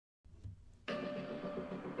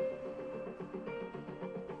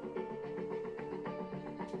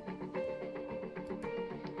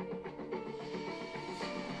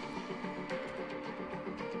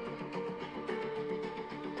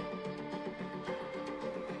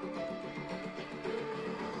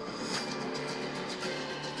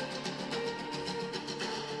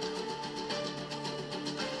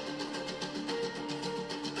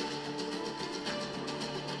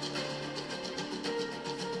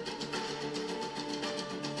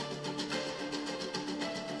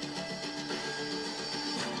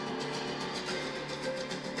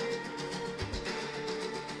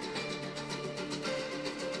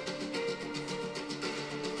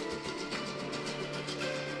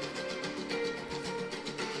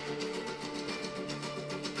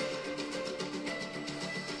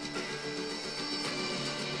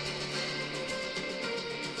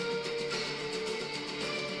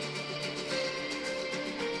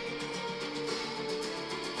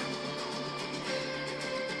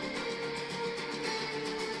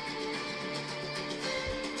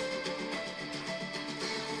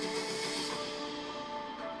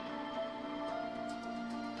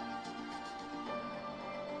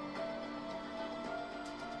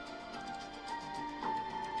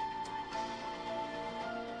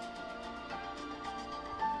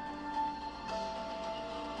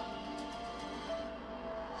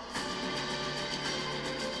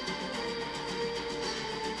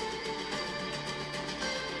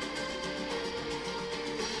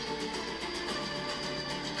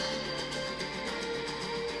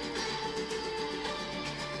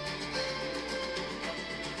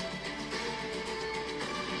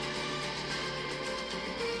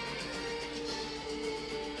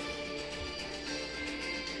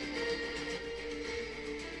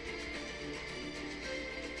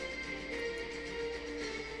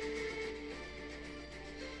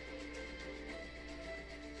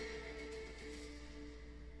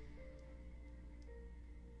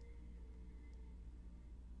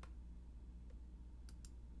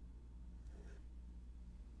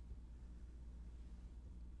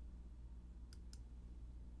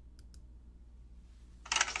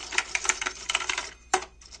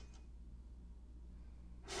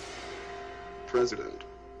President,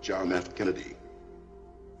 John F. Kennedy.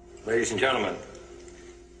 Ladies and gentlemen,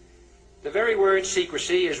 the very word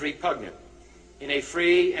secrecy is repugnant in a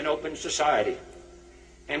free and open society,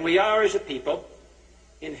 and we are, as a people,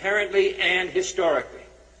 inherently and historically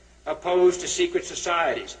opposed to secret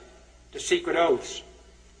societies, to secret oaths,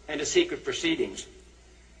 and to secret proceedings.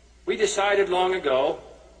 We decided long ago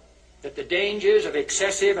that the dangers of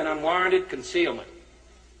excessive and unwarranted concealment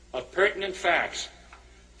of pertinent facts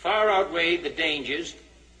far outweighed the dangers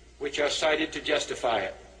which are cited to justify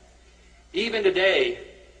it. Even today,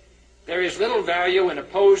 there is little value in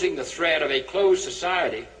opposing the threat of a closed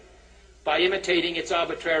society by imitating its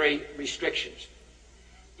arbitrary restrictions.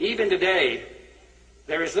 Even today,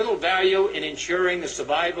 there is little value in ensuring the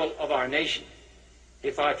survival of our nation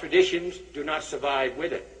if our traditions do not survive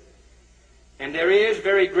with it. And there is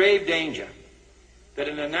very grave danger that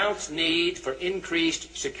an announced need for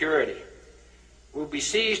increased security will be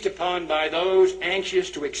seized upon by those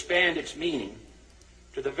anxious to expand its meaning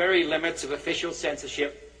to the very limits of official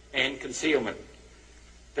censorship and concealment.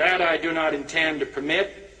 That I do not intend to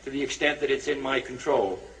permit to the extent that it's in my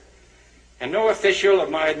control. And no official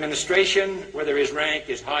of my administration, whether his rank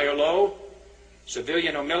is high or low,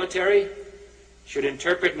 civilian or military, should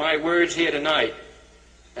interpret my words here tonight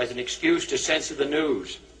as an excuse to censor the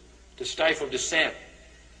news, to stifle dissent,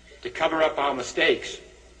 to cover up our mistakes,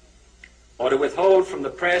 or to withhold from the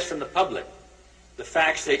press and the public the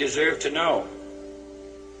facts they deserve to know.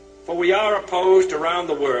 For we are opposed around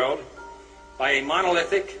the world by a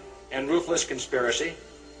monolithic and ruthless conspiracy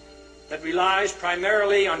that relies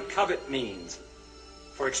primarily on covert means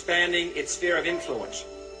for expanding its sphere of influence,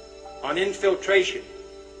 on infiltration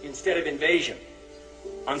instead of invasion,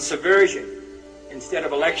 on subversion instead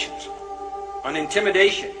of elections, on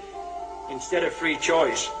intimidation instead of free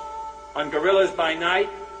choice, on guerrillas by night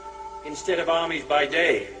instead of armies by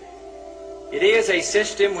day. It is a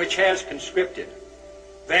system which has conscripted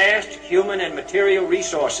vast human and material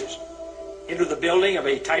resources into the building of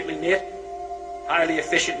a tightly knit, highly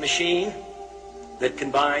efficient machine that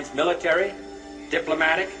combines military,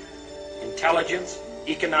 diplomatic, intelligence,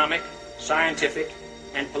 economic, scientific,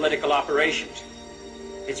 and political operations.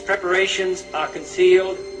 Its preparations are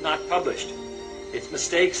concealed, not published. Its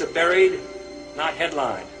mistakes are buried, not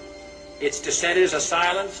headlined. Its dissenters are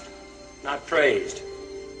silenced, not praised.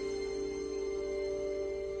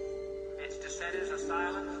 Its dissenters are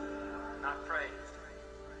silenced, not praised.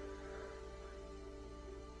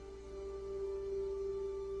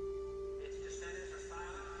 Its dissenters are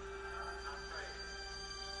silenced, not praised.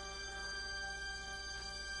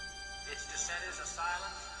 Its dissenters are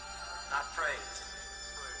silenced, not praised.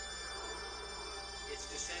 Its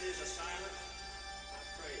dissenters are silenced, not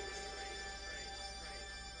praised.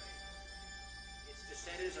 Its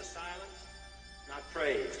dissenters are silenced, not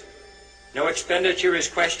praised. No expenditure is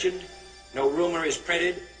questioned, no rumor is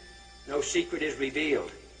printed, no secret is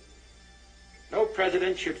revealed. No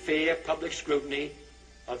president should fear public scrutiny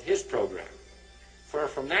of his program, for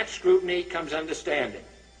from that scrutiny comes understanding,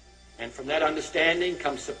 and from that understanding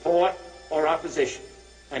comes support or opposition,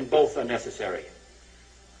 and both are necessary.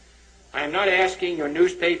 I am not asking your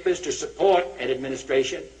newspapers to support an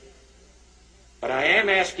administration, but I am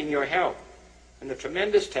asking your help in the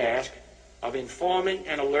tremendous task of informing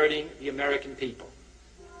and alerting the American people.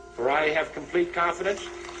 For I have complete confidence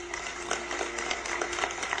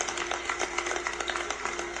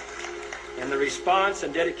in the response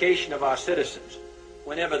and dedication of our citizens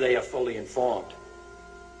whenever they are fully informed.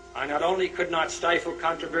 I not only could not stifle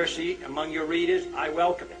controversy among your readers, I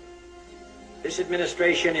welcome it. This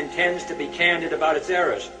administration intends to be candid about its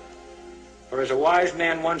errors. For as a wise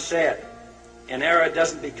man once said, an error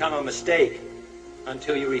doesn't become a mistake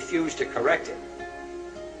until you refuse to correct it.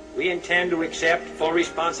 We intend to accept full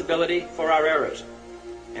responsibility for our errors,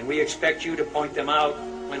 and we expect you to point them out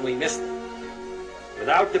when we miss them.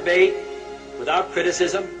 Without debate, without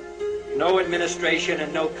criticism, no administration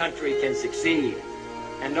and no country can succeed,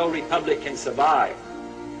 and no republic can survive.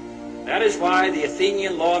 That is why the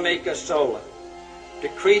Athenian lawmaker Solon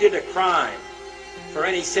decreed it a crime for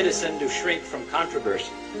any citizen to shrink from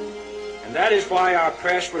controversy. And that is why our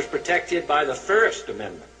press was protected by the First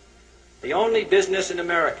Amendment, the only business in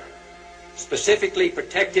America specifically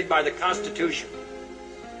protected by the Constitution,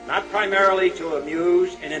 not primarily to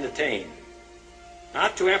amuse and entertain,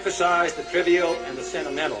 not to emphasize the trivial and the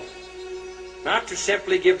sentimental, not to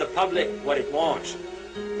simply give the public what it wants,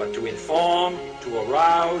 but to inform, to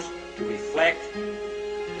arouse, to reflect,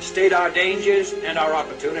 to state our dangers and our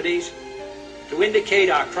opportunities, to indicate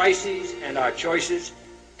our crises and our choices,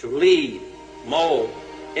 to lead, mold,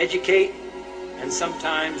 educate, and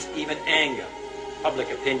sometimes even anger public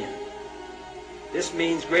opinion. This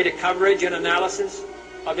means greater coverage and analysis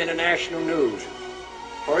of international news,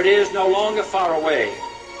 for it is no longer far away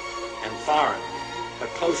and foreign, but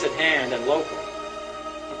close at hand and local.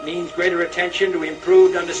 It means greater attention to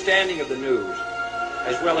improved understanding of the news,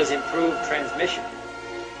 as well as improved transmission.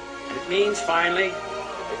 And it means, finally,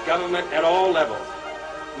 that government at all levels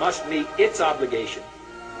must meet its obligation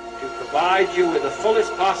to provide you with the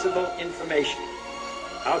fullest possible information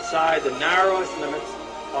outside the narrowest limits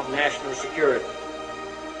of national security.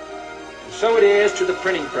 And so it is to the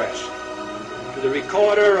printing press, to the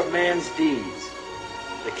recorder of man's deeds,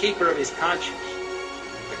 the keeper of his conscience,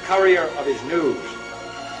 the courier of his news,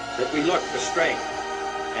 that we look for strength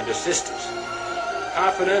and assistance,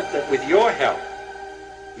 confident that with your help,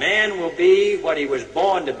 man will be what he was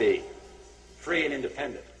born to be, free and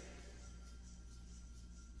independent.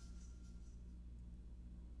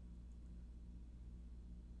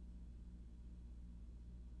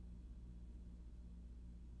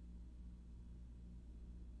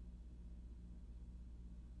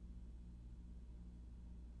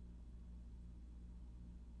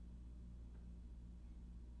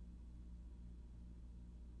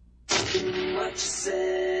 What you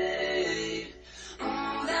say,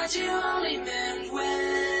 that you only meant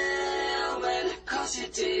well, 'cause you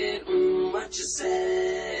did, what you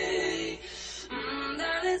say,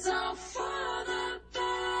 that it's all for the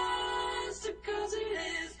best, 'cause it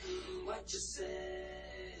is what you say.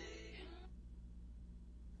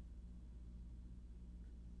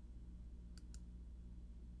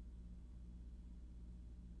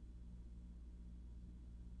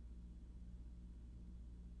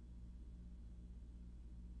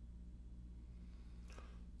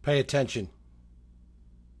 Pay attention.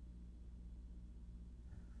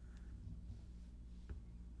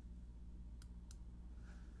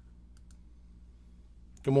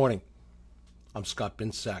 Good morning. I'm Scott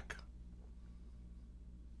Binsack.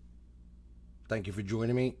 Thank you for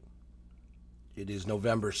joining me. It is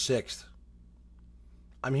November 6th.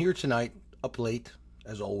 I'm here tonight, up late,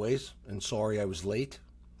 as always, and sorry I was late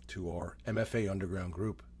to our MFA Underground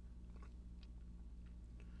group.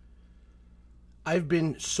 I've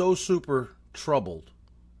been so super troubled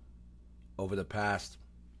over the past,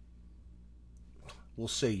 we'll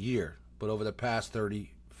say year, but over the past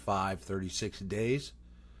 35, 36 days,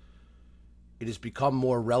 it has become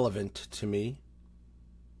more relevant to me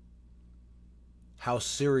how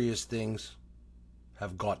serious things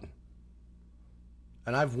have gotten.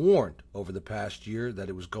 And I've warned over the past year that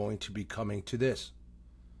it was going to be coming to this.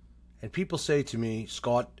 And people say to me,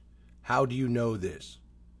 Scott, how do you know this?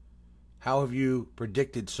 How have you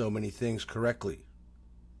predicted so many things correctly?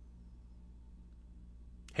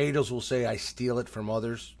 Haters will say I steal it from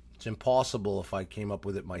others. It's impossible if I came up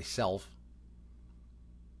with it myself.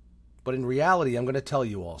 But in reality, I'm going to tell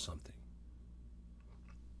you all something.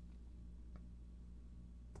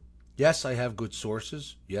 Yes, I have good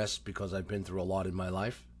sources. Yes, because I've been through a lot in my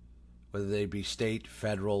life, whether they be state,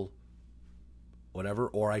 federal, whatever,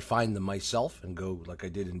 or I find them myself and go like I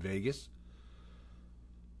did in Vegas.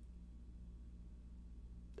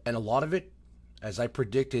 And a lot of it, as I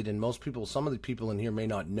predicted, and most people, some of the people in here may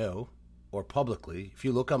not know, or publicly, if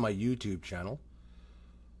you look on my YouTube channel,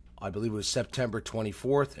 I believe it was September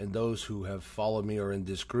 24th, and those who have followed me or in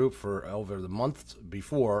this group for over the month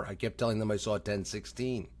before, I kept telling them I saw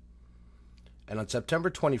 1016. And on September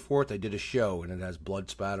 24th, I did a show, and it has blood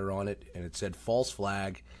spatter on it, and it said false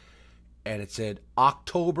flag, and it said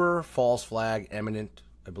October false flag imminent,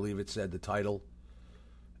 I believe it said the title.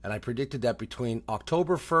 And I predicted that between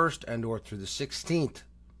October 1st and or through the 16th,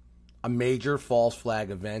 a major false flag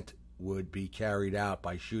event would be carried out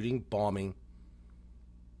by shooting, bombing,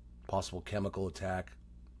 possible chemical attack,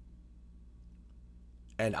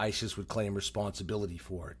 and ISIS would claim responsibility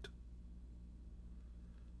for it.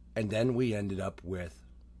 And then we ended up with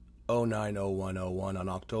 090101 on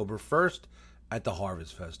October 1st at the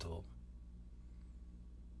Harvest Festival.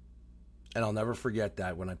 And I'll never forget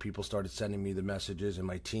that when people started sending me the messages and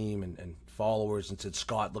my team and followers and said,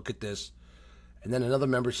 Scott, look at this. And then another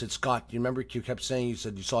member said, Scott, you remember you kept saying, you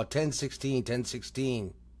said you saw 1016,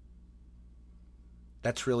 1016.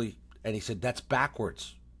 That's really, and he said, that's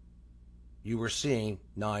backwards. You were seeing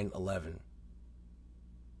 9/11.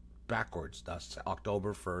 Backwards. That's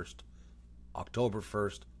October 1st,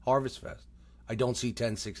 Harvest Fest. I don't see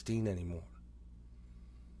 1016 anymore.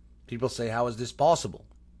 People say, how is this possible?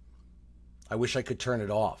 I wish I could turn it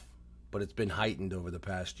off, but it's been heightened over the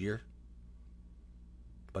past year.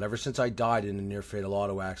 But ever since I died in a near-fatal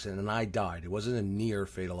auto accident, and I died, it wasn't a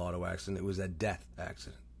near-fatal auto accident, it was a death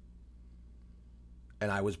accident.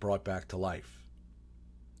 And I was brought back to life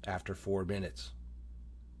after 4 minutes.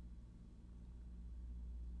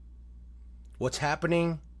 What's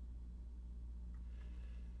happening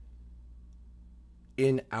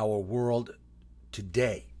in our world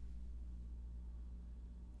today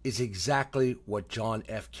is exactly what John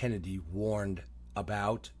F. Kennedy warned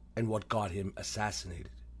about and what got him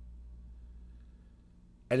assassinated.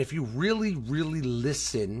 And if you really, really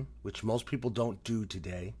listen, which most people don't do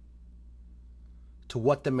today, to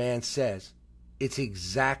what the man says, it's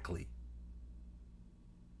exactly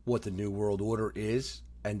what the New World Order is,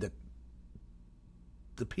 and the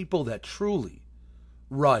people that truly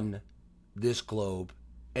run this globe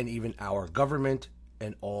and even our government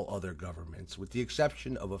and all other governments, with the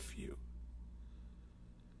exception of a few.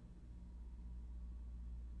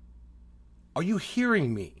 Are you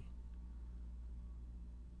hearing me?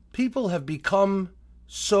 People have become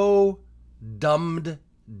so dumbed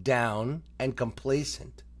down and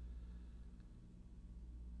complacent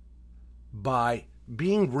by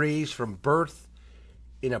being raised from birth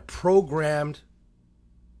in a programmed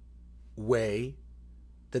way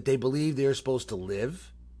that they believe they're supposed to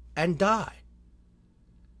live and die,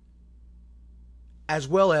 as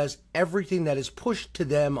well as everything that is pushed to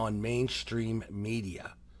them on mainstream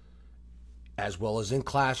media, as well as in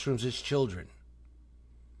classrooms as children,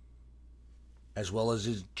 as well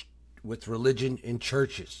as with religion in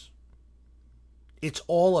churches. It's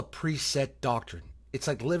all a preset doctrine. It's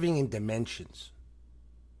like living in dimensions.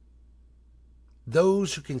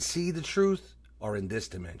 Those who can see the truth are in this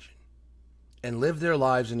dimension and live their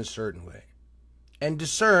lives in a certain way and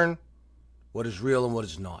discern what is real and what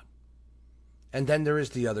is not. And then there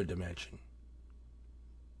is the other dimension.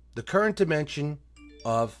 The current dimension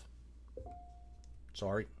of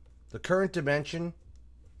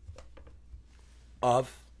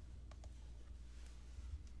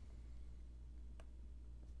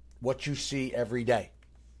what you see every day.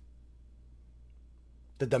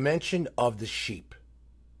 The dimension of the sheep.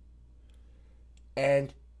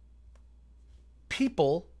 And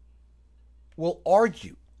people will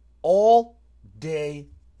argue all day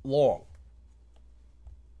long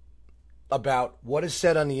about what is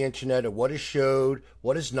said on the internet or what is showed,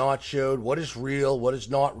 what is not showed, what is real, what is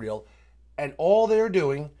not real. And all they're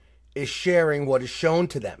doing is sharing what is shown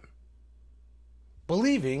to them,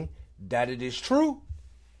 believing that it is true.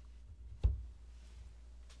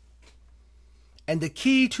 And the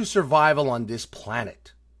key to survival on this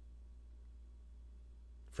planet,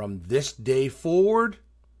 from this day forward,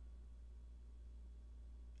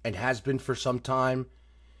 and has been for some time,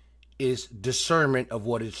 is discernment of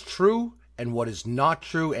what is true and what is not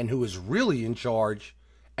true, and who is really in charge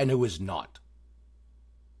and who is not.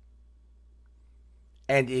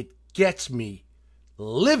 And it gets me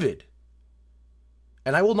livid.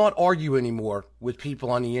 And I will not argue anymore with people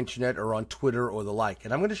on the internet or on Twitter or the like.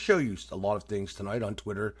 And I'm going to show you a lot of things tonight on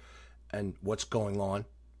Twitter and what's going on.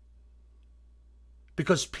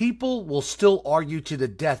 Because people will still argue to the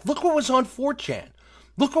death. Look what was on 4chan.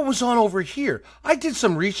 Look what was on over here. I did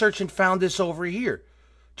some research and found this over here.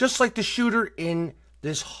 Just like the shooter in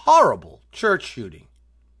this horrible church shooting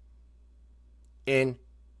in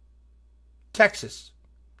Texas.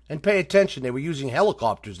 And pay attention, they were using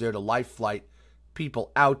helicopters there to life flight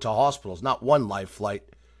people out to hospitals. Not one life flight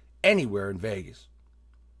anywhere in Vegas.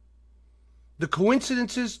 The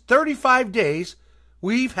coincidences, 35 days,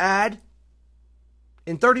 we've had,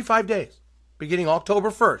 in 35 days, beginning October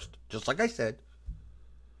 1st, just like I said,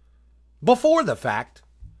 before the fact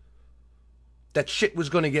that shit was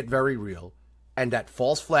going to get very real and that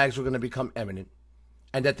false flags were going to become eminent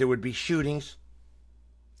and that there would be shootings,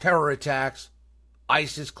 terror attacks,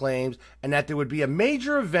 ISIS claims, and that there would be a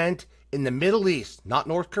major event in the Middle East, not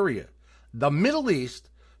North Korea, the Middle East,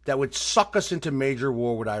 that would suck us into major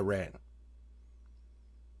war with Iran.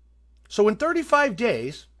 So in 35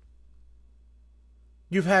 days,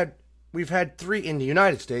 we've had three, in the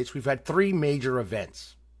United States, we've had three major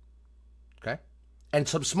events. Okay? And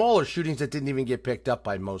some smaller shootings that didn't even get picked up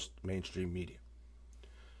by most mainstream media.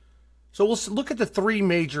 So we'll look at the three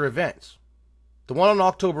major events. The one on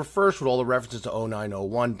October 1st with all the references to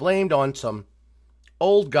 0901, blamed on some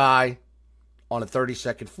old guy on a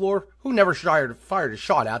 32nd floor who never fired a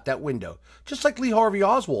shot out that window, just like Lee Harvey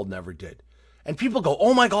Oswald never did. And people go,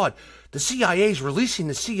 oh my God, the CIA is releasing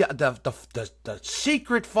the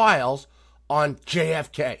secret files on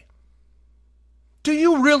JFK. Do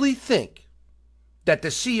you really think that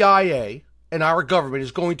the CIA and our government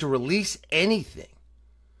is going to release anything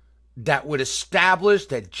that would establish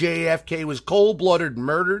that JFK was cold-blooded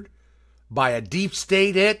murdered by a deep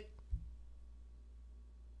state hit?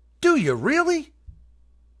 Do you really?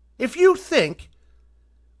 If you think,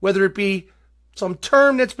 whether it be some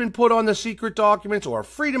term that's been put on the secret documents or a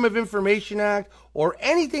Freedom of Information Act or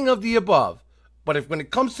anything of the above, But if when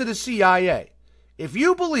it comes to the CIA, if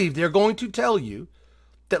you believe they're going to tell you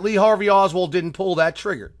that Lee Harvey Oswald didn't pull that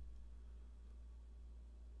trigger,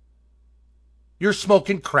 you're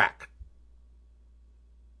smoking crack.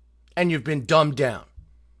 And you've been dumbed down.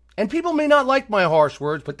 And people may not like my harsh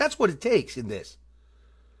words, but that's what it takes in this.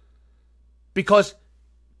 Because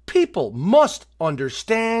people must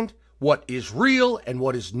understand what is real and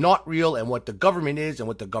what is not real and what the government is and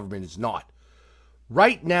what the government is not.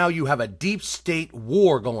 Right now, you have a deep state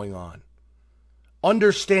war going on.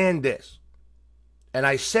 Understand this. And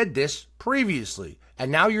I said this previously, and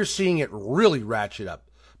now you're seeing it really ratchet up.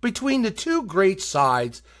 Between the two great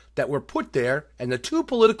sides that were put there and the two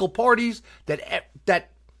political parties that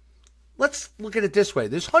let's look at it this way.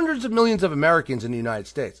 There's hundreds of millions of Americans in the United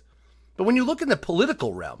States. But when you look in the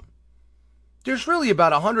political realm, there's really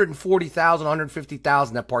about 140,000,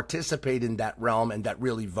 150,000 that participate in that realm and that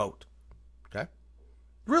really vote. Okay?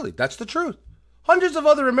 Really, that's the truth. Hundreds of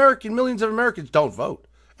other millions of Americans don't vote.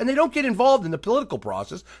 And they don't get involved in the political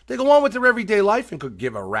process. They go on with their everyday life and could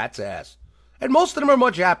give a rat's ass. And most of them are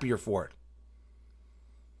much happier for it.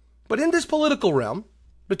 But in this political realm,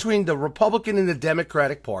 between the Republican and the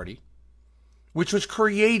Democratic Party, which was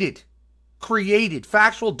created,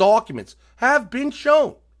 factual documents have been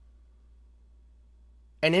shown,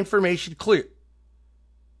 and information clear,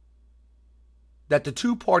 that the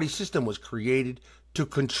two-party system was created to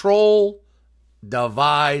control,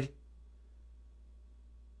 divide,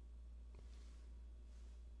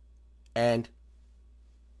 and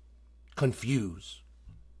confuse,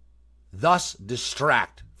 thus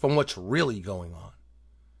distract from what's really going on.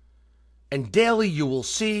 And daily you will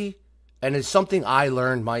see, and it's something I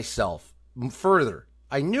learned myself. Further,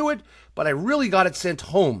 I knew it, but I really got it sent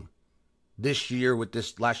home last year with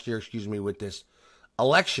this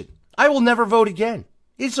election. I will never vote again.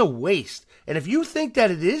 It's a waste. And if you think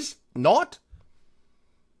that it is not,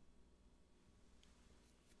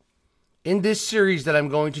 in this series that I'm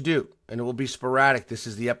going to do, and it will be sporadic, this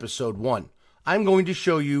is the episode 1, I'm going to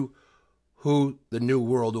show you who the New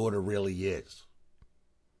World Order really is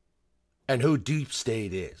and who Deep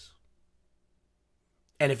State is.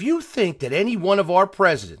 And if you think that any one of our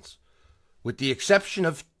presidents, with the exception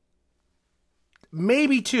of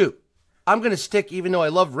maybe 2, I'm going to stick, even though I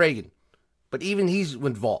love Reagan, but even he's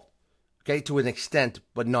involved, okay, to an extent,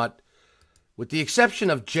 but not, with the exception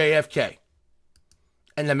of JFK.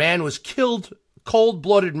 And the man was killed,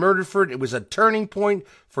 cold-blooded murder for it. It was a turning point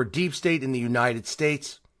for Deep State in the United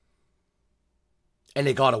States. And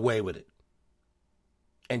they got away with it.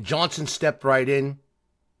 And Johnson stepped right in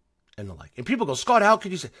and the like. And people go, Scott, how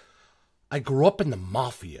could you say? I grew up in the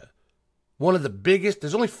mafia. One of the biggest,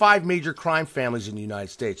 there's only 5 major crime families in the United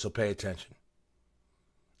States, so pay attention.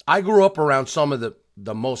 I grew up around some of the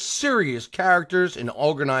most serious characters in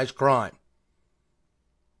organized crime.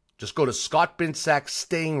 Just go to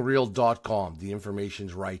scottbinsackstayingreal.com. The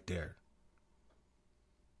information's right there.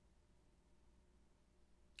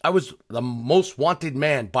 I was the most wanted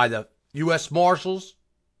man by the U.S. Marshals.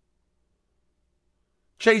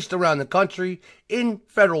 Chased around the country in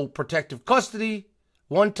federal protective custody.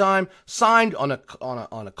 One time, signed on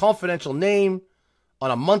a confidential name,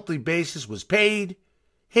 on a monthly basis, was paid,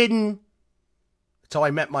 hidden. That's how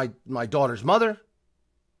I met my daughter's mother.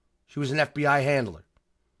 She was an FBI handler.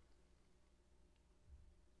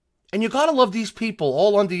 And you gotta love these people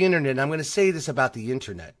all on the internet. And I'm going to say this about the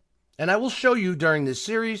internet. And I will show you during this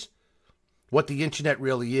series what the internet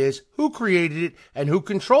really is, who created it, and who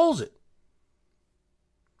controls it.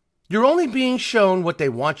 You're only being shown what they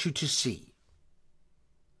want you to see,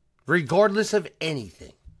 regardless of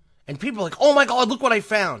anything. And people are like, oh my God, look what I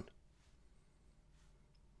found.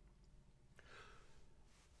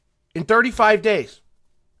 In 35 days,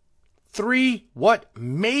 3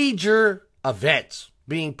 major events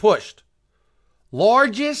being pushed.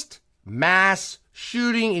 Largest mass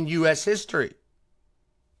shooting in U.S. history.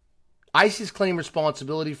 ISIS claimed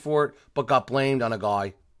responsibility for it, but got blamed on a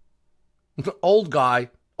guy, old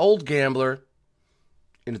gambler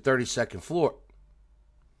in the 32nd floor.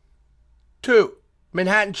 2,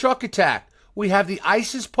 Manhattan truck attack. We have the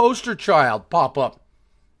ISIS poster child pop up.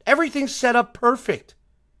 Everything's set up perfect.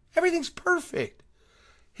 Everything's perfect.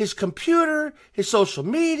 His computer, his social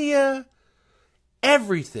media,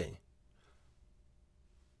 everything.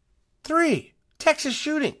 3, Texas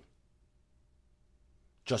shooting.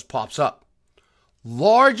 Just pops up.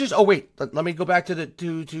 Largest, let me go back to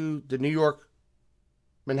the New York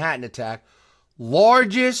Manhattan attack.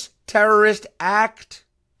 Largest terrorist act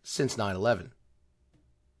since 9/11.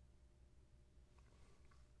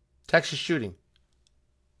 Texas shooting.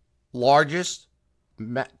 Largest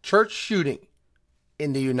church shooting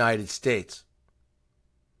in the United States.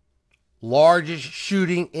 largest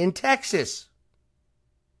shooting in Texas.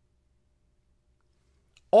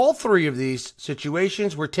 All three of these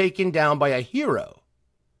situations were taken down by a hero.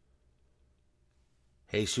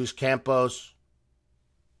 Jesus Campos,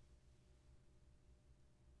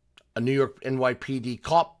 a New York NYPD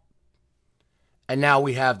cop, and now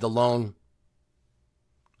we have the lone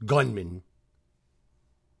gunman,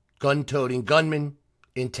 gun-toting gunman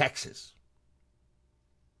in Texas.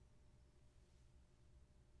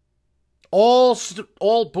 All boop,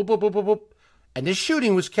 boop, boop, boop, boop. And this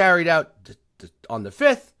shooting was carried out on the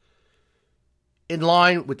 5th, in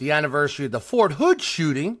line with the anniversary of the Fort Hood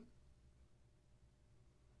shooting.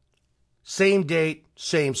 Same date,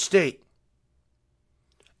 same state.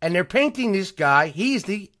 And they're painting this guy, he's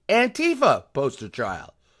the Antifa poster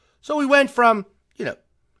child. So we went from,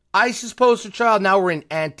 ISIS poster child, now we're in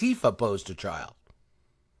Antifa poster child.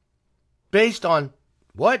 Based on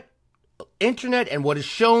what? Internet and what is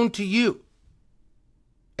shown to you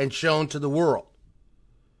and shown to the world.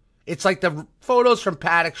 It's like the photos from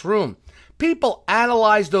Paddock's room. People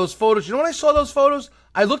analyze those photos. You know when I saw those photos?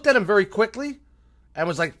 I looked at them very quickly and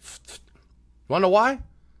was like, want to know why?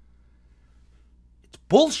 It's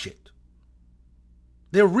bullshit.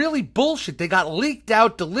 They're really bullshit. They got leaked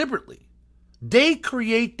out deliberately. They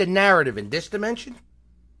create the narrative in this dimension.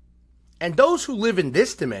 And those who live in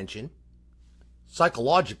this dimension,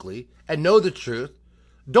 psychologically, and know the truth,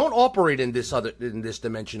 don't operate in this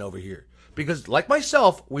dimension over here. Because like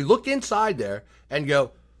myself, we look inside there and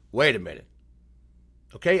go, wait a minute.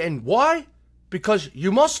 Okay, and why? Because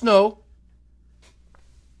you must know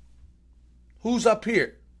who's up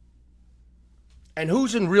here and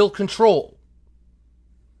who's in real control.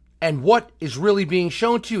 And what is really being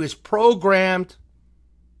shown to you is programmed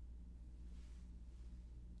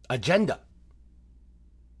agenda.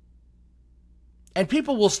 And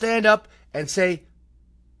people will stand up and say,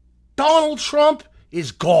 Donald Trump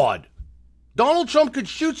is God. Donald Trump could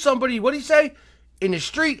shoot somebody, what'd he say, in the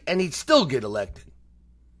street and he'd still get elected.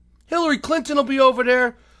 Hillary Clinton will be over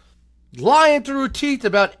there lying through her teeth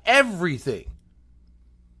about everything.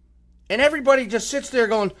 And everybody just sits there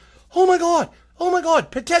going, oh my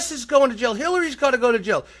God, Podesta's going to jail. Hillary's got to go to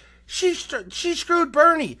jail. She screwed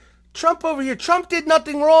Bernie. Trump over here. Trump did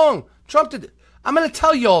nothing wrong. I'm going to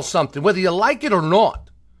tell you all something, whether you like it or not.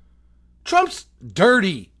 Trump's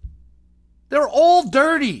dirty. They're all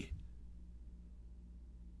dirty.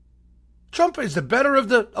 Trump is the better of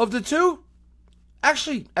the two?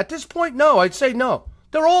 Actually, at this point, no. I'd say no.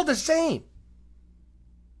 They're all the same.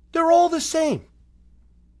 They're all the same.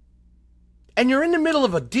 And you're in the middle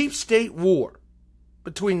of a deep state war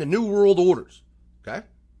between the New World Orders, okay?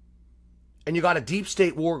 And you got a deep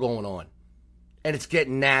state war going on. And it's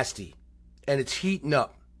getting nasty. And it's heating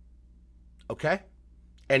up, okay?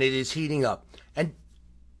 And it is heating up. And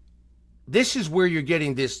this is where you're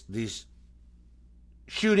getting these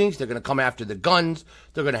shootings. They're going to come after the guns.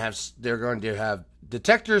 They're going to have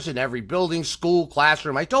detectors in every building, school,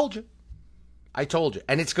 classroom. I told you.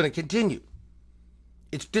 And it's going to continue.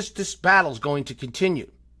 This battle's going to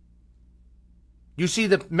continue. You see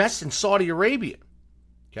the mess in Saudi Arabia,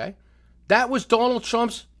 okay? That was Donald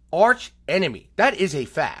Trump's arch enemy. That is a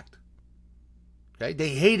fact. Okay? They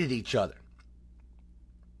hated each other.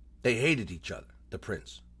 The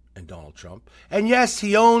prince and Donald Trump. And yes,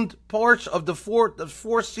 he owned parts of the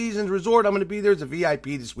Four Seasons Resort. I'm going to be there as a VIP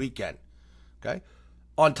this weekend. Okay?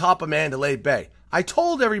 On top of Mandalay Bay. I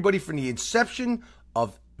told everybody from the inception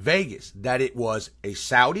of Vegas that it was a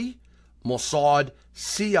Saudi, Mossad,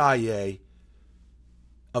 CIA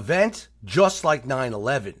event just like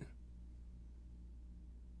 9/11.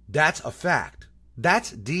 That's a fact.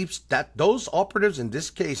 That's deep. Those operatives in this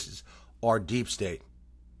cases are deep state.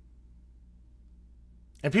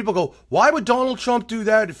 And people go, why would Donald Trump do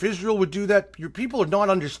that if Israel would do that? Your people are not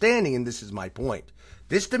understanding, and this is my point.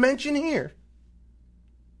 This dimension here.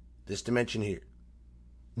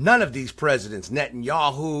 None of these presidents,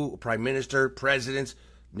 Netanyahu, Prime Minister, presidents,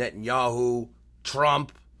 Netanyahu,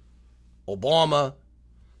 Trump, Obama,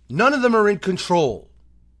 none of them are in control.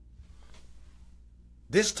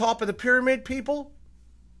 This top of the pyramid people,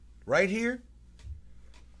 right here,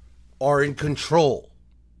 are in control.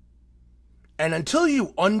 And until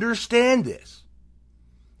you understand this,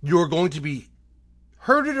 you're going to be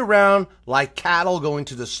herded around like cattle going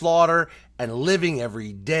to the slaughter and living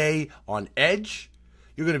every day on edge.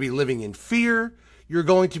 You're going to be living in fear. You're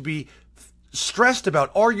going to be stressed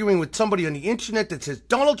about arguing with somebody on the internet that says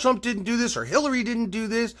Donald Trump didn't do this or Hillary didn't do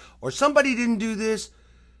this or somebody didn't do this.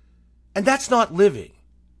 And that's not living.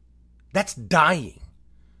 That's dying.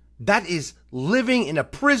 That is living in a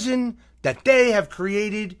prison that they have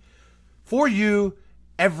created for you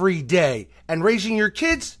every day. And raising your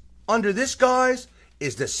kids under this guise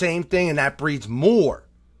is the same thing, and that breeds more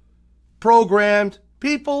programmed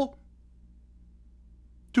people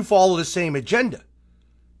to follow the same agenda.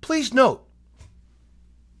 Please note,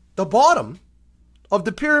 the bottom of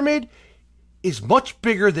the pyramid is much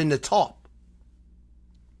bigger than the top.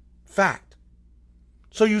 Fact.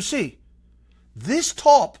 So you see, this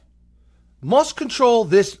top must control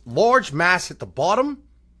this large mass at the bottom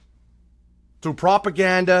through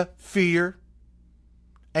propaganda, fear,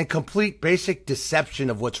 and complete basic deception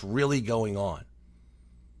of what's really going on.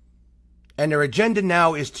 And their agenda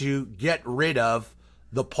now is to get rid of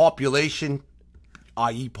the population,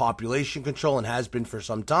 i.e. population control, and has been for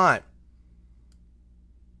some time.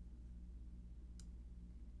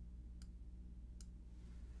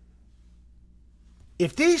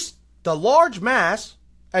 If the large mass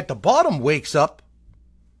at the bottom wakes up,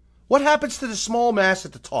 what happens to the small mass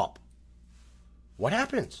at the top? What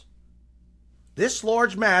happens? This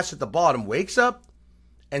large mass at the bottom wakes up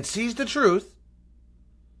and sees the truth.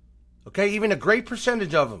 Okay, even a great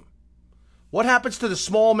percentage of them. What happens to the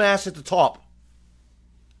small mass at the top?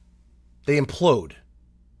 They implode.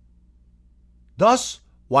 Thus,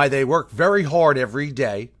 why they work very hard every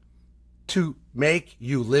day to make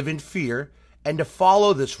you live in fear and to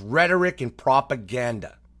follow this rhetoric and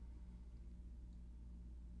propaganda.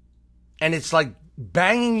 And it's like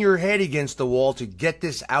banging your head against the wall to get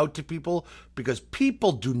this out to people, because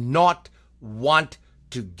people do not want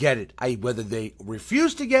to get it. Whether they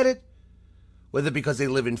refuse to get it, whether because they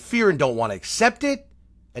live in fear and don't want to accept it,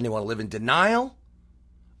 and they want to live in denial,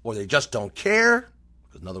 or they just don't care,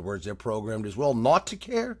 because in other words, they're programmed as well not to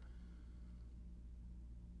care.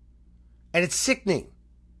 And it's sickening.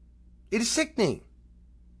 It is sickening.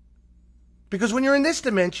 Because when you're in this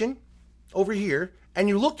dimension, over here, and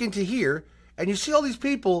you look into here, and you see all these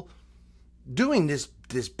people doing this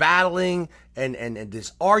battling and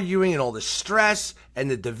this arguing and all the stress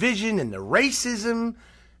and the division and the racism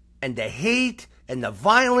and the hate and the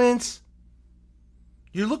violence.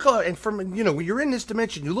 You look and from, when you're in this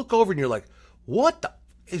dimension, you look over and you're like, what the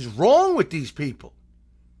is wrong with these people?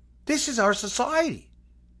 This is our society.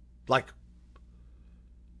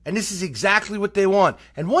 And this is exactly what they want.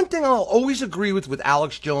 And one thing I'll always agree with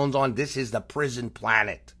Alex Jones on, this is the prison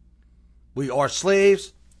planet. We are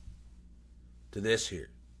slaves to this here.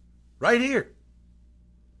 Right here.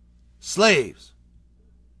 Slaves.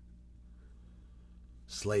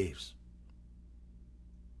 Slaves.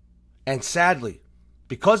 And sadly,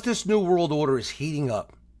 because this new world order is heating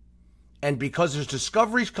up, and because there's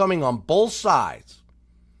discoveries coming on both sides,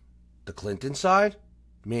 the Clinton side,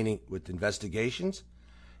 meaning with investigations,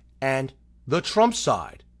 and the Trump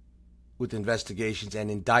side with investigations and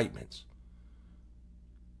indictments,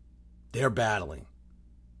 they're battling.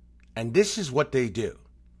 And this is what they do.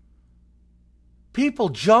 People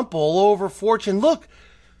jump all over fortune. Look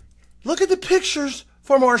at the pictures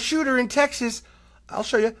from our shooter in Texas. I'll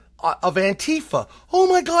show you, of Antifa. Oh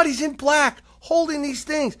my God, he's in black, holding these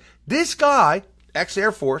things. This guy,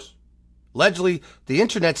 ex-Air Force, allegedly, the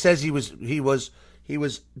internet says he was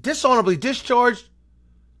dishonorably discharged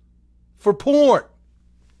for porn.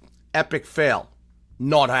 Epic fail.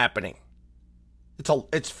 Not happening.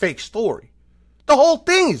 It's fake story. The whole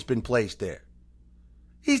thing has been placed there.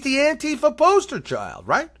 He's the Antifa poster child,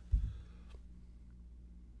 right?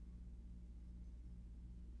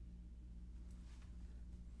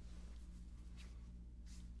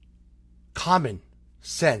 Common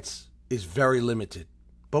sense is very limited.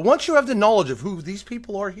 But once you have the knowledge of who these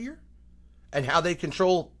people are here and how they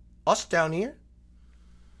control us down here,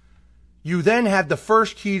 you then have the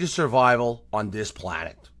first key to survival on this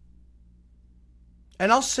planet.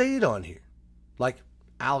 And I'll say it on here, like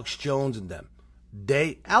Alex Jones and them.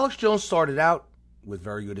 Alex Jones started out with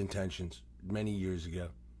very good intentions many years ago.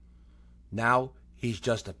 Now he's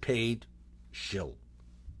just a paid shill.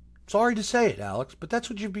 Sorry to say it, Alex, but that's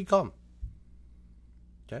what you've become.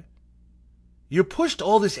 Okay? You pushed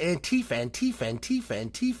all this Antifa.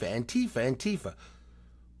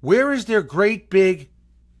 Where is their great big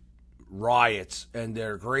riots and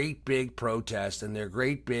their great big protests and their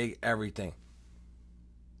great big everything?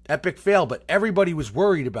 Epic fail, but everybody was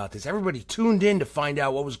worried about this. Everybody tuned in to find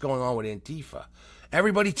out what was going on with Antifa.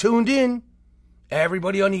 Everybody tuned in.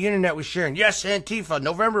 Everybody on the internet was sharing, yes, Antifa,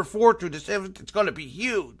 November 4th through the 7th, it's going to be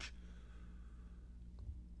huge.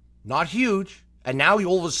 Not huge. And now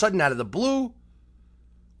all of a sudden, out of the blue,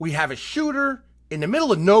 we have a shooter in the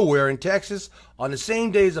middle of nowhere in Texas on the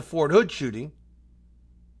same day as a Fort Hood shooting.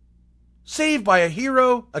 Saved by a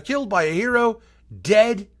hero, killed by a hero,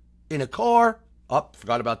 dead in a car.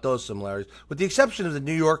 Forgot about those similarities. With the exception of the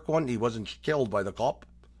New York one, he wasn't killed by the cop.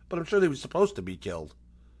 but I'm sure they were supposed to be killed.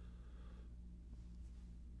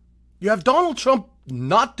 You have Donald Trump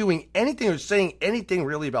not doing anything or saying anything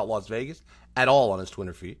really about Las Vegas at all on his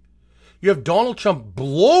Twitter feed. You have Donald Trump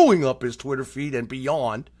blowing up his Twitter feed and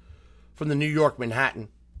beyond from the New York Manhattan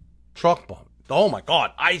truck bomb. Oh my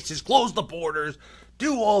God, ISIS, close the borders,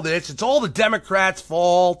 do all this. It's all the Democrats'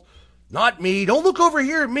 fault, not me. Don't look over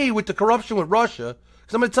here at me with the corruption with Russia,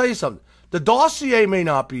 because I'm going to tell you something. The dossier may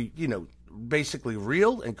not be, basically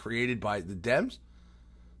real and created by the Dems.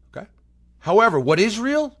 Okay? However, what is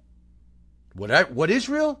real? What is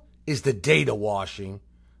real is the data washing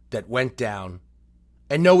that went down.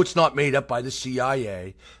 And no, it's not made up by the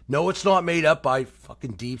CIA. No, it's not made up by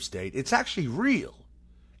fucking deep state. It's actually real.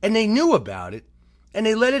 And they knew about it. And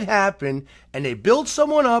they let it happen. And they build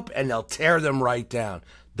someone up and they'll tear them right down.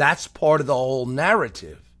 That's part of the whole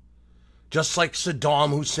narrative. Just like Saddam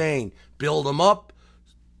Hussein. Build him up.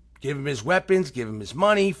 Give him his weapons. Give him his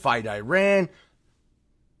money. Fight Iran.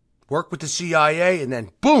 Work with the CIA. And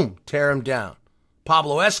then, boom, tear him down.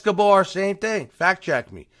 Pablo Escobar, same thing. Fact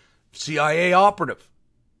check me. CIA operative.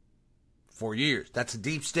 For years. That's a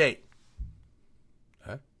deep state.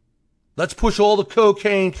 Okay. Let's push all the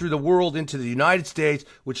cocaine through the world into the United States,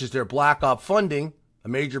 which is their black op funding. A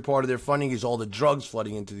major part of their funding is all the drugs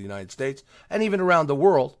flooding into the United States and even around the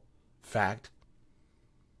world. Fact.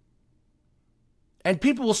 And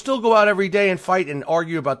people will still go out every day and fight and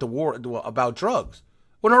argue about the war, about drugs,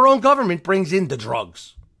 when our own government brings in the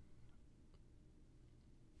drugs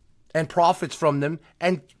and profits from them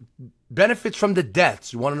and benefits from the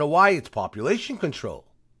deaths. You want to know why? It's population control.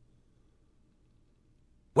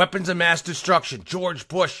 Weapons of mass destruction. George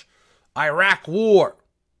Bush. Iraq war.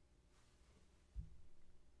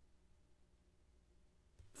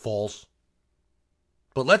 False.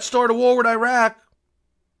 But let's start a war with Iraq.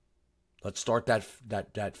 Let's start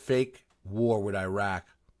that fake war with Iraq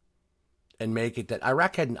and make it that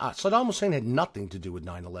Iraq had, Saddam Hussein had nothing to do with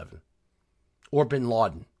 9/11 or bin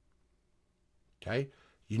Laden. Okay?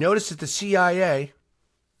 You notice that the CIA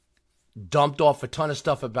dumped off a ton of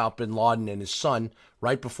stuff about bin Laden and his son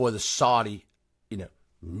right before the Saudi,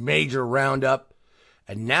 major roundup.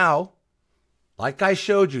 And now, like I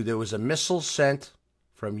showed you, there was a missile sent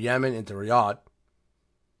from Yemen into Riyadh.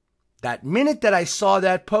 That minute that I saw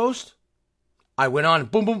that post, I went on,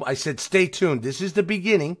 boom, boom, I said, stay tuned. This is the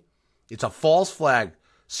beginning. It's a false flag.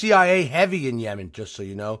 CIA heavy in Yemen, just so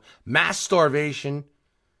you know. Mass starvation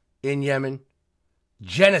in Yemen.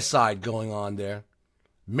 Genocide going on there.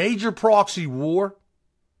 Major proxy war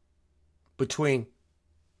between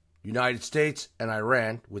United States and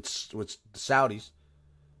Iran with the Saudis.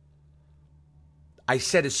 I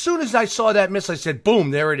said, as soon as I saw that missile, I said, boom,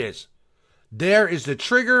 there it is. There is the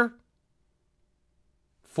trigger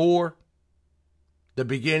for the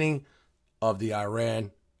beginning of the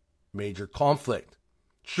Iran major conflict.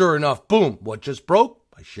 Sure enough, boom, what just broke?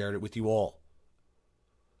 I shared it with you all.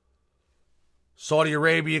 Saudi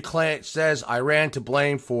Arabia says Iran to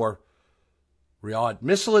blame for Riyadh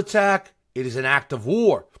missile attack. It is an act of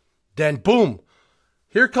war. Then boom,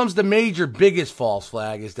 here comes the major, biggest false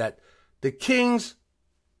flag, is that the king's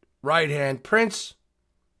right-hand prince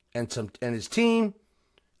and his team,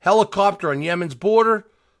 helicopter on Yemen's border,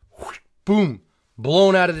 boom,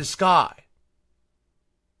 blown out of the sky.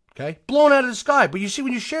 Okay? Blown out of the sky. But you see,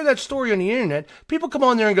 when you share that story on the internet, people come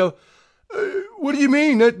on there and go, what do you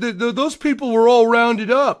mean? Those people were all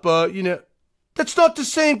rounded up. That's not the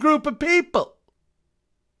same group of people.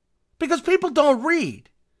 Because people don't read.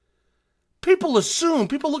 People assume.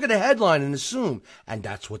 People look at a headline and assume. And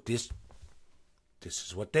that's what this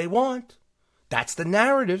is what they want. That's the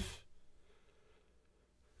narrative.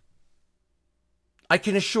 I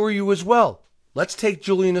can assure you as well. Let's take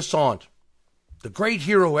Julian Assange. The great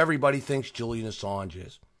hero everybody thinks Julian Assange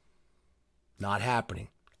is. Not happening.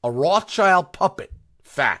 A Rothschild puppet.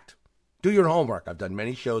 Fact. Do your homework. I've done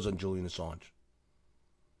many shows on Julian Assange.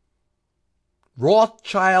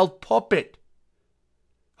 Rothschild puppet.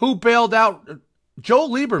 Who bailed out? Joe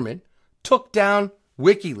Lieberman took down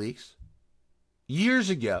WikiLeaks years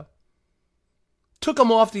ago. Took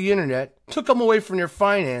them off the internet. Took them away from their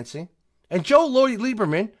financing. And Joe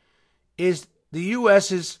Lieberman is the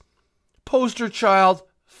U.S.'s poster child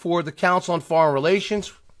for the Council on Foreign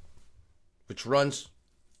Relations, which runs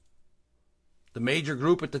the major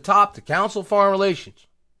group at the top, the Council on Foreign Relations.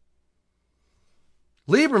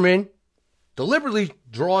 Lieberman deliberately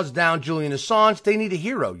draws down Julian Assange. They need a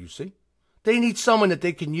hero, you see. They need someone that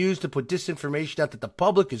they can use to put disinformation out that the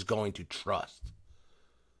public is going to trust.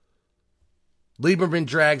 Lieberman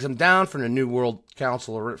drags him down from the New World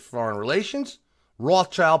Council of Foreign Relations.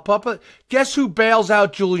 Rothschild puppet. Guess who bails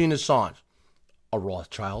out Julian Assange? A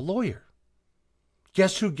Rothschild lawyer.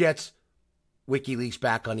 Guess who gets WikiLeaks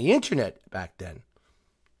back on the internet back then?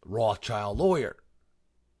 Rothschild lawyer.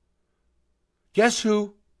 Guess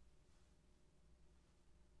who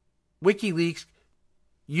WikiLeaks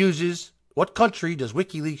uses, what country does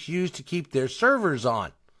WikiLeaks use to keep their servers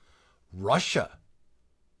on? Russia.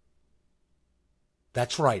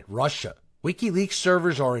 That's right, Russia. WikiLeaks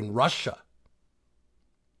servers are in Russia.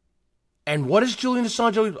 And what is Julian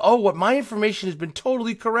Assange? Oh, what my information has been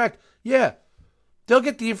totally correct. Yeah, they'll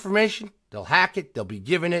get the information, they'll hack it, they'll be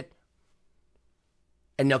given it,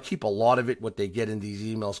 and they'll keep a lot of it, what they get in these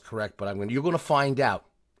emails, correct. But you're going to find out,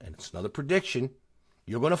 and it's another prediction,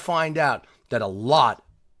 you're going to find out that a lot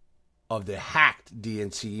of the hacked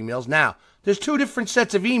DNC emails. Now, there's two different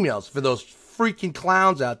sets of emails for those freaking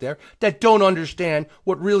clowns out there that don't understand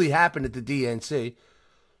what really happened at the DNC.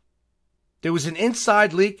 There was an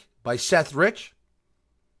inside leak by Seth Rich,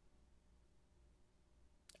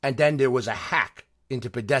 and then there was a hack into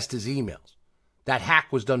Podesta's emails. That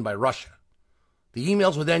hack was done by Russia. The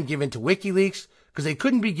emails were then given to WikiLeaks because they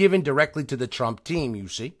couldn't be given directly to the Trump team, you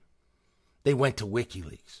see. They went to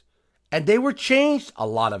WikiLeaks. And they were changed, a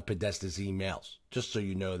lot of Podesta's emails, just so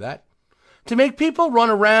you know that, to make people run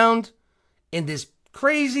around in this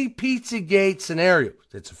crazy Pizzagate scenario.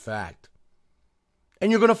 It's a fact.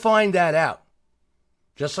 And you're going to find that out.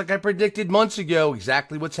 Just like I predicted months ago,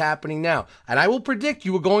 exactly what's happening now. And I will predict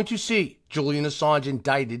you are going to see Julian Assange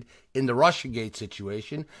indicted in the Russiagate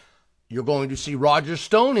situation. You're going to see Roger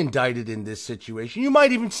Stone indicted in this situation. You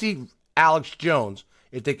might even see Alex Jones,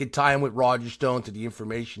 if they could tie him with Roger Stone to the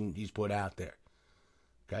information he's put out there.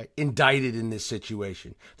 Okay? Indicted in this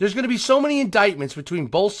situation. There's going to be so many indictments between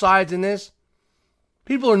both sides in this,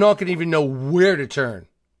 people are not going to even know where to turn.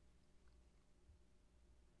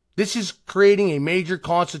 This is creating a major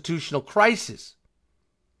constitutional crisis.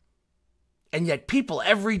 And yet people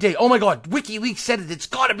every day, oh my God, WikiLeaks said it, it's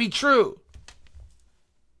got to be true.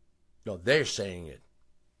 No, they're saying it.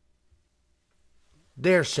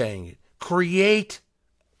 They're saying it. Create,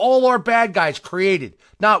 all our bad guys created.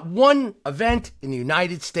 Not one event in the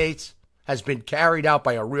United States has been carried out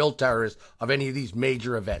by a real terrorist of any of these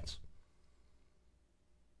major events.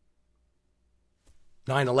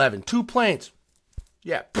 9/11, 2 planes.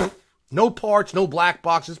 Yeah, no parts, no black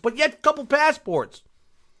boxes, but yet a couple passports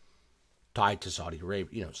tied to Saudi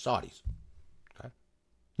Arabia, Saudis. Okay?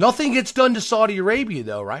 Nothing gets done to Saudi Arabia,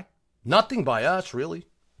 though, right? Nothing by us, really.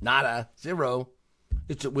 Nada, zero.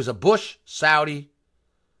 It was a Bush, Saudi,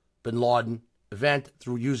 Bin Laden event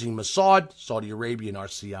through using Mossad, Saudi Arabia, and our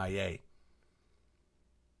CIA.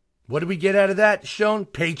 What did we get out of that, Shown?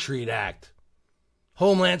 Patriot Act,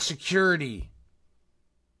 Homeland Security,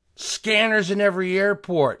 scanners in every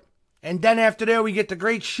airport. And then after that, we get the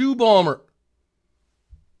great shoe bomber.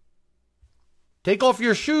 Take off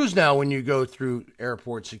your shoes now when you go through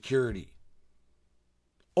airport security.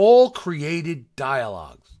 All created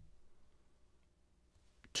dialogues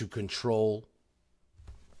to control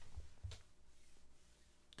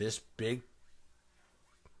this big,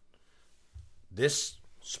 this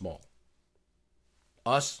small.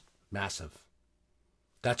 Us, massive.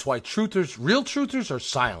 That's why real truthers are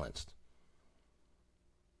silenced.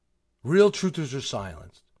 Real truthers are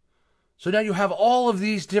silenced. So now you have all of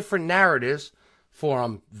these different narratives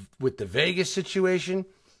with the Vegas situation.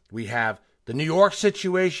 We have the New York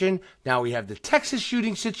situation. Now we have the Texas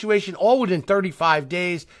shooting situation, all within 35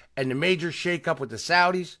 days, and the major shakeup with the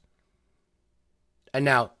Saudis. And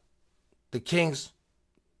now the king's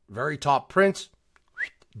very top prince,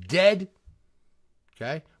 dead.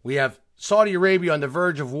 Okay? We have Saudi Arabia on the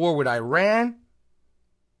verge of war with Iran.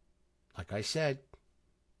 Like I said,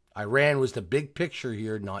 Iran was the big picture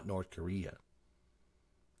here, not North Korea.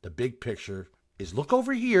 The big picture is look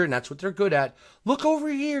over here, and that's what they're good at. Look over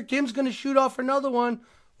here, Kim's going to shoot off another one.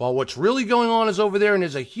 While what's really going on is over there, and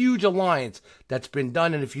there's a huge alliance that's been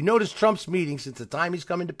done. And if you notice Trump's meetings since the time he's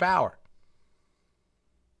come into power,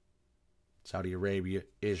 Saudi Arabia,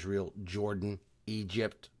 Israel, Jordan,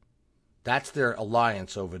 Egypt, that's their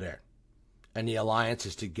alliance over there. And the alliance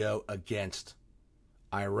is to go against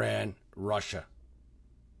Iran, Russia.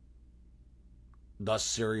 Thus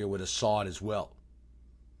Syria with Assad as well.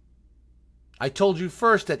 I told you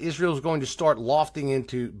first that Israel is going to start lofting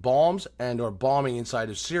into bombs and or bombing inside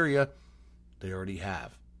of Syria. They already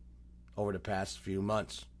have over the past few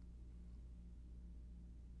months.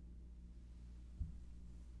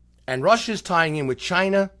 And Russia's tying in with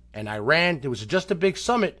China and Iran. There was just a big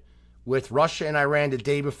summit with Russia and Iran the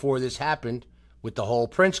day before this happened, with the whole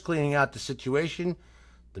prince cleaning out the situation,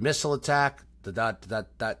 the missile attack,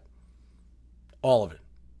 all of it.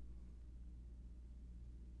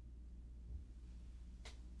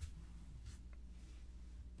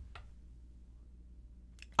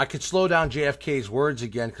 I could slow down JFK's words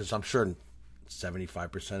again because I'm sure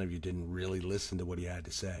 75% of you didn't really listen to what he had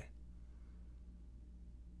to say.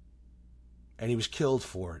 And he was killed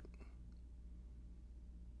for it.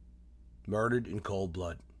 Murdered in cold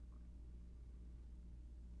blood.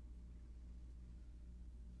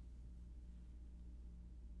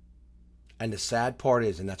 And the sad part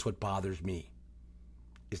is, and that's what bothers me,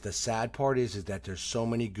 is that there's so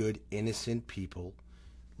many good, innocent people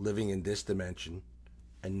living in this dimension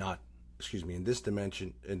and not, in this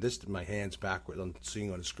dimension, my hands backward, I'm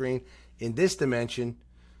seeing on the screen, in this dimension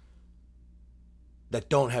that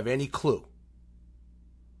don't have any clue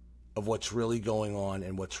of what's really going on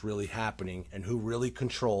and what's really happening and who really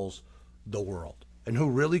controls the world and who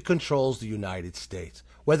really controls the United States.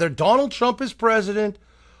 Whether Donald Trump is president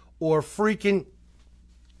or freaking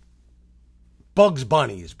Bugs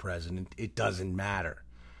Bunny is president, it doesn't matter.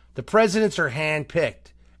 The presidents are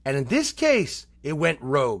handpicked. And in this case, it went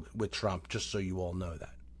rogue with Trump, just so you all know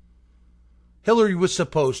that. Hillary was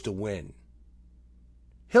supposed to win.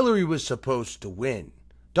 Hillary was supposed to win.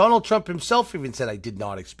 Donald Trump himself even said, I did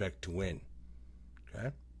not expect to win. Okay?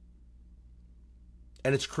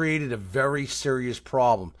 And it's created a very serious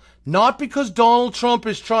problem. Not because Donald Trump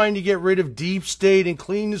is trying to get rid of deep state and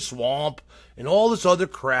clean the swamp and all this other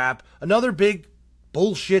crap. Another big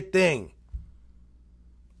bullshit thing.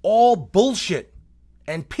 All bullshit.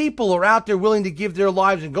 And people are out there willing to give their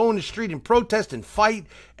lives and go in the street and protest and fight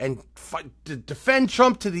to defend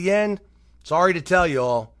Trump to the end. Sorry to tell you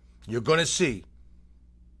all, you're going to see.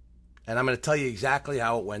 And I'm going to tell you exactly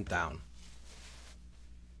how it went down.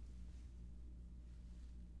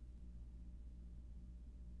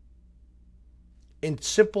 In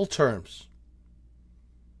simple terms,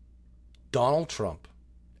 Donald Trump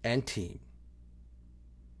and team,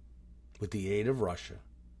 with the aid of Russia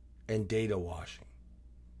and data washing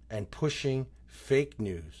and pushing fake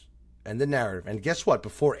news and the narrative. And guess what?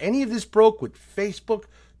 Before any of this broke with Facebook,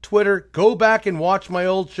 Twitter, go back and watch my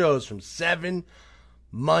old shows from 7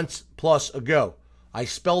 months plus ago. I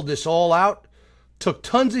spelled this all out, took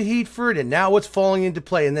tons of heat for it, and now it's falling into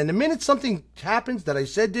play. And then the minute something happens that I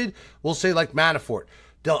said did, we'll say like Manafort.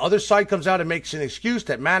 The other side comes out and makes an excuse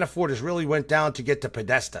that Manafort has really went down to get to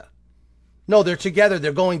Podesta. No, they're together.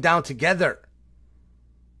 They're going down together.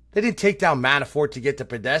 They didn't take down Manafort to get to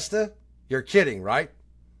Podesta. You're kidding, right?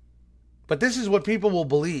 But this is what people will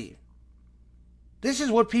believe. This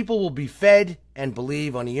is what people will be fed and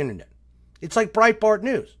believe on the internet. It's like Breitbart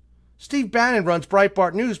News. Steve Bannon runs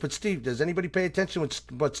Breitbart News, but Steve, does anybody pay attention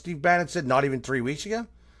to what Steve Bannon said not even 3 weeks ago?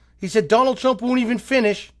 He said Donald Trump won't even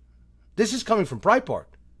finish. This is coming from Breitbart.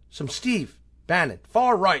 Some Steve Bannon,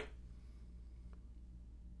 far right.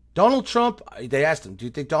 Donald Trump, they asked him, do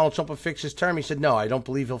you think Donald Trump will fix his term? He said, no, I don't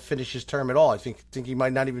believe he'll finish his term at all. I think he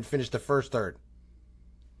might not even finish the first third.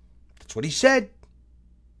 That's what he said.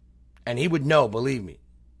 And he would know, believe me.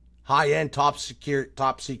 High-end, top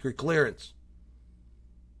secret clearance.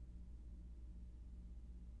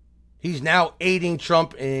 He's now aiding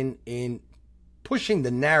Trump in pushing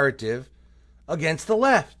the narrative against the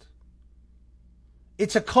left.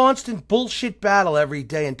 It's a constant bullshit battle every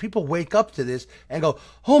day, and people wake up to this and go,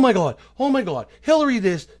 oh my God, Hillary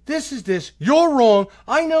this is this, you're wrong,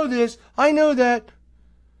 I know this, I know that.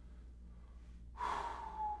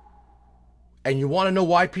 And you want to know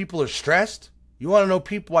why people are stressed? You want to know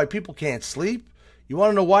why people can't sleep? You want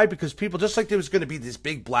to know why? Because people, just like there was going to be this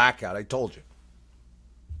big blackout, I told you.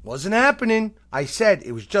 Wasn't happening. I said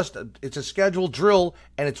it was it's a scheduled drill,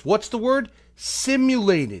 and it's, what's the word?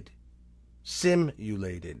 Simulated.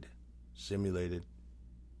 Simulated.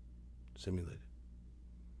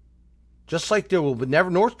 Just like there will be never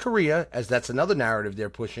North Korea, as that's another narrative they're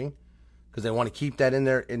pushing, because they want to keep that in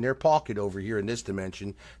their pocket over here in this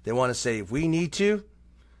dimension. They want to say, if we need to,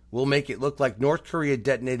 we'll make it look like North Korea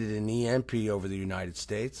detonated an EMP over the United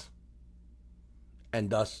States, and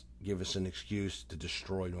thus give us an excuse to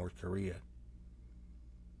destroy North Korea.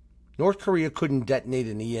 North Korea couldn't detonate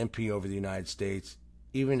an EMP over the United States,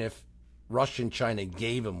 even if Russia and China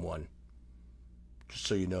gave them one. Just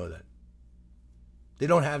so you know that. They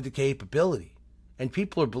don't have the capability. And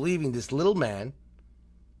people are believing this little man,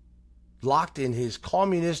 locked in his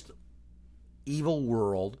communist evil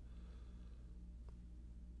world,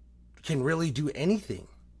 can really do anything.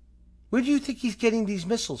 Where do you think he's getting these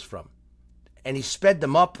missiles from? And he sped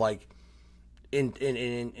them up like in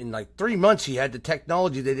like 3 months. He had the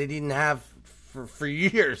technology that they didn't have for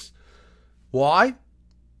years. Why?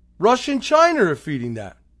 Russia and China are feeding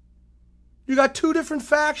that. You got two different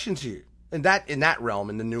factions here in that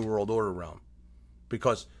realm, in the New World Order realm,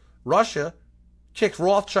 because Russia kicked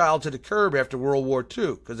Rothschild to the curb after World War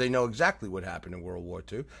II because they know exactly what happened in World War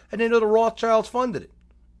II, and they know the Rothschilds funded it.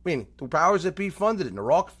 I mean, the powers that be funded it, and the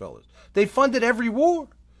Rockefellers. They funded every war.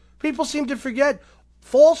 People seem to forget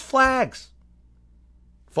false flags.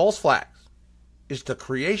 False flags is the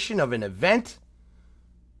creation of an event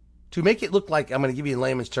to make it look like, I'm going to give you in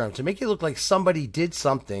layman's terms, to make it look like somebody did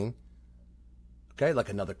something, okay, like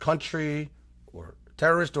another country or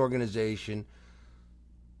terrorist organization,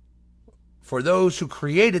 for those who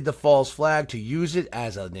created the false flag to use it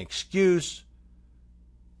as an excuse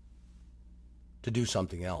to do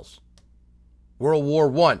something else. World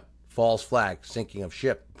War I, false flag, sinking of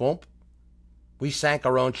ship. Boom. We sank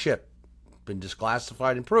our own ship. Been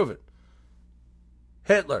disclassified and proven.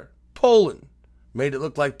 Hitler, Poland, made it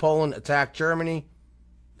look like Poland attacked Germany.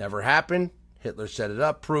 Never happened. Hitler set it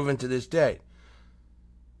up, proven to this day.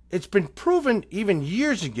 It's been proven even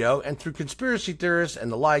years ago and through conspiracy theorists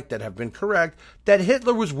and the like that have been correct that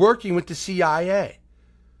Hitler was working with the CIA.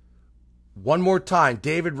 One more time,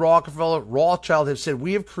 David Rockefeller, Rothschild have said,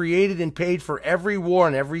 we have created and paid for every war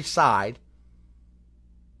on every side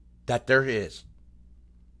that there is.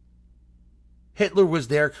 Hitler was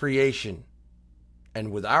their creation.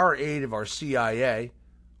 And with our aid of our CIA,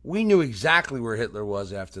 we knew exactly where Hitler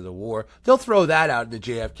was after the war. They'll throw that out in the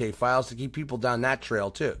JFK files to keep people down that trail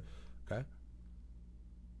too. Okay?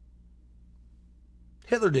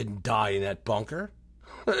 Hitler didn't die in that bunker.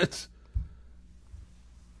 It's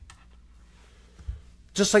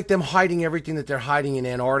just like them hiding everything that they're hiding in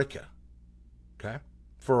Antarctica. Okay?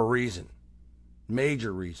 For a reason.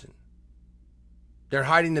 Major reason. They're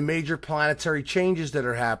hiding the major planetary changes that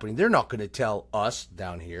are happening. They're not going to tell us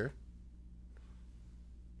down here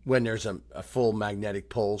when there's a full magnetic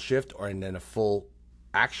pole shift and then a full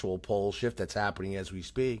actual pole shift that's happening as we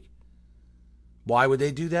speak. Why would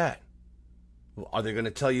they do that? Are they going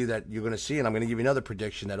to tell you that you're going to see, and I'm going to give you another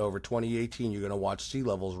prediction, that over 2018 you're going to watch sea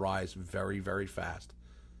levels rise very, very fast.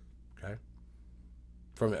 Okay?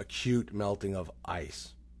 From acute melting of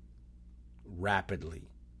ice. Rapidly.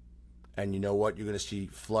 And you know what? You're going to see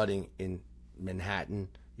flooding in Manhattan.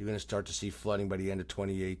 You're going to start to see flooding by the end of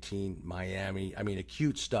 2018. Miami. I mean,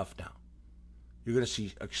 acute stuff now. You're going to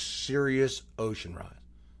see a serious ocean rise.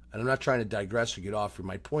 And I'm not trying to digress or get off here.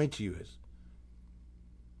 My point to you is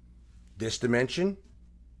this dimension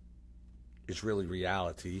is really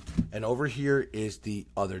reality. And over here is the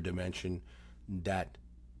other dimension that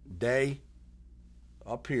they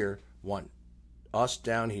up here want us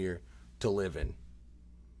down here to live in.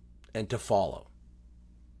 And to follow.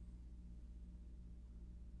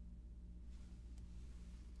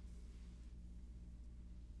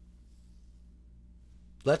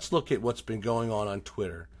 Let's look at what's been going on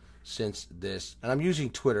Twitter since this. And I'm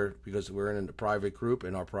using Twitter because we're in a private group,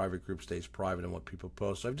 and our private group stays private on what people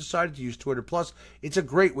post. So I've decided to use Twitter. Plus, it's a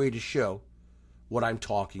great way to show what I'm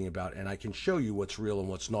talking about, and I can show you what's real and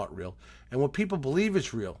what's not real, and what people believe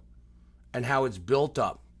is real, and how it's built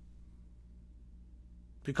up.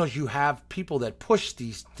 Because you have people that push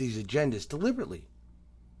these agendas deliberately.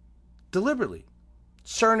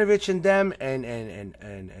 Cernovich and them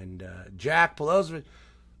and Jack Pelosi,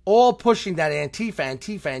 all pushing that Antifa.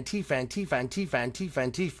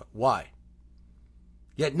 Why?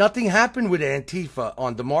 Yet nothing happened with Antifa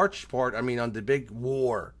on the march part, on the big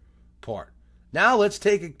war part. Now let's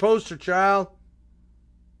take a poster child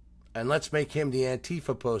and let's make him the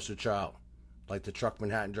Antifa poster child. Like the Truck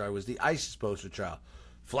Manhattan driver was the ISIS poster child.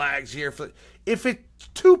 Flags here. If it's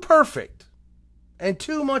too perfect and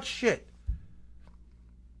too much shit,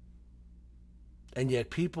 and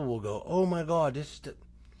yet people will go, oh my God,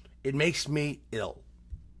 it makes me ill.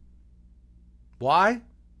 Why?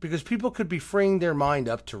 Because people could be freeing their mind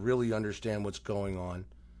up to really understand what's going on.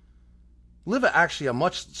 Live actually a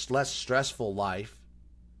much less stressful life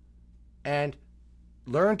and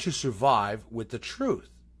learn to survive with the truth.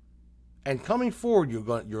 And coming forward,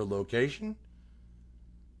 your location,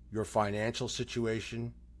 your financial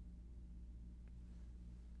situation,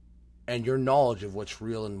 and your knowledge of what's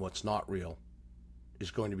real and what's not real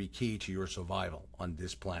is going to be key to your survival on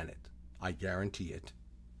this planet. I guarantee it.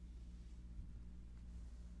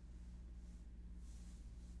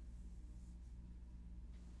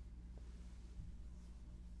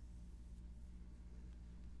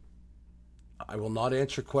 I will not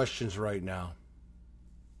answer questions right now.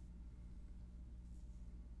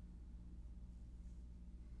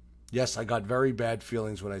 Yes, I got very bad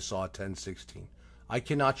feelings when I saw 1016. I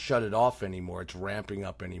cannot shut it off anymore. It's ramping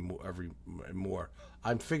up more.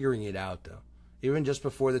 I'm figuring it out, though. Even just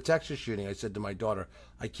before the Texas shooting, I said to my daughter,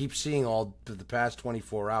 I keep seeing all for the past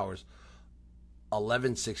 24 hours,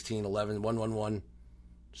 1116, 11, 111,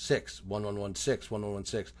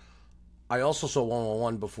 1116. I also saw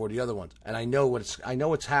 111 before the other ones, and I know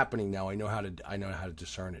what's happening now. I know how to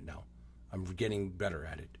discern it now. I'm getting better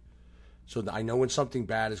at it. So I know when something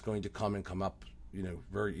bad is going to come up,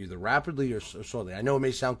 very either rapidly or slowly. I know it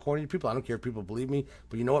may sound corny to people. I don't care if people believe me,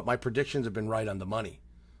 but you know what? My predictions have been right on the money.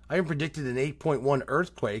 I even predicted an 8.1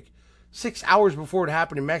 earthquake 6 hours before it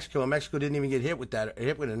happened in Mexico, and Mexico didn't even get hit with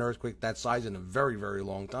an earthquake that size in a very, very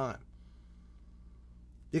long time.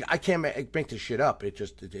 I can't make this shit up.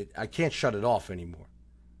 I can't shut it off anymore.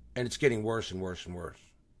 And it's getting worse and worse and worse.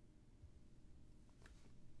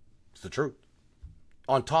 It's the truth.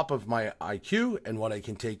 On top of my IQ and what I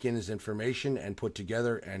can take in as information and put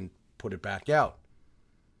together and put it back out.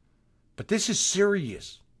 But this is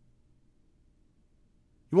serious.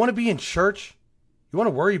 You want to be in church? You want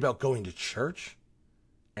to worry about going to church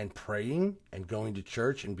and praying and going to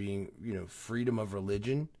church and being, freedom of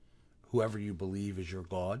religion, whoever you believe is your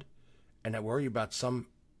God, and not worry about some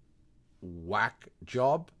whack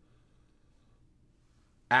job,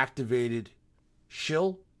 activated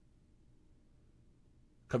shill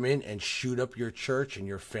come in and shoot up your church and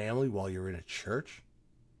your family while you're in a church?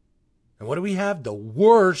 And what do we have? The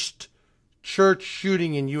worst church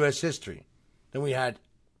shooting in U.S. history. Then we had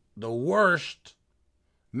the worst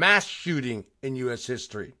mass shooting in U.S.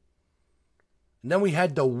 history. And then we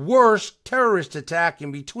had the worst terrorist attack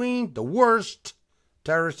in between,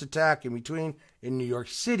 in New York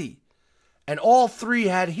City. And all three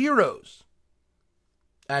had heroes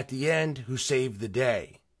at the end who saved the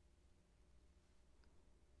day.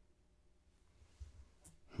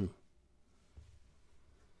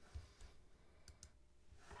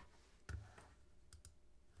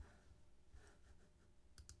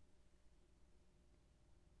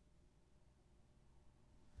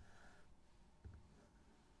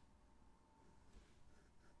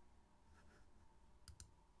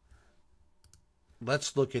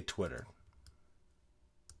 Let's look at Twitter.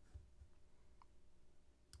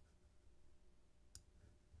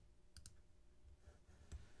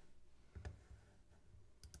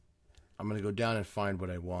 I'm going to go down and find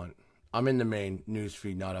what I want. I'm in the main news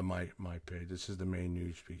feed, not on my page. This is the main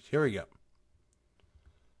news feed. Here we go.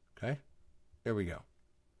 Okay? Here we go.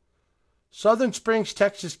 Southern Springs,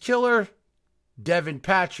 Texas killer Devin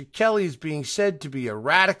Patrick Kelly is being said to be a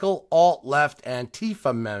radical alt-left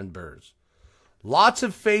Antifa members. Lots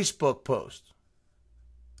of Facebook posts.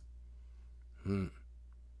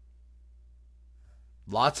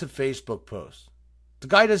 Lots of Facebook posts. The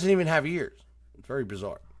guy doesn't even have ears. It's very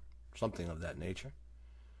bizarre. Something of that nature.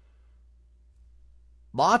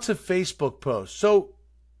 Lots of Facebook posts.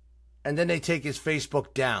 And then they take his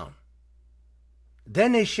Facebook down.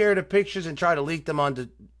 Then they share the pictures and try to leak them onto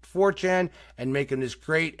 4chan and make him this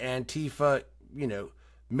great Antifa,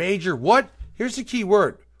 major what? Here's the key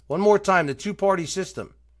word. One more time, the two-party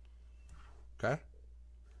system. Okay?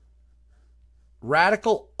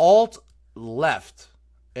 Radical alt-left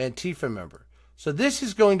Antifa member. So this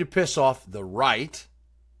is going to piss off the right.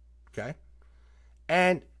 Okay?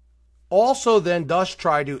 And also then thus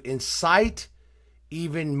try to incite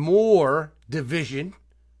even more division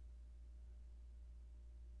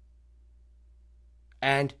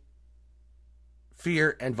and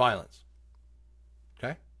fear and violence.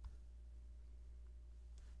 Okay?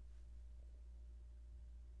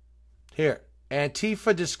 Here,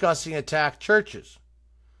 Antifa discussing attack churches.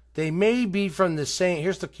 They may be from the same,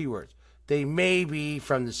 here's the keywords. They may be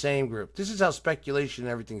from the same group. This is how speculation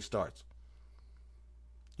and everything starts.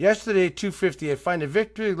 Yesterday at 2:50, I find a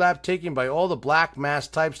victory lap taken by all the black mass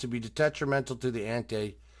types to be detrimental to the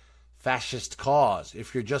anti-fascist cause.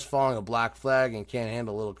 If you're just following a black flag and can't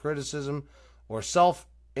handle a little criticism or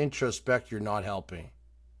self-introspect, you're not helping.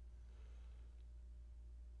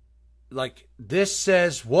 Like, this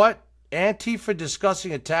says what? Antifa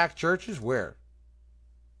discussing attack churches? Where?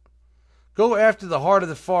 Go after the heart of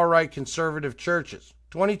the far-right conservative churches.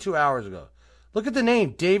 22 hours ago. Look at the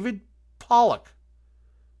name. David Pollock.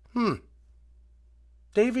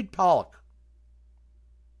 David Pollock.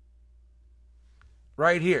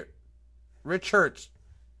 Right here. Rich Hertz.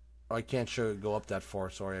 Oh, I can't go up that far.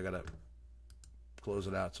 Sorry, I got to close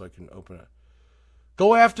it out so I can open it.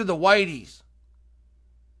 Go after the whiteys.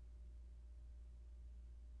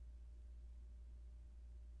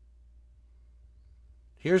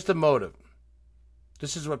 Here's the motive.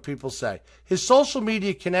 This is what people say. His social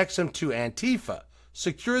media connects him to Antifa.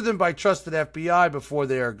 Secure them by trusted FBI before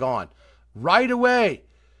they are gone. Right away.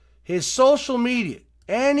 His social media.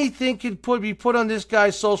 Anything could be put on this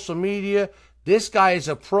guy's social media. This guy is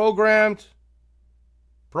a programmed.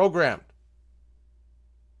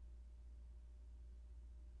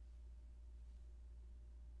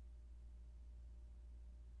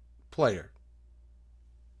 player.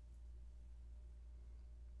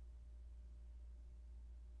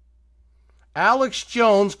 Alex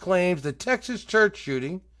Jones claims the Texas church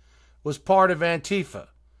shooting was part of Antifa.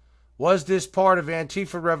 Was this part of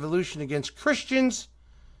Antifa revolution against Christians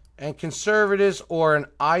and conservatives or an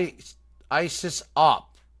ISIS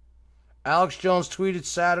op? Alex Jones tweeted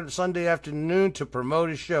Sunday afternoon to promote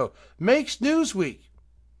his show. Makes Newsweek.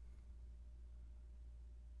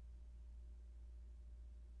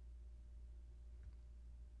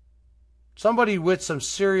 Somebody with some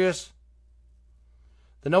serious...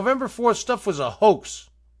 The November 4th stuff was a hoax.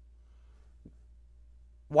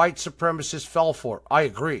 White supremacists fell for it. I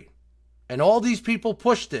agree. And all these people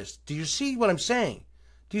push this. Do you see what I'm saying?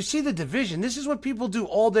 Do you see the division? This is what people do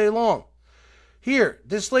all day long. Here,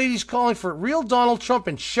 this lady's calling for real Donald Trump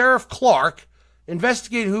and Sheriff Clark.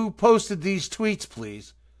 Investigate who posted these tweets,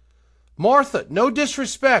 please. Martha, no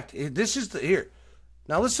disrespect. This is here.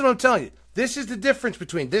 Now listen to what I'm telling you. This is the difference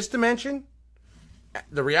between this dimension,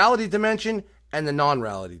 the reality dimension, and the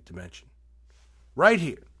non-reality dimension. Right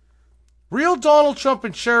here. Real Donald Trump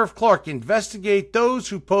and Sheriff Clark, investigate those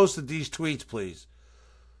who posted these tweets, please.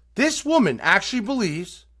 This woman actually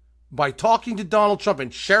believes, by talking to Donald Trump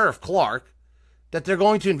and Sheriff Clark, that they're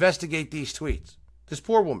going to investigate these tweets. This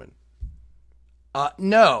poor woman.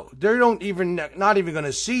 No, they don't even, not even going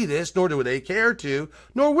to see this, nor do they care to,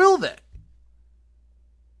 nor will they.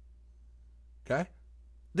 Okay?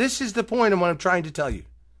 This is the point of what I'm trying to tell you.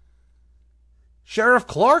 Sheriff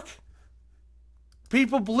Clark?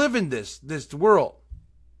 People live in this world.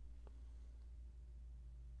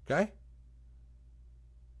 Okay?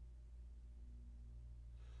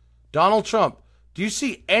 Donald Trump. Do you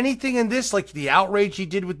see anything in this like the outrage he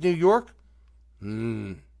did with New York?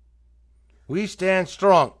 We stand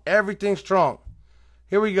strong. Everything's strong.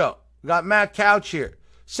 Here we go. We got Matt Couch here.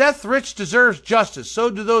 Seth Rich deserves justice. So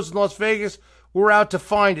do those in Las Vegas. We're out to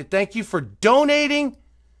find it. Thank you for donating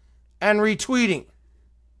and retweeting.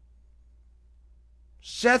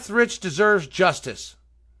 Seth Rich deserves justice.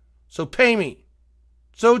 So pay me.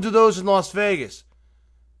 So do those in Las Vegas.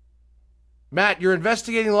 Matt, you're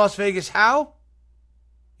investigating Las Vegas how?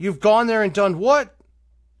 You've gone there and done what?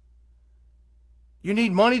 You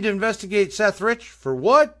need money to investigate Seth Rich for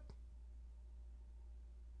what?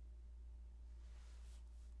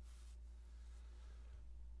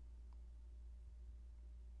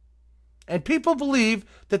 And people believe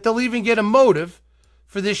that they'll even get a motive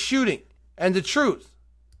for this shooting and the truth.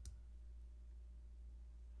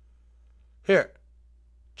 Here,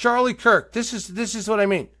 Charlie Kirk, this is what I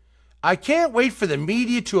mean. I can't wait for the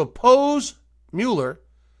media to oppose Mueller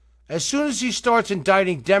as soon as he starts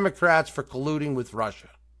indicting Democrats for colluding with Russia.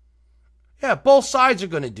 Yeah, both sides are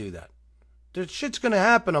going to do that. The shit's going to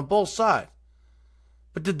happen on both sides.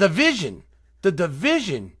 But the division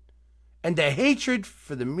and the hatred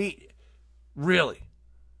for the media, really.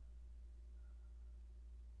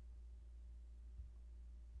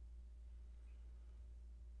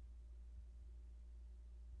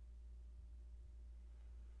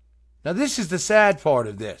 Now, this is the sad part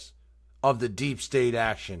of this, of the deep state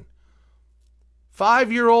action.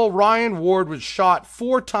 5-year-old Ryan Ward was shot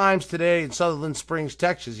 4 times today in Sutherland Springs,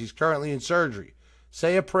 Texas. He's currently in surgery.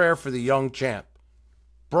 Say a prayer for the young champ.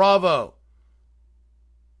 Bravo.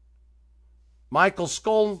 Michael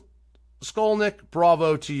Skolnick,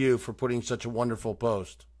 bravo to you for putting such a wonderful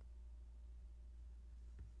post.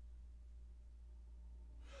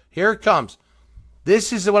 Here it comes.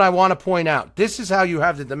 This is what I want to point out. This is how you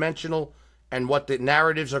have the dimensional and what the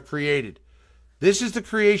narratives are created. This is the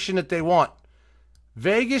creation that they want.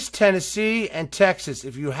 Vegas, Tennessee, and Texas.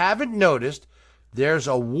 If you haven't noticed, there's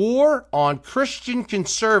a war on Christian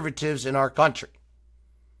conservatives in our country.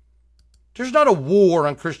 There's not a war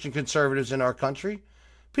on Christian conservatives in our country.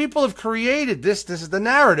 People have created this. This is the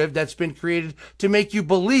narrative that's been created to make you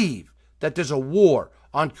believe that there's a war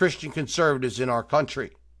on Christian conservatives in our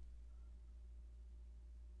country.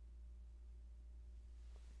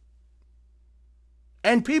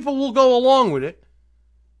 And people will go along with it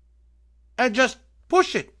and just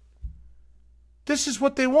push it. This is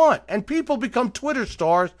what they want. And people become Twitter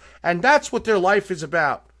stars, and that's what their life is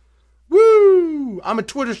about. Woo! I'm a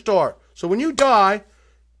Twitter star. So when you die,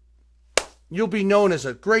 you'll be known as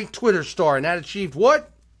a great Twitter star. And that achieved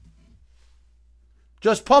what?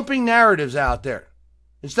 Just pumping narratives out there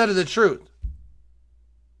instead of the truth.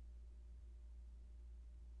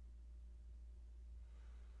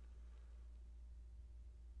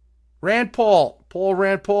 Paul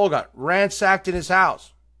Rand Paul got ransacked in his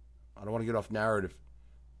house. I don't want to get off narrative.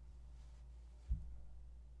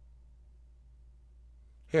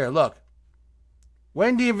 Here, look.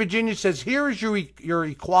 Wendy in Virginia says, here is your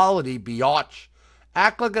equality, biatch.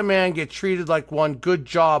 Act like a man, get treated like one. Good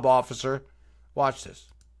job, officer. Watch this.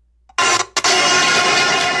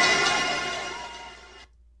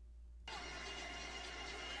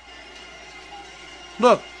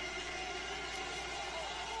 Look.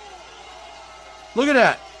 Look at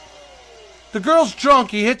that. The girl's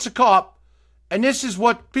drunk. He hits a cop. And this is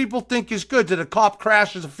what people think is good, that a cop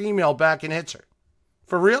crashes a female back and hits her.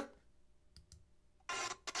 For real?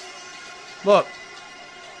 Look.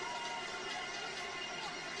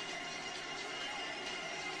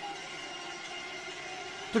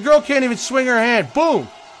 The girl can't even swing her hand. Boom.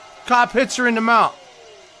 Cop hits her in the mouth.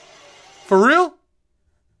 For real?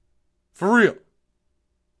 For real.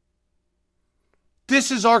 This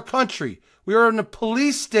is our country. We are in a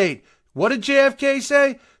police state. What did JFK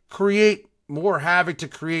say? Create more havoc to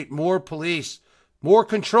create more police, more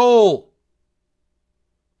control.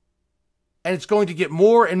 And it's going to get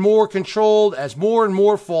more and more controlled as more and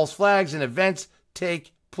more false flags and events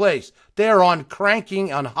take place. They're on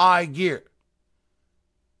cranking on high gear.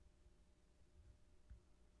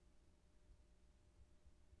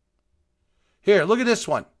 Here, look at this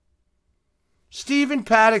one. Stephen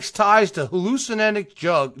Paddock's ties to hallucinogenic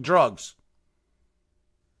drugs.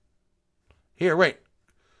 Here, wait.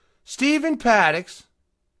 Stephen Paddock's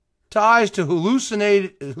ties to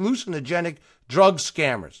hallucinogenic drug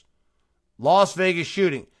scammers. Las Vegas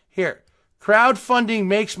shooting. Here. Crowdfunding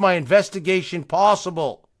makes my investigation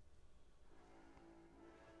possible.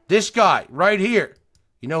 This guy right here.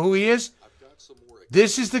 You know who he is?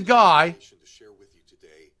 This is the guy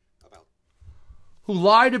who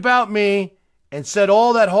lied about me and said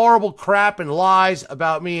all that horrible crap and lies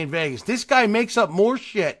about me in Vegas. This guy makes up more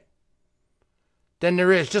shit than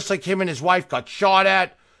there is. Just like him and his wife got shot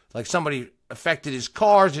at, like somebody affected his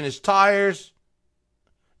cars and his tires.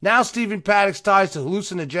 Now Stephen Paddock's ties to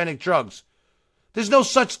hallucinogenic drugs. There's no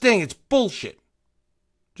such thing. It's bullshit.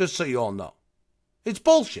 Just so you all know. It's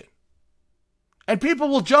bullshit. And people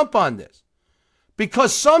will jump on this.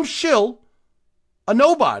 Because some shill, a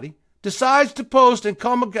nobody, decides to post and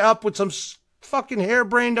come up with some fucking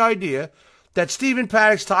harebrained idea that Stephen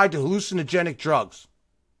Paddock's tied to hallucinogenic drugs.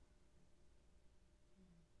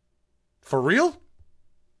 For real?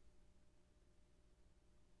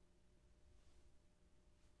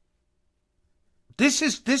 This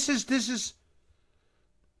is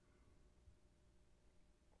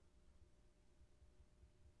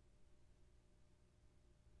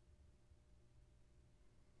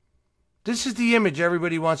the image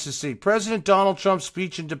everybody wants to see. President Donald Trump's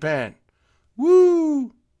speech in Japan.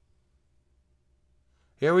 Woo!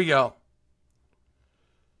 Here we go.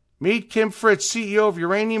 Meet Kim Fritz, CEO of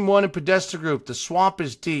Uranium One and Podesta Group. The swamp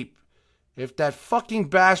is deep. If that fucking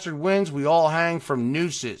bastard wins, we all hang from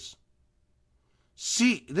nooses.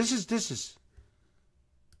 See, this is.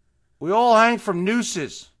 We all hang from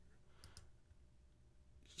nooses.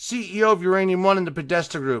 CEO of Uranium One and the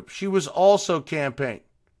Podesta Group. She was also campaigned.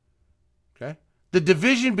 Okay? The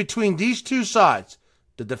division between these two sides,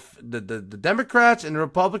 the Democrats and the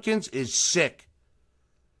Republicans, is sick.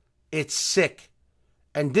 It's sick.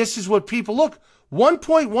 And this is what people, look,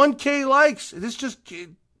 1.1K likes. This just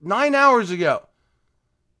 9 hours ago.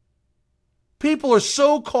 People are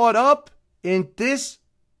so caught up in this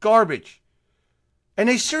garbage. And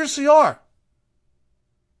they seriously are.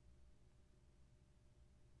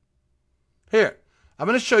 Here, I'm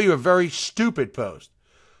going to show you a very stupid post.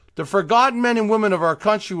 The forgotten men and women of our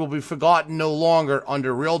country will be forgotten no longer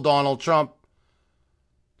under real Donald Trump.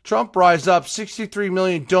 Trump rise up, 63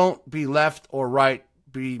 million don't be left or right,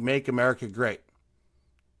 be make America great.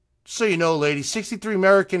 So you know, ladies, 63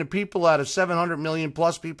 American people out of 700 million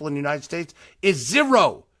plus people in the United States is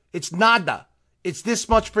zero. It's nada. It's this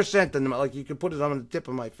much percent. Like you can put it on the tip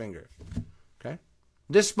of my finger. Okay?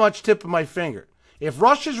 This much tip of my finger. If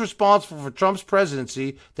Russia's responsible for Trump's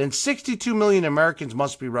presidency, then 62 million Americans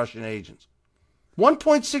must be Russian agents.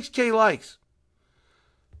 1.6K likes.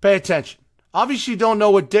 Pay attention. Obviously, you don't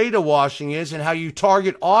know what data washing is and how you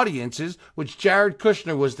target audiences, which Jared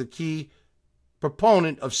Kushner was the key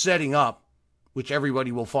proponent of setting up, which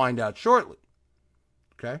everybody will find out shortly.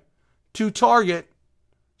 Okay? To target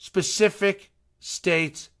specific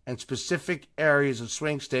states and specific areas of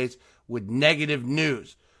swing states with negative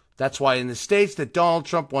news. That's why in the states that Donald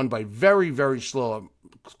Trump won by very, very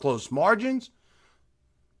close margins,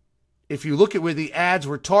 if you look at where the ads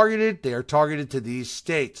were targeted, they are targeted to these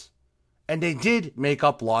states. And they did make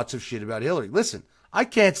up lots of shit about Hillary. Listen, I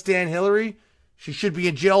can't stand Hillary. She should be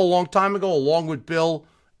in jail a long time ago, along with Bill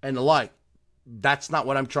and the like. That's not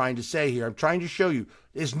what I'm trying to say here. I'm trying to show you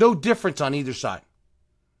there's no difference on either side.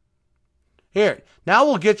 Here, now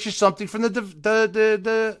we'll get you something from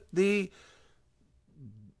the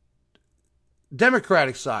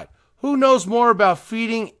Democratic side. Who knows more about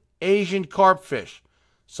feeding Asian carp fish?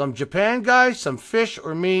 Some Japan guy, some fish,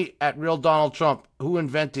 or me at Real Donald Trump? Who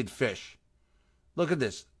invented fish? Look at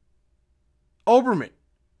this. Olbermann,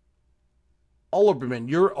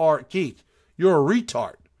 Keith, you're a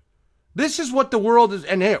retard. This is what the world is.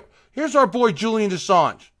 And here's our boy Julian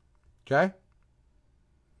Assange. Okay?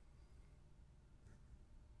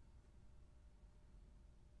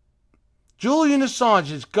 Julian Assange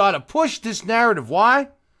has got to push this narrative. Why?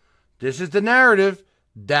 This is the narrative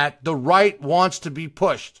that the right wants to be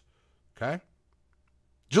pushed. Okay?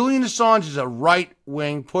 Julian Assange is a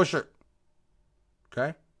right-wing pusher.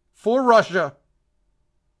 Okay? For Russia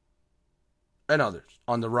and others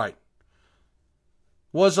on the right.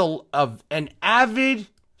 Was an avid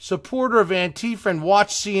supporter of Antifa and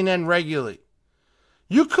watched CNN regularly.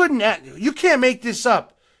 You can't make this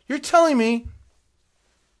up. You're telling me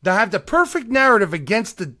to have the perfect narrative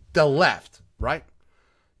against the left, right?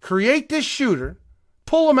 Create this shooter,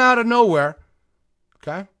 pull him out of nowhere,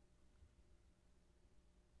 okay?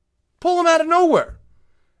 Pull him out of nowhere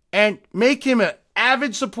and make him an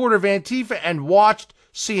avid supporter of Antifa and watched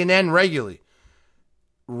CNN regularly.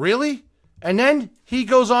 Really? And then he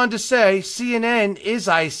goes on to say CNN is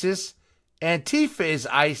ISIS, Antifa is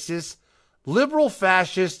ISIS, liberal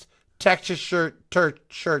fascist Texas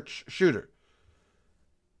church shooter.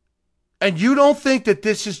 And you don't think that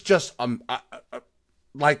this is just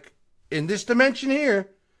like in this dimension here,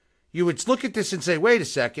 you would look at this and say, wait a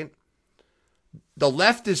second, the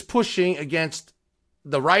left is pushing against,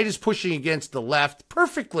 the right is pushing against the left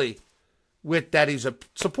perfectly with that he's a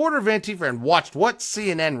supporter of Antifa and watched what?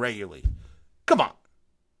 CNN regularly. Come on.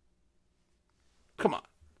 Come on.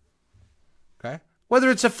 Okay?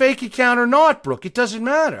 Whether it's a fake account or not, Brooke, it doesn't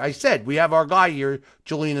matter. I said, we have our guy here,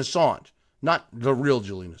 Julian Assange, not the real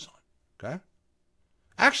Julian Assange. Okay?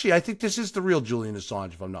 Actually, I think this is the real Julian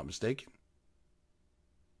Assange, if I'm not mistaken.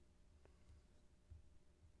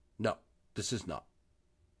 No, this is not.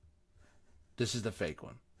 This is the fake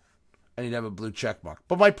one. And he'd have a blue check mark.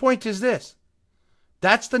 But my point is this.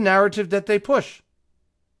 That's the narrative that they push.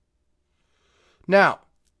 Now,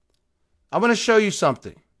 I'm going to show you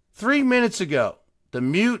something. 3 minutes ago, the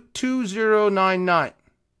Mute 2099.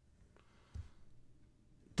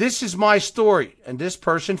 This is my story, and this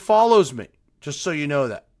person follows me, just so you know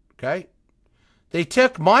that, okay? They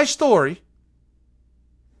took my story,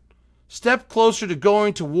 step closer to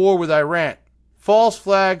going to war with Iran. False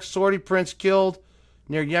flag, Saudi prince killed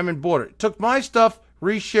near Yemen border. Took my stuff,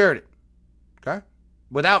 reshared it, okay?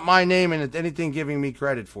 Without my name and anything giving me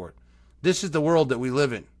credit for it. This is the world that we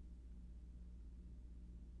live in.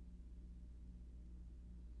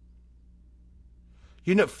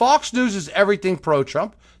 You know, Fox News is everything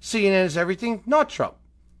pro-Trump. CNN is everything not Trump.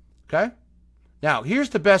 Okay? Now, here's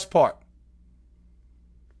the best part.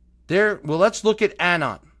 Let's look at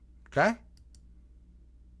Anon. Okay?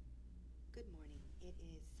 Good morning. It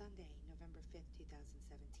is Sunday, November 5th,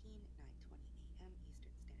 2017, 9:20 a.m. Eastern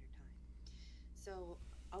Standard Time. So,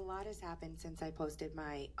 a lot has happened since I posted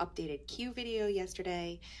my updated Q video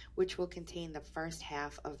yesterday, which will contain the first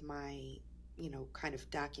half of my, kind of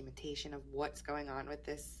documentation of what's going on with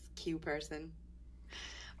this Q person.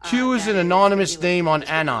 Q is an anonymous name on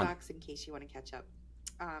Anon. In case you want to catch up.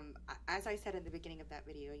 As I said in the beginning of that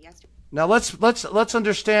video yesterday. Now let's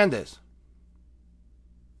understand this.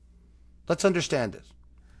 Let's understand this.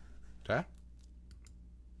 Okay?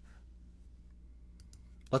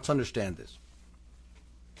 Let's understand this.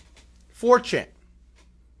 4chan.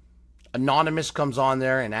 Anonymous comes on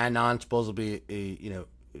there, and Anon supposed to be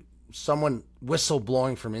someone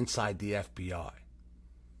whistleblowing from inside the FBI.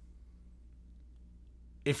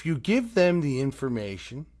 If you give them the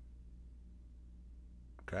information,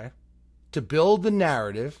 okay, to build the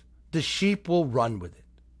narrative, the sheep will run with it.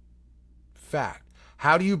 Fact.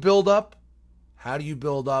 How do you build up? How do you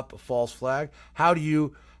build up a false flag? How do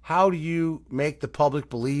you make the public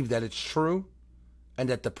believe that it's true and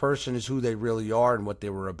that the person is who they really are and what they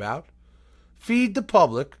were about? Feed the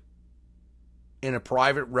public in a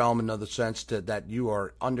private realm, in the sense that you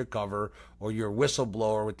are undercover or you're a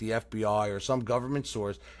whistleblower with the FBI or some government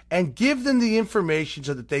source, and give them the information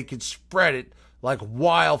so that they can spread it like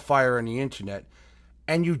wildfire on the internet,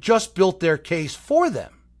 and you just built their case for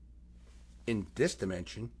them in this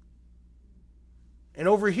dimension. And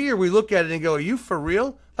over here, we look at it and go, are you for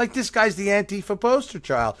real? Like, this guy's the Antifa poster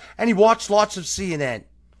child, and he watched lots of CNN.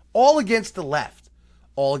 All against the left.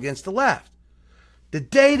 All against the left. The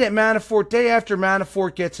day that Manafort, day after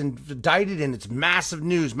Manafort gets indicted and it's massive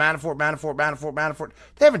news, Manafort,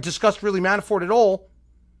 they haven't discussed really Manafort at all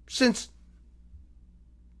since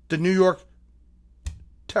the New York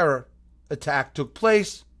terror attack took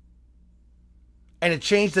place. And it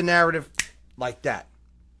changed the narrative like that.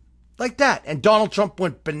 Like that. And Donald Trump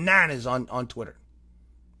went bananas on Twitter.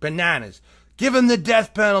 Bananas. Give him the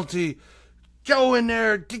death penalty. Go in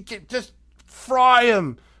there. Just fry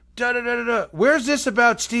him. Da-da-da-da-da. Where's this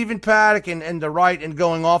about Stephen Paddock and the right and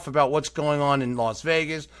going off about what's going on in Las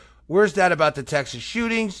Vegas? Where's that about the Texas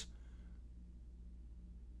shootings?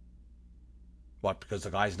 What, because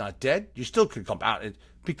the guy's not dead? You still could come out.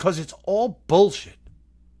 Because it's all bullshit.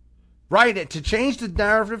 Right? To change the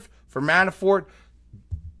narrative for Manafort,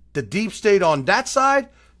 the deep state on that side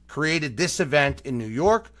created this event in New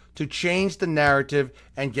York to change the narrative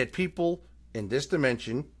and get people in this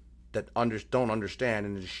dimension that don't understand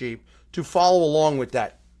and is sheep to follow along with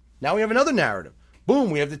that. Now we have another narrative.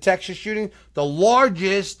 Boom, we have the Texas shooting, the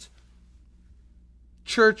largest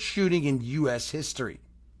church shooting in U.S. history.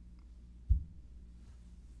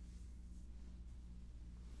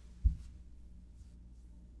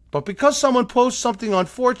 But because someone posts something on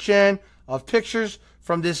 4chan of pictures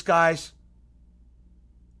from this guy's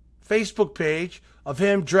Facebook page of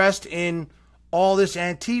him dressed in all this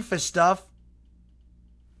Antifa stuff,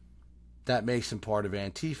 that makes him part of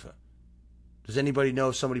Antifa. Does anybody know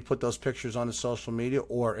if somebody put those pictures on his social media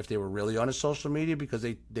or if they were really on his social media because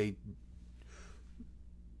they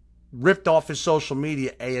ripped off his social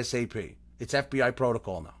media ASAP? It's FBI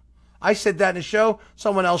protocol now. I said that in a show.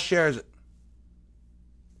 Someone else shares it.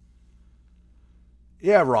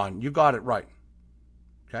 Yeah, Ron, you got it right.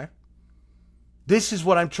 Okay? This is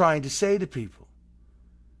what I'm trying to say to people.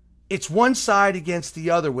 It's one side against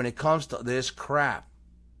the other when it comes to this crap.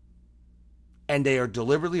 And they are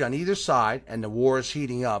deliberately on either side, and the war is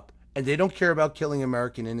heating up, and they don't care about killing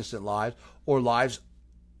American innocent lives or lives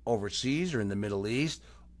overseas or in the Middle East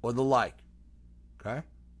or the like. Okay?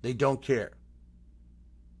 They don't care.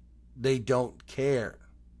 They don't care.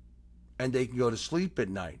 And they can go to sleep at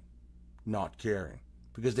night not caring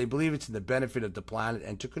because they believe it's in the benefit of the planet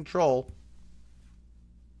and to control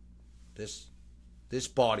this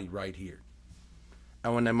body right here.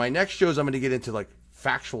 And when in my next shows, I'm going to get into like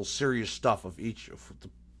factual, serious stuff of each of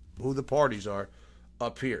who the parties are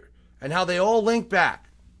up here and how they all link back.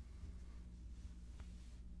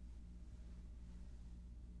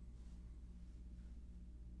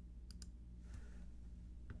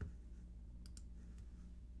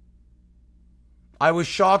 I was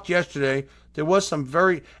shocked yesterday. There was some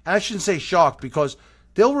very, I shouldn't say shocked because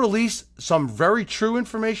they'll release some very true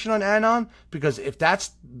information on Anon because if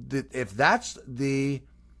that's the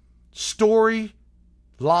story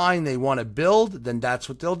line they want to build, then that's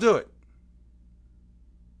what they'll do it.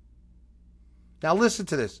 Now listen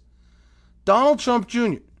to this. Donald Trump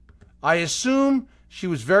Jr., I assume she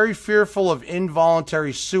was very fearful of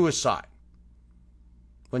involuntary suicide.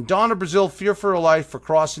 When Donna Brazile feared for her life for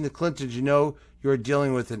crossing the Clintons, you know you're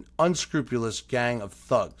dealing with an unscrupulous gang of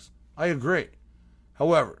thugs. I agree.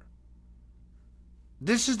 However,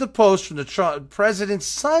 this is the post from the president's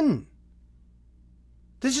son.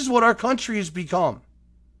 This is what our country has become.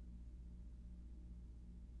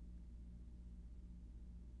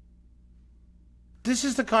 This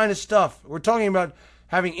is the kind of stuff. We're talking about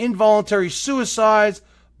having involuntary suicides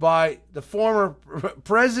by the former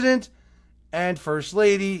president and first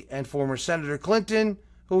lady and former Senator Clinton,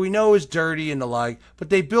 who we know is dirty and the like. But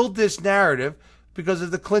they built this narrative because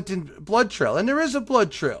of the Clinton blood trail. And there is a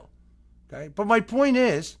blood trail. Okay? But my point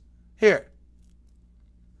is, here,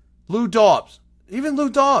 Lou Dobbs. Even Lou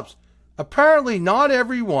Dobbs. Apparently not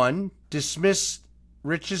everyone dismissed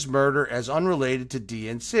Rich's murder as unrelated to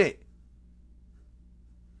DNC.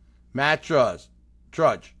 Matt Drudge.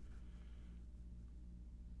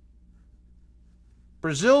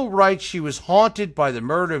 Brazile writes she was haunted by the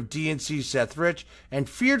murder of DNC Seth Rich and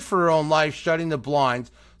feared for her own life, shutting the blinds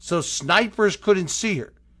so snipers couldn't see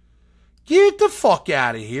her. Get the fuck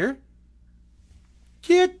out of here.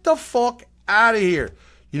 Get the fuck out of here.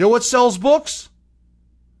 You know what sells books?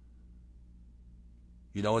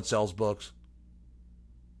 You know what sells books?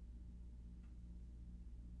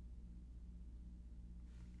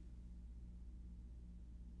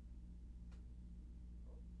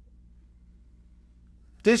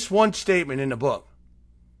 This one statement in the book.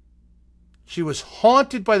 She was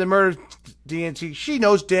haunted by the murder of DNC. She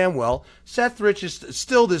knows damn well Seth Rich is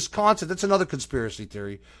still this concept. That's another conspiracy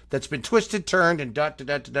theory that's been twisted, turned, and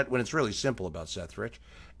when it's really simple about Seth Rich.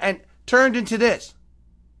 And turned into this.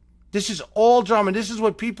 This is all drama. This is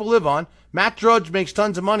what people live on. Matt Drudge makes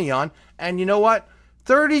tons of money on. And you know what?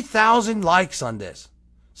 30,000 likes on this.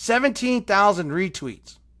 17,000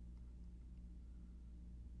 retweets.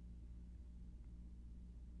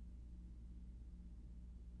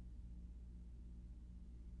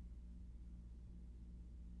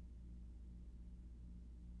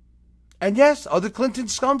 And yes, are the Clinton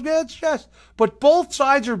scumbags? Yes. But both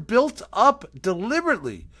sides are built up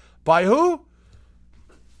deliberately. By who?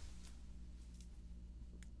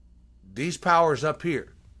 These powers up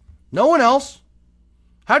here. No one else.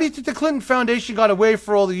 How do you think the Clinton Foundation got away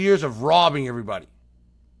for all the years of robbing everybody?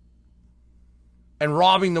 And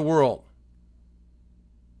robbing the world?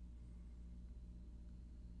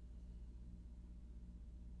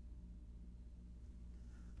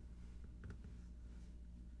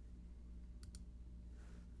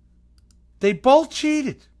 They both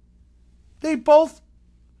cheated. They both.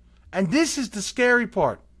 And this is the scary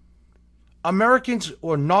part. Americans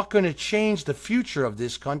are not going to change the future of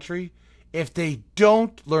this country if they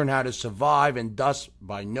don't learn how to survive, and thus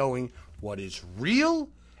by knowing what is real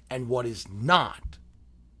and what is not.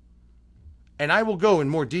 And I will go in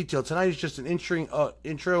more detail. Tonight is just an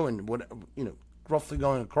intro and what, roughly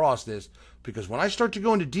going across this, because when I start to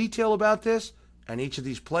go into detail about this and each of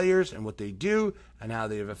these players and what they do and how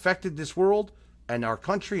they have affected this world and our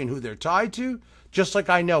country and who they're tied to, just like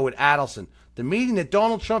I know with Adelson. The meeting that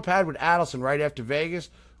Donald Trump had with Adelson right after Vegas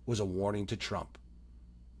was a warning to Trump.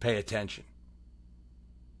 Pay attention.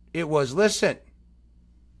 It was, listen,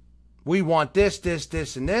 we want this, this,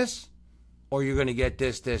 this, and this, or you're going to get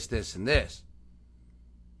this, this, this, and this.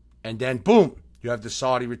 And then, boom, you have the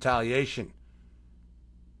Saudi retaliation.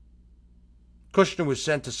 Kushner was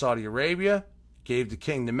sent to Saudi Arabia, gave the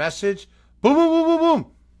king the message. Boom, boom, boom, boom,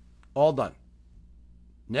 boom. All done.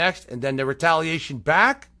 Next, and then the retaliation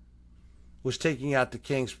back was taking out the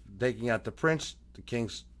prince, the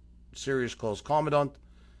king's serious close commandant,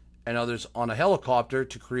 and others on a helicopter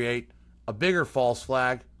to create a bigger false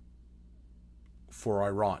flag for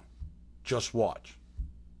Iran. Just watch.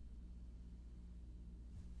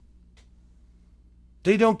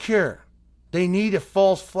 They don't care. They need a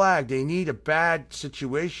false flag. They need a bad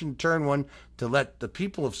situation, turn one, to let the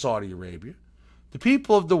people of Saudi Arabia, the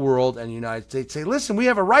people of the world, and the United States say, listen, we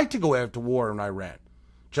have a right to go after war in Iran.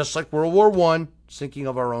 Just like World War I, sinking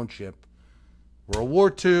of our own ship. World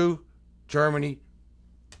War II, Germany,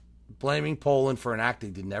 blaming Poland for an act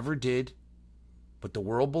they never did, but the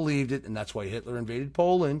world believed it, and that's why Hitler invaded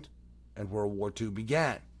Poland, and World War II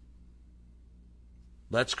began.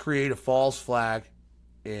 Let's create a false flag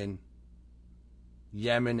in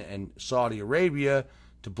Yemen and Saudi Arabia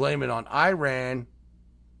to blame it on Iran,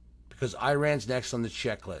 because Iran's next on the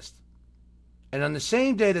checklist. And on the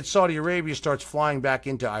same day that Saudi Arabia starts flying back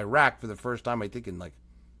into Iraq for the first time, I think in like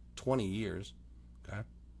 20 years, okay,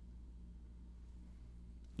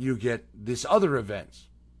 you get these other events.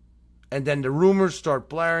 And then the rumors start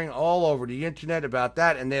blaring all over the internet about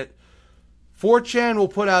that. And that 4chan will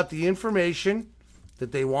put out the information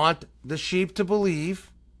that they want the sheep to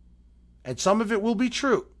believe. And some of it will be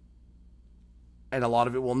true. And a lot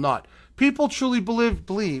of it will not. People truly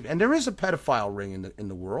believe, and there is a pedophile ring in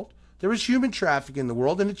the world. There is human trafficking in the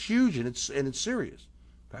world, and it's huge, and it's serious.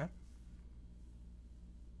 Okay.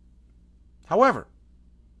 However,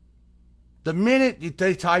 the minute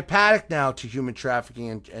they tie Paddock now to human trafficking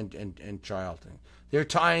and child thing, they're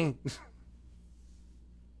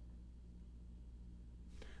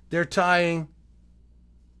tying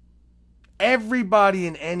everybody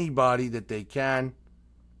and anybody that they can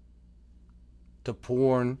to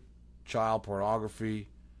porn, child pornography,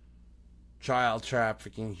 child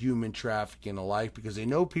trafficking, human trafficking alike, because they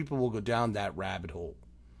know people will go down that rabbit hole.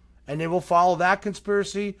 And they will follow that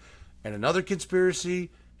conspiracy and another conspiracy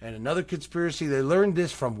and another conspiracy. They learned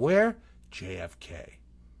this from where? JFK.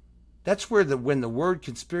 That's where when the word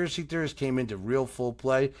conspiracy theorist came into real full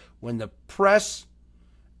play, when the press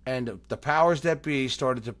and the powers that be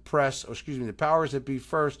started to the powers that be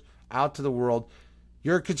first out to the world.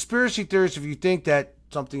 You're a conspiracy theorist if you think that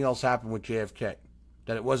something else happened with JFK,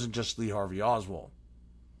 that it wasn't just Lee Harvey Oswald.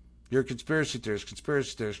 You're a conspiracy theorist.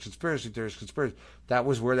 That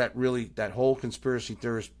was where that whole conspiracy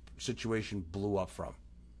theorist situation blew up from,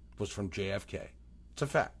 was from JFK. It's a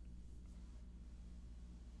fact.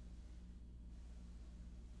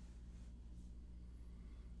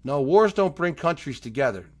 No, wars don't bring countries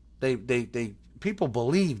together. People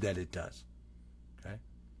believe that it does. Okay?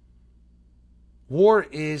 War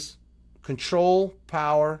is control,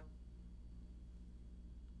 power,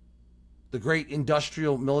 the great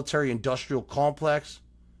military-industrial complex.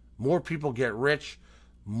 More people get rich.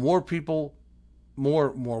 More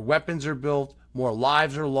weapons are built. More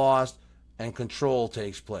lives are lost, and control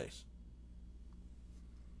takes place.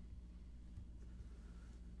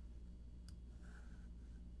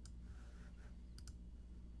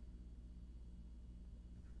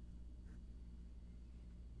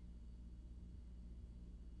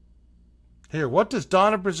 Here, what does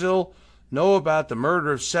Donna Brazile know about the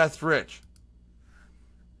murder of Seth Rich?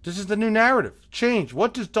 This is the new narrative. Change.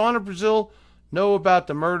 What does Donna Brazile know about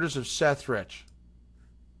the murders of Seth Rich?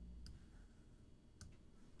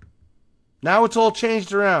 Now it's all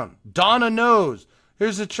changed around. Donna knows.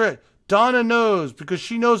 Here's the trick. Donna knows because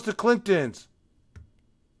she knows the Clintons.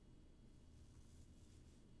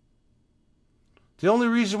 The only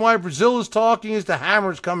reason why Brazile is talking is the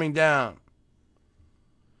hammer's coming down.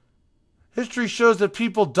 History shows that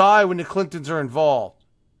people die when the Clintons are involved.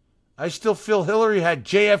 I still feel Hillary had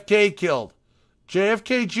JFK killed.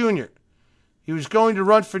 JFK Jr. He was going to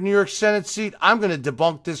run for New York Senate seat. I'm going to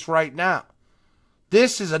debunk this right now.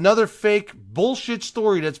 This is another fake bullshit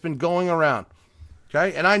story that's been going around.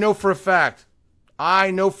 Okay? And I know for a fact,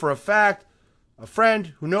 a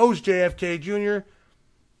friend who knows JFK Jr.,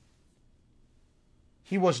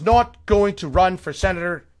 he was not going to run for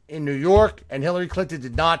senator in New York, and Hillary Clinton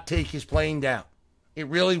did not take his plane down. It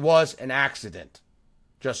really was an accident,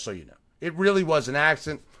 just so you know. It really was an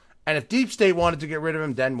accident. And if Deep State wanted to get rid of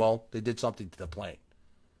him, then, well, they did something to the plane.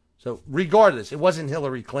 So regardless, it wasn't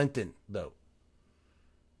Hillary Clinton, though.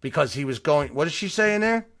 Because he was going, what is she saying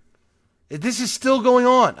there? This is still going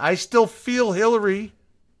on. I still feel Hillary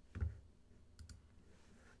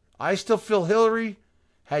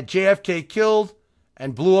had JFK killed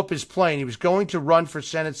and blew up his plane. He was going to run for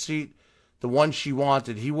Senate seat, the one she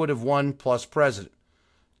wanted. He would have won plus president.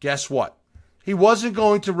 Guess what? He wasn't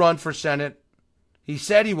going to run for Senate. He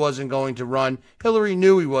said he wasn't going to run. Hillary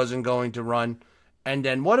knew he wasn't going to run. And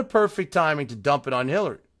then what a perfect timing to dump it on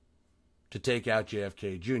Hillary to take out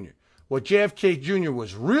JFK Jr. What JFK Jr.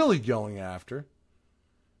 was really going after,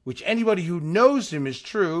 which anybody who knows him is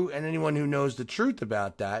true, and anyone who knows the truth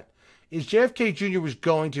about that, is JFK Jr. was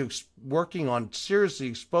working on seriously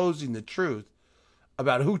exposing the truth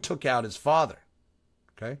about who took out his father.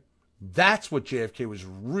 Okay? That's what JFK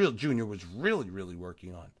Jr. was really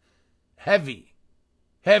working on. Heavy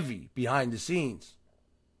behind the scenes.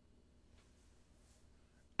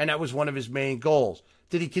 And that was one of his main goals.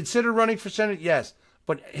 Did he consider running for Senate? Yes.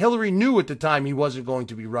 But Hillary knew at the time he wasn't going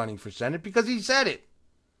to be running for Senate because he said it.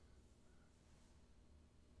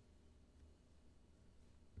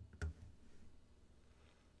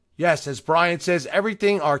 Yes, as Brian says,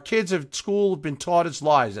 everything our kids at school have been taught is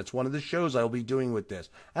lies. That's one of the shows I'll be doing with this.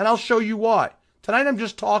 And I'll show you why. Tonight I'm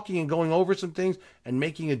just talking and going over some things and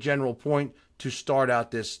making a general point to start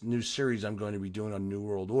out this new series I'm going to be doing on New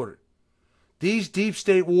World Order. These deep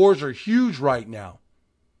state wars are huge right now.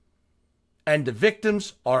 And the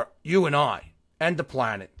victims are you and I and the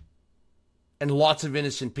planet and lots of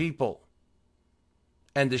innocent people.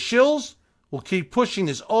 And the shills will keep pushing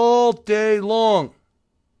this all day long.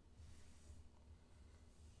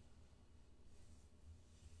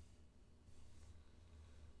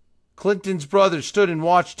 Clinton's brother stood and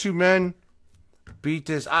watched two men beat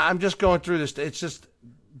this. I'm just going through this. It's just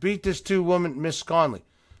beat this two women, Miss Conley.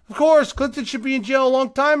 Of course, Clinton should be in jail a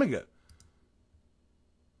long time ago.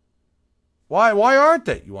 Why aren't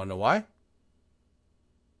they? You want to know why?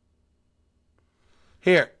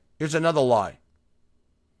 Here's another lie.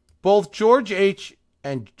 Both George H.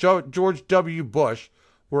 and George W. Bush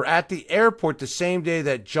were at the airport the same day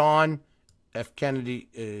that John F. Kennedy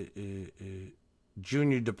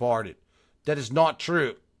Jr. departed. That is not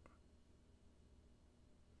true.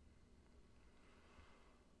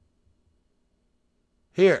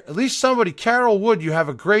 Here, at least somebody, Carol Wood, you have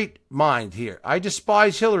a great mind here. I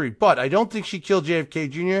despise Hillary, but I don't think she killed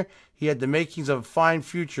JFK Jr. He had the makings of a fine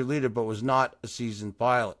future leader, but was not a seasoned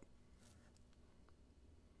pilot.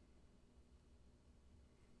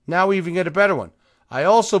 Now we even get a better one. I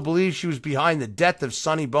also believe she was behind the death of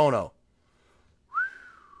Sonny Bono.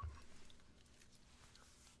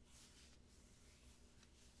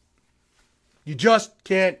 You just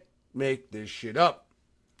can't make this shit up.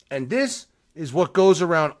 And this is what goes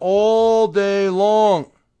around all day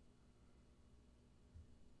long.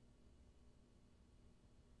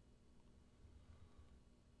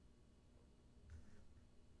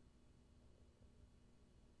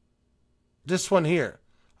 This one here.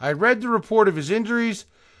 I read the report of his injuries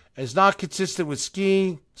as not consistent with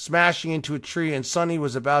skiing, smashing into a tree, and Sonny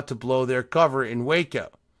was about to blow their cover in Waco.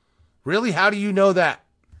 Really? How do you know that?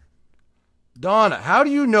 Donna, how do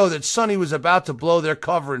you know that Sonny was about to blow their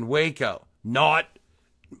cover in Waco? Not.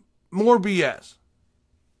 More BS.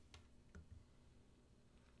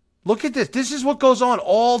 Look at this. This is what goes on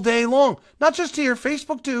all day long. Not just here.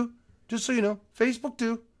 Facebook too. Just so you know. Facebook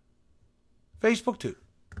too. Facebook too.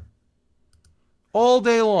 All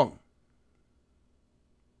day long.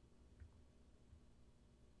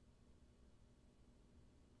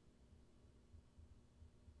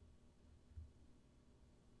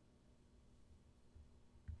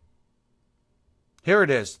 Here it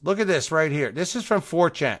is. Look at this right here. This is from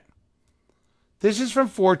 4chan. This is from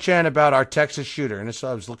 4chan about our Texas shooter, and this is what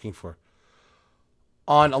I was looking for.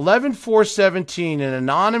 On 11/4/17, an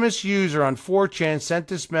anonymous user on 4chan sent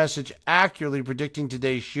this message accurately predicting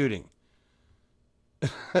today's shooting.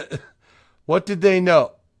 What did they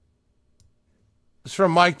know? It's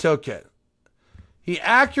from Mike Toket. He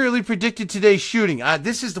accurately predicted today's shooting.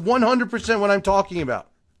 This is 100% what I'm talking about.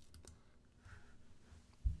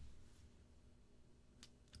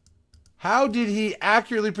 How did he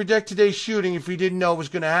accurately predict today's shooting if he didn't know it was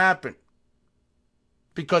going to happen?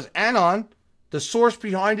 Because Anon, the source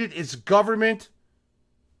behind it, is government,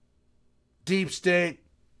 deep state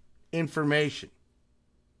information.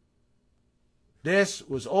 This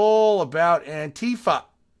was all about Antifa.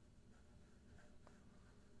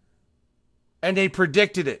 And they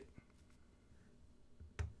predicted it.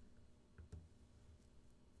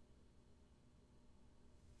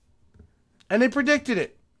 And they predicted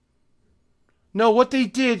it. No, what they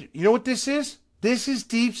did, you know what this is? This is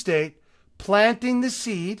deep state planting the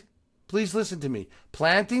seed. Please listen to me.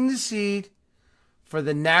 Planting the seed for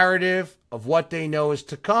the narrative of what they know is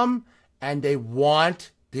to come. And they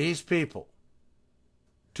want these people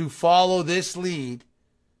to follow this lead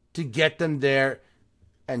to get them there.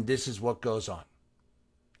 And this is what goes on.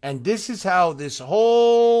 And this is how this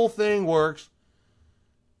whole thing works.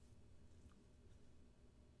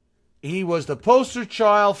 He was the poster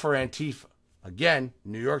child for Antifa. Again,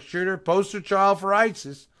 New York shooter, poster child for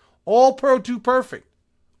ISIS. All too perfect.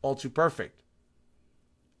 All too perfect.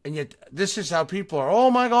 And yet, this is how people are,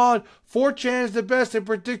 oh my God, 4chan is the best. They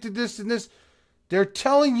predicted this and this. They're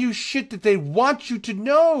telling you shit that they want you to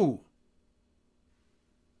know.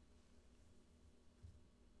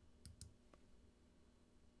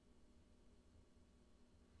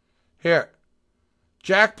 Here,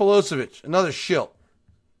 Jack Pelosevich, another shill.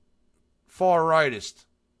 Far rightist.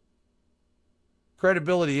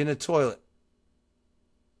 Credibility in the toilet.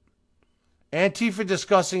 Antifa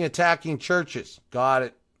discussing attacking churches. Got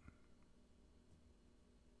it.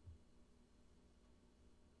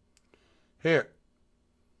 Here.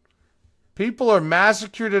 People are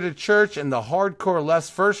massacred at a church and the hardcore left's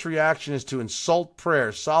first reaction is to insult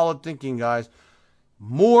prayer. Solid thinking, guys.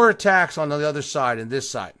 More attacks on the other side and this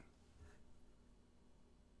side.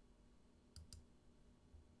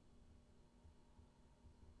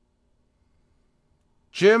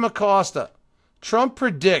 Jim Acosta. Trump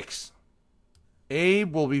predicts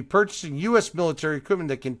Abe will be purchasing U.S. military equipment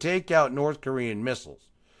that can take out North Korean missiles.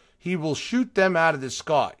 He will shoot them out of the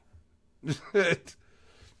sky.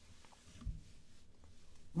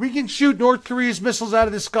 We can shoot North Korea's missiles out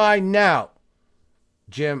of the sky now.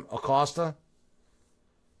 Jim Acosta.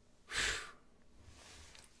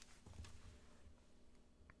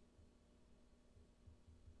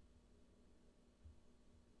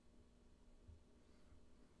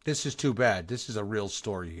 This is too bad. This is a real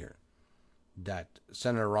story here. That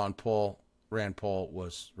Senator Rand Paul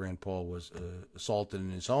was assaulted in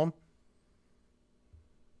his home.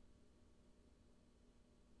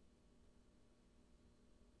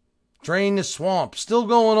 Drain the swamp. Still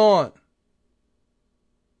going on.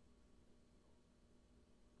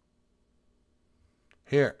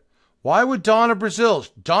 Here. Why would Donna Brazil's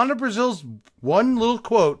one little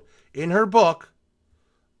quote in her book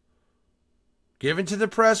given to the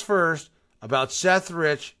press first about Seth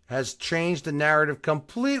Rich has changed the narrative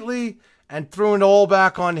completely and threw it all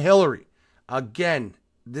back on Hillary. Again,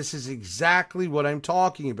 this is exactly what I'm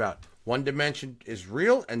talking about. One dimension is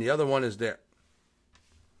real and the other one is there.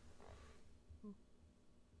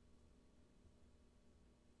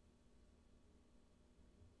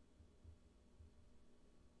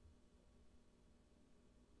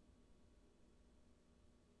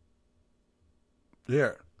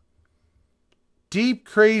 There. Deep,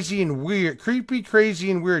 crazy, and weird. Creepy,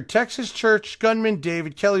 crazy, and weird. Texas church gunman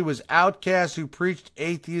David Kelly was outcast who preached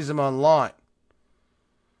atheism online.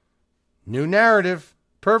 New narrative.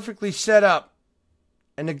 Perfectly set up.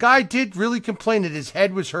 And the guy did really complain that his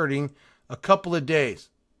head was hurting a couple of days.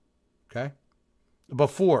 Okay?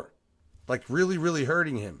 Before. Like really, really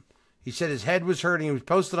hurting him. He said his head was hurting. He was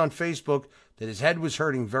posted on Facebook that his head was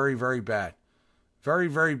hurting very, very bad. Very,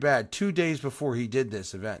 very bad. 2 days before he did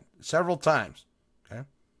this event. Several times. Okay?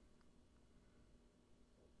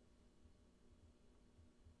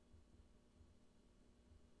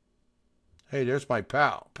 Hey, there's my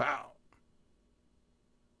pal. Pal.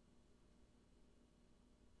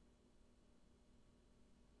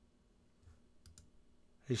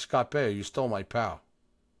 Hey, Scott Baio, you stole my pal.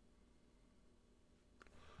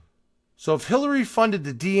 So if Hillary funded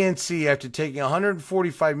the DNC after taking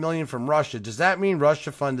 $145 million from Russia, does that mean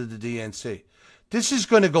Russia funded the DNC? This is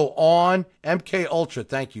going to go on. MK Ultra.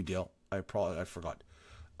 Thank you, Dale. I forgot.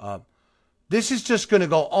 This is just going to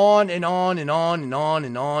go on and on and on and on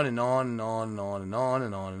and on and on and on and on and on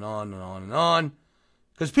and on and on and on and on.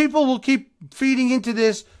 Because people will keep feeding into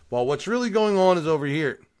this while what's really going on is over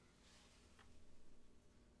here.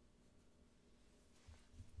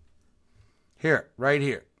 Here, right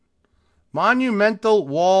here. Monumental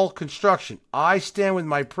wall construction. I stand with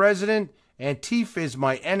my president. Antifa is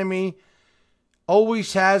my enemy.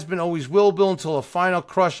 Always has been, always will be until a final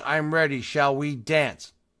crush. I'm ready. Shall we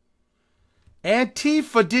dance?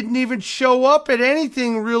 Antifa didn't even show up at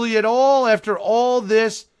anything really at all after all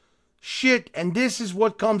this shit. And this is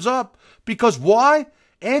what comes up. Because why?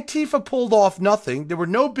 Antifa pulled off nothing. There were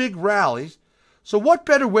no big rallies. So what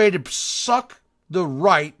better way to suck the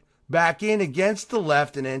right back in against the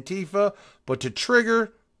left and Antifa but to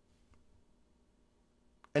trigger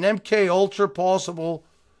an MK Ultra possible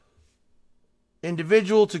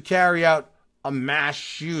individual to carry out a mass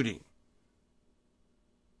shooting.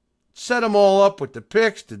 Set them all up with the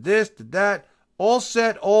pics, to this, to that. All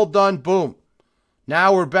set, all done, boom.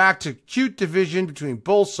 Now we're back to cute division between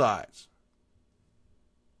both sides.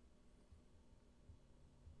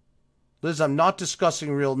 Liz, I'm not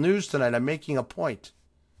discussing real news tonight. I'm making a point.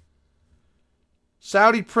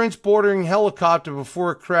 Saudi prince boarding helicopter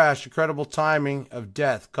before it crashed. Incredible timing of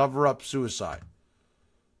death. Cover up suicide.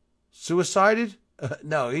 Suicided?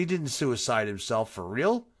 No, he didn't suicide himself for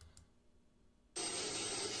real.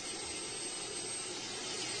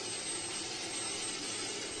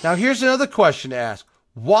 Now, here's another question to ask.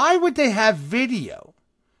 Why would they have video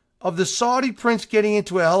of the Saudi prince getting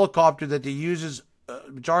into a helicopter that he uses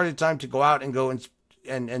majority of the time to go out and go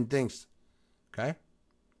and things? Okay?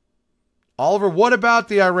 Oliver, what about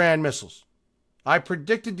the Iran missiles? I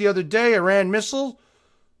predicted the other day Iran missile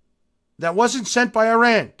that wasn't sent by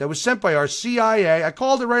Iran. That was sent by our CIA. I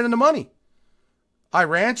called it right on the money.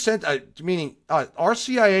 Iran sent, meaning our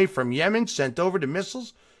CIA from Yemen sent over the missile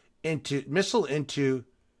into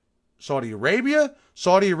Saudi Arabia.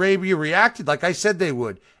 Saudi Arabia reacted like I said they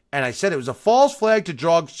would. And I said it was a false flag to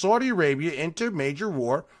drag Saudi Arabia into major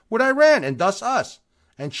war with Iran and thus us.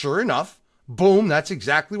 And sure enough, boom, that's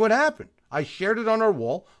exactly what happened. I shared it on our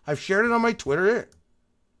wall. I've shared it on my Twitter here.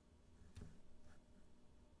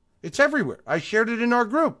 It's everywhere. I shared it in our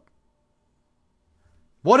group.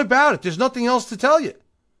 What about it? There's nothing else to tell you.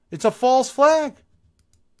 It's a false flag.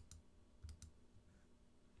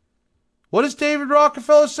 What does David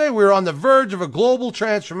Rockefeller say? We're on the verge of a global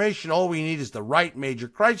transformation. All we need is the right major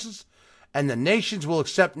crisis, and the nations will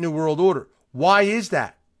accept New World Order. Why is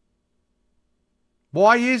that?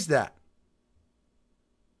 Why is that?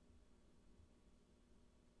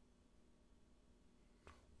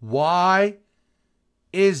 Why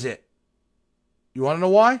is it? You want to know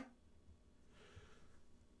why?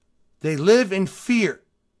 They live in fear,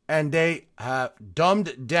 and they have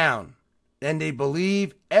dumbed down, and they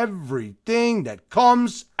believe everything that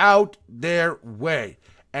comes out their way.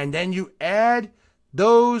 And then you add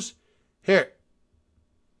those here.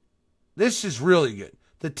 This is really good.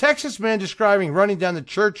 The Texas man describing running down the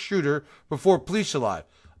church shooter before police arrived.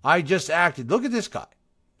 I just acted. Look at this guy.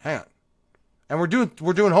 Hang on. And we're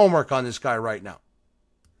doing homework on this guy right now.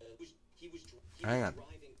 He was Hang on.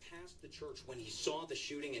 driving past the church when he saw the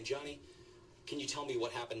shooting. And Johnny, can you tell me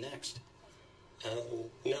what happened next?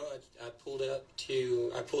 No, I pulled up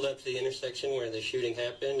to the intersection where the shooting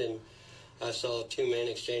happened, and I saw two men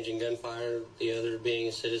exchanging gunfire, the other being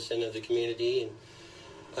a citizen of the community,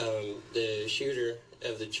 and the shooter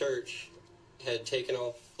of the church had taken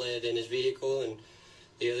off, fled in his vehicle, and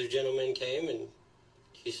the other gentleman came, and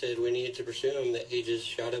he said we needed to pursue him, that he just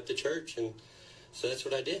shot up the church, and so that's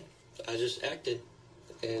what I did. I just acted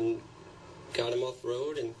and got him off the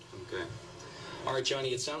road. And Okay. All right, Johnny,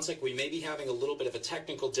 it sounds like we may be having a little bit of a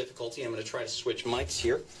technical difficulty. I'm going to try to switch mics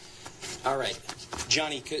here. All right.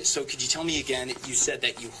 Johnny, so could you tell me again, you said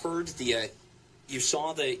that you heard you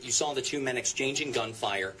saw the two men exchanging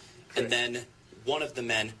gunfire, and then one of the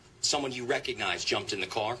men, someone you recognized, jumped in the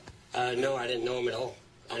car? No, I didn't know him at all.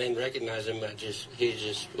 I didn't recognize him. He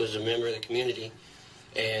just was a member of the community,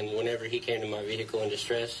 and whenever he came to my vehicle in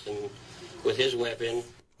distress and with his weapon.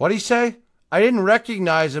 What'd he say? I didn't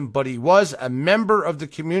recognize him, but he was a member of the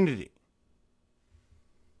community.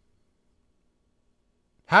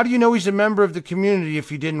 How do you know he's a member of the community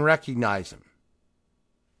if you didn't recognize him?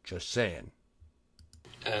 Just saying.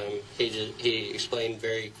 He explained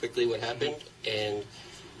very quickly what happened, and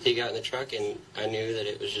he got in the truck, and I knew that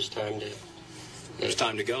it was just time to It was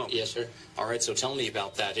time to go. Yes, sir. All right, so tell me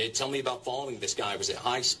about that. Tell me about following this guy. Was it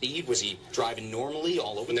high speed? Was he driving normally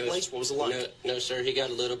all over the place? What was it like? No, sir. He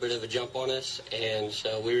got a little bit of a jump on us, and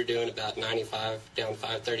so we were doing about 95 down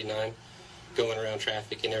 539, going around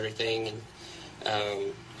traffic and everything.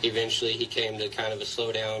 And eventually he came to kind of a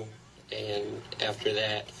slowdown, and after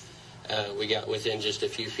that, we got within just a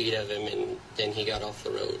few feet of him, and then he got off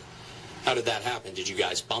the road. How did that happen? Did you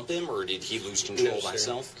guys bump him, or did he lose control by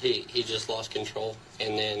himself? He just lost control,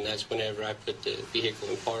 and then that's whenever I put the vehicle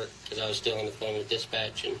in park, because I was still on the phone with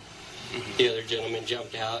dispatch, and the other gentleman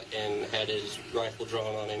jumped out and had his rifle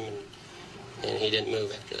drawn on him, and he didn't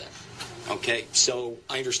move after that. Okay, so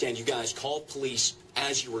I understand you guys called police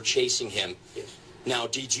as you were chasing him. Yes. Now,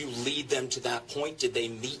 did you lead them to that point? Did they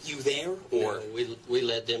meet you there, or no, we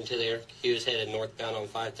led them to there? He was headed northbound on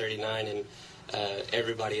 539, and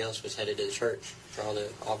everybody else was headed to the church. All the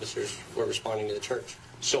officers were responding to the church.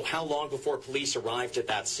 So how long before police arrived at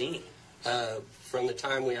that scene? From the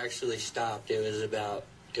time we actually stopped, it was about.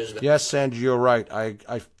 Yes, Sandy, you're right.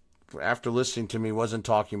 I after listening to me, wasn't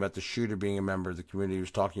talking about the shooter being a member of the community. He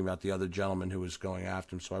was talking about the other gentleman who was going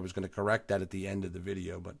after him. So I was going to correct that at the end of the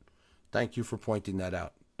video, but thank you for pointing that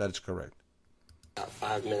out. That is correct. About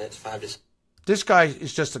 5 minutes, 5 to. This guy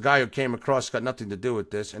is just a guy who came across, got nothing to do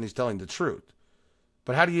with this, and he's telling the truth.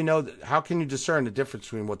 But how do you know that? How can you discern the difference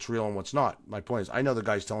between what's real and what's not? My point is, I know the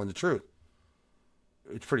guy's telling the truth.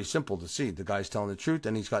 It's pretty simple to see. The guy's telling the truth,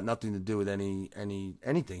 and he's got nothing to do with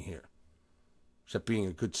anything here, except being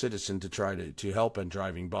a good citizen to try to help and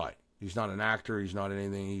driving by. He's not an actor. He's not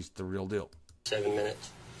anything. He's the real deal. 7 minutes.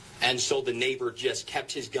 And so the neighbor just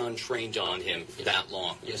kept his gun trained on him that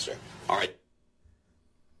long? Yes, sir. All right.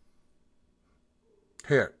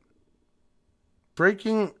 Here.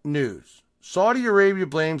 Breaking news. Saudi Arabia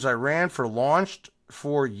blames Iran for launched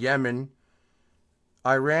for Yemen.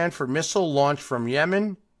 Iran for missile launch from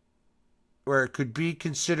Yemen, where it could be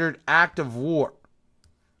considered act of war.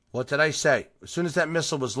 What did I say? As soon as that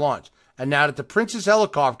missile was launched. And now that the Prince's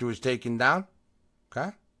helicopter was taken down,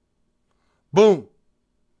 okay? Boom.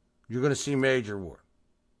 You're going to see major war.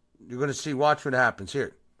 You're going to see, watch what happens.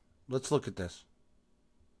 Here, let's look at this.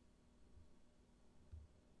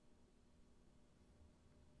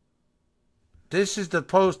 This is the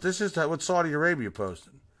post. This is what Saudi Arabia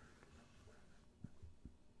posted.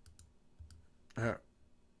 Here.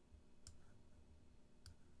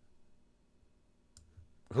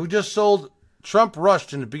 Who just sold? Trump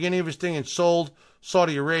rushed in the beginning of his thing and sold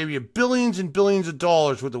Saudi Arabia billions and billions of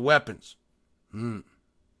dollars worth of weapons.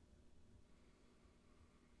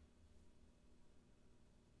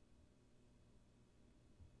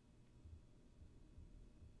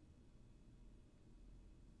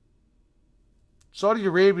 Saudi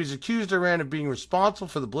Arabia has accused Iran of being responsible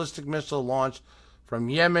for the ballistic missile launch from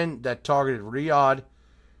Yemen that targeted Riyadh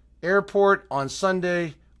airport on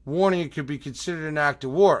Sunday, warning it could be considered an act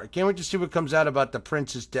of war. I can't wait to see what comes out about the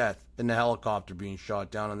prince's death and the helicopter being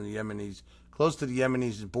shot down on the Yemenis, close to the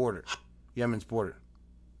Yemen's border.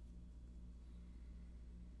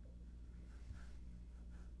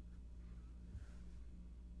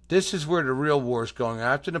 This is where the real war is going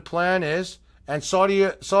after. The plan is, and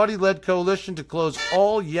Saudi-led coalition to close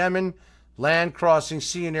all Yemen land crossing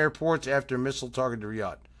sea and airports after a missile targeted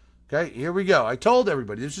Riyadh. Okay, here we go. I told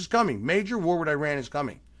everybody this is coming. Major war with Iran is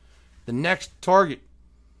coming. The next target.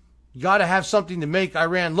 You got to have something to make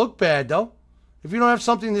Iran look bad, though. If you don't have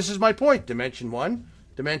something, this is my point. Dimension 1,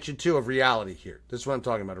 dimension 2 of reality here. This is what I'm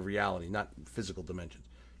talking about, of reality, not physical dimensions.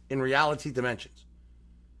 In reality dimensions.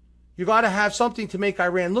 You got to have something to make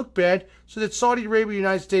Iran look bad so that Saudi Arabia,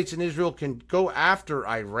 United States, and Israel can go after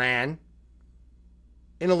Iran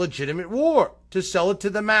in a legitimate war to sell it to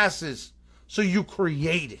the masses. So you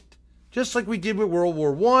create it. Just like we did with World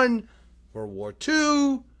War I, World War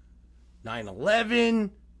II, 9/11,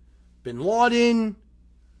 Bin Laden,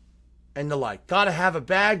 and the like. Got to have a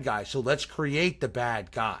bad guy, so let's create the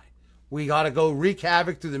bad guy. We got to go wreak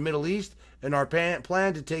havoc through the Middle East. In our plan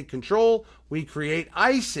to take control, we create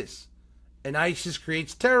ISIS. And ISIS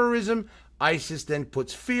creates terrorism. ISIS then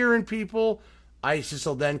puts fear in people. ISIS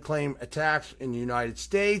will then claim attacks in the United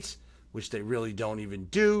States, which they really don't even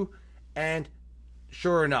do. And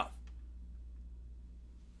sure enough,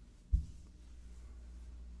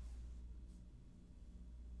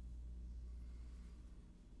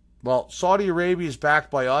 well, Saudi Arabia is backed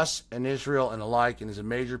by us and Israel and alike, and is a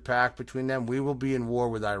major pact between them. We will be in war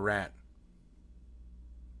with Iran.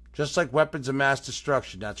 Just like weapons of mass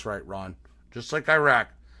destruction. That's right, Ron. Just like Iraq.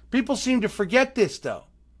 People seem to forget this, though.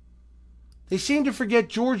 They seem to forget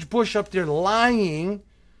George Bush up there lying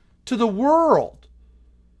to the world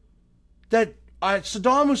that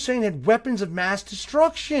Saddam Hussein had weapons of mass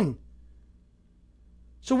destruction.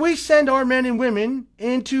 So we send our men and women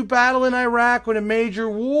into battle in Iraq with a major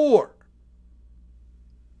war.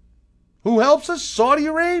 Who helps us? Saudi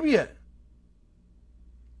Arabia.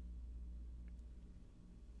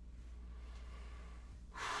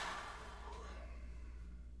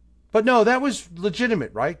 But no, that was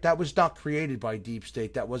legitimate, right? That was not created by Deep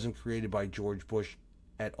State. That wasn't created by George Bush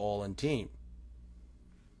et al. And team.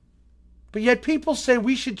 But yet people say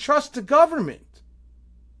we should trust the government.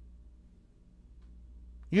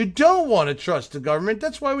 You don't want to trust the government.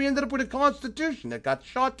 That's why we ended up with a constitution that got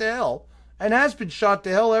shot to hell and has been shot to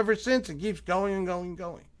hell ever since and keeps going and going and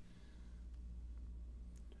going.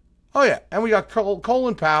 Oh, yeah. And we got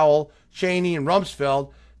Colin Powell, Cheney, and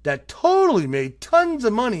Rumsfeld that totally made tons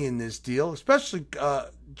of money in this deal, especially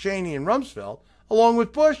Cheney and Rumsfeld, along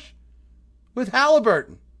with Bush, with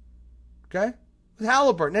Halliburton. Okay? With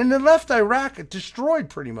Halliburton. And they left Iraq destroyed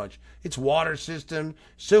pretty much. Its water system,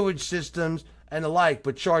 sewage systems, and the like,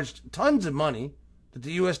 but charged tons of money that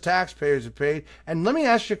the U.S. taxpayers have paid. And let me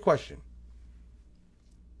ask you a question.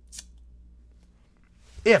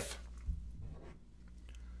 If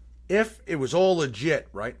it was all legit,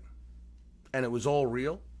 right, and it was all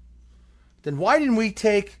real, then why didn't we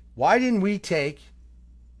take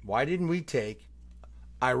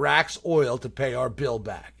Iraq's oil to pay our bill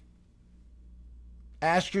back?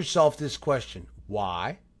 Ask yourself this question.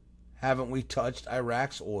 Why haven't we touched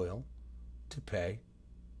Iraq's oil to pay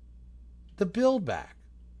the bill back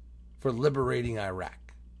for liberating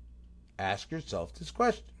Iraq? Ask yourself this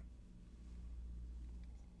question.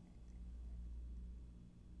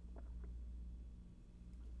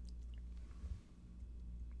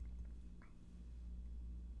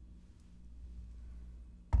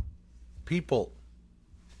 People,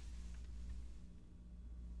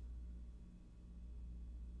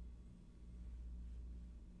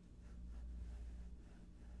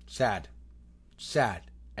 sad.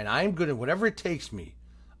 And I'm going to, whatever it takes me,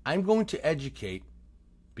 I'm going to educate,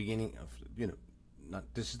 beginning of,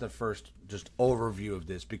 this is the first just overview of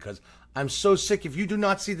this, because I'm so sick. If you do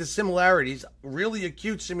not see the similarities, really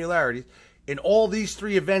acute similarities, in all these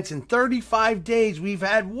three events in 35 days, we've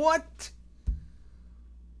had what?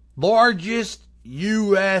 Largest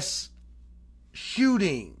U.S.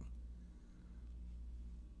 shooting.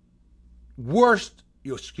 Worst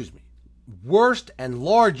and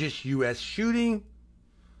largest U.S. shooting.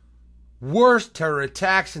 Worst terror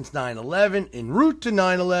attack since 9/11, en route to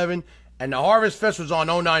 9/11, and the Harvest Fest was on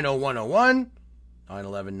 09/01/01.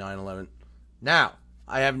 9/11. Now,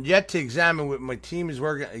 I have yet to examine what my team is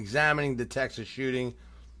working, examining the Texas shooting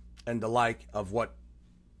and the like of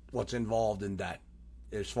what's involved in that,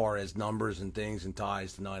 as far as numbers and things and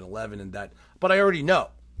ties to 9/11 and that. But I already know.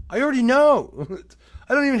 I don't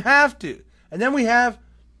even have to. And then we have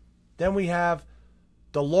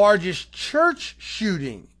the largest church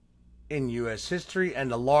shooting in U.S. history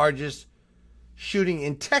and the largest shooting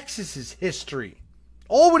in Texas's history.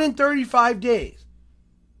 All within 35 days.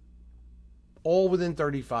 All within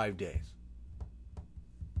 35 days.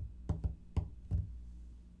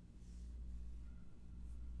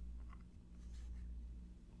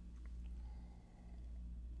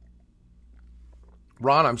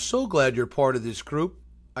 Ron, I'm so glad you're part of this group.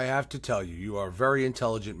 I have to tell you, you are a very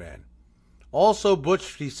intelligent man. Also,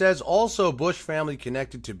 he says, Bush family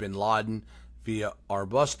connected to bin Laden via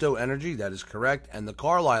Arbusto Energy. That is correct. And the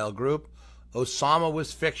Carlyle Group, Osama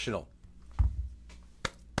was fictional.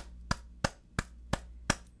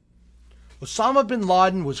 Osama bin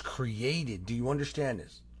Laden was created. Do you understand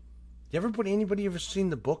this? Anybody ever seen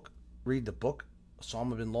the book, read the book,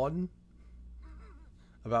 Osama bin Laden?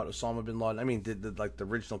 About Osama bin Laden. I mean, the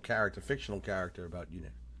original character, fictional character about,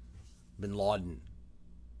 bin Laden.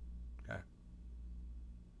 Okay.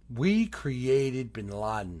 We created bin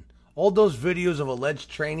Laden. All those videos of alleged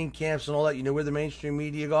training camps and all that, you know where the mainstream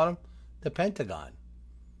media got them? The Pentagon.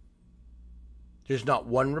 There's not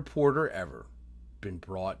one reporter ever been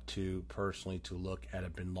brought to personally to look at a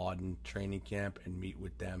bin Laden training camp and meet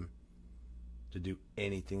with them to do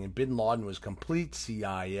anything. And bin Laden was complete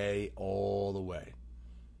CIA all the way.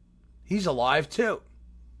 He's alive too.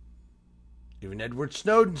 Even Edward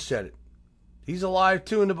Snowden said it. He's alive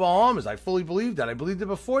too in the Bahamas. I fully believe that. I believed it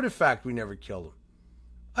before the fact we never killed him.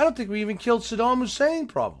 I don't think we even killed Saddam Hussein,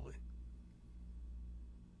 probably.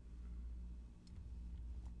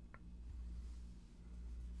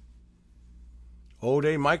 Oh,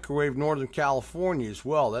 they microwaved Northern California as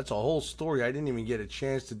well. That's a whole story I didn't even get a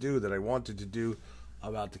chance to do that I wanted to do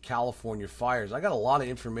about the California fires. I got a lot of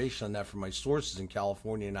information on that from my sources in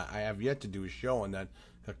California, and I have yet to do a show on that.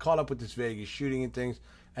 Got caught up with this Vegas shooting and things.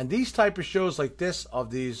 And these type of shows like this,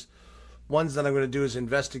 of these ones that I'm going to do as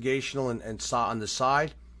investigational and on the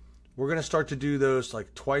side, we're going to start to do those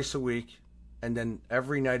like twice a week. And then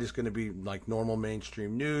every night is going to be like normal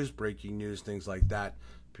mainstream news, breaking news, things like that.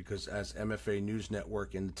 Because as MFA News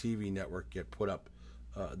Network and the TV network get put up,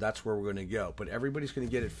 that's where we're going to go. But everybody's going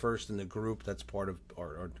to get it first in the group. That's part of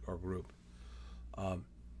our group.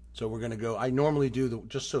 So we're going to go. I normally do,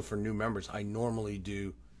 just so for new members, I normally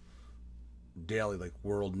do daily like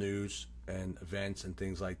world news and events and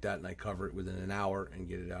things like that. And I cover it within an hour and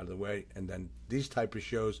get it out of the way. And then these type of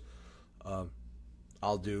shows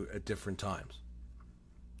I'll do at different times.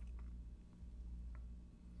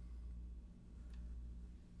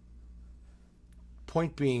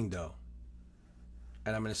 Point being, though,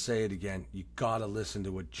 and I'm going to say it again, you got to listen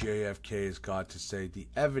to what JFK has got to say. The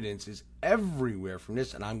evidence is everywhere from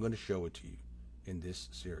this, and I'm going to show it to you in this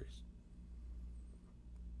series.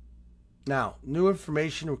 Now, new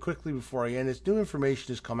information, quickly before I end this, new information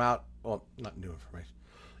has come out, well, not new information,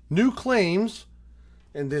 new claims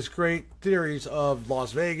in this great theories of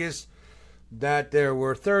Las Vegas that there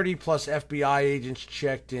were 30 plus FBI agents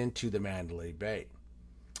checked into the Mandalay Bay.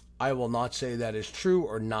 I will not say that is true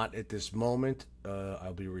or not at this moment.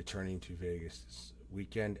 I'll be returning to Vegas this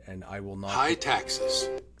weekend, and I will not... High taxes.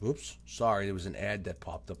 Oops, sorry, there was an ad that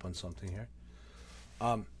popped up on something here.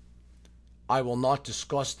 I will not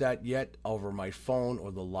discuss that yet over my phone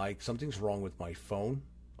or the like. Something's wrong with my phone.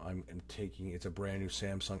 I'm taking... It's a brand new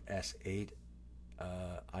Samsung S8.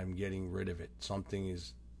 I'm getting rid of it. Someone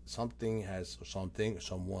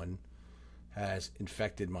has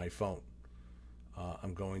infected my phone.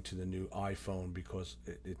 I'm going to the new iPhone because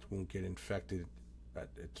it won't get infected.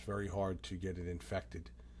 It's very hard to get it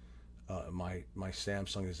infected. My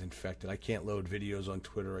Samsung is infected. I can't load videos on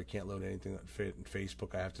Twitter. I can't load anything on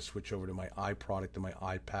Facebook. I have to switch over to my iProduct and my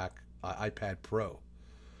iPad Pro.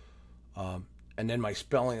 And then my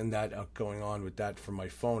spelling and that going on with that from my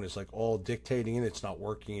phone is like all dictating and it's not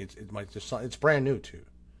working. It's brand new too.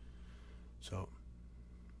 So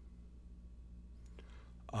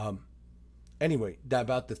anyway,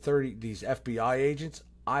 about these FBI agents,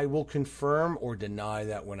 I will confirm or deny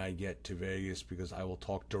that when I get to Vegas because I will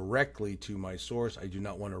talk directly to my source. I do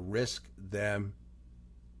not want to risk them.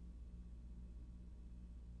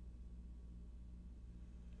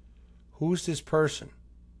 Who's this person?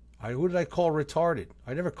 Who did I call retarded?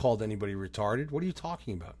 I never called anybody retarded. What are you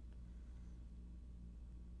talking about?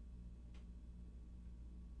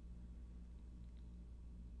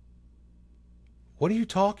 What are you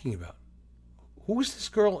talking about? Who is this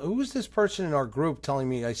girl? Who is this person in our group telling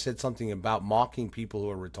me I said something about mocking people who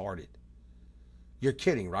are retarded? You're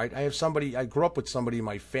kidding, right? I grew up with somebody in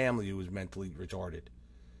my family who was mentally retarded.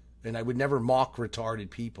 And I would never mock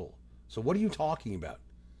retarded people. So what are you talking about?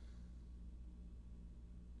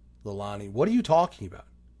 Lilani, what are you talking about?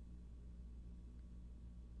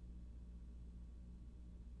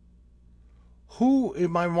 Who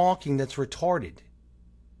am I mocking that's retarded?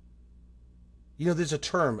 You know, there's a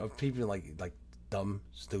term of people like dumb,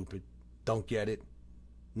 stupid, don't get it,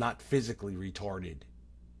 not physically retarded,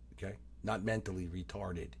 okay? Not mentally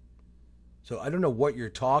retarded. So I don't know what you're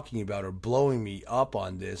talking about or blowing me up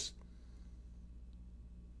on this.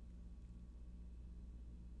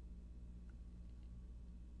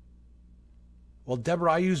 Well,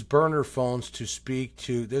 Deborah, I use burner phones to speak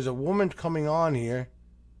to... There's a woman coming on here.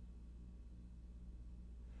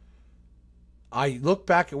 I look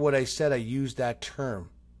back at what I said. I used that term.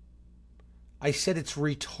 I said it's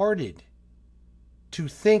retarded to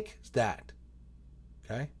think that.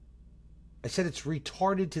 Okay? I said it's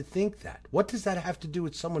retarded to think that. What does that have to do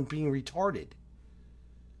with someone being retarded?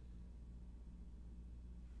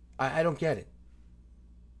 I don't get it.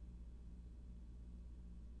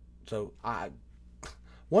 So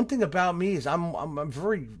one thing about me is I'm a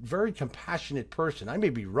very, very compassionate person. I may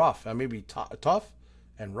be rough. I may be tough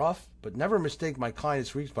and rough, but never mistake my kindness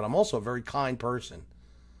for weakness. But I'm also a very kind person.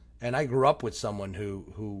 And I grew up with someone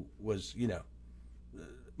who was, you know,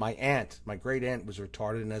 my great aunt was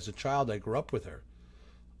retarded. And as a child, I grew up with her.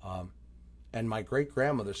 And my great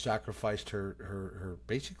grandmother sacrificed her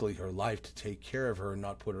basically her life to take care of her and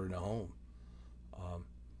not put her in a home.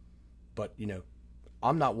 But, you know,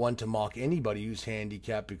 I'm not one to mock anybody who's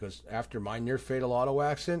handicapped because after my near fatal auto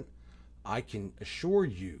accident, I can assure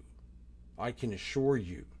you,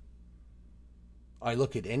 I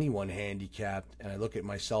look at anyone handicapped and I look at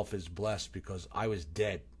myself as blessed because I was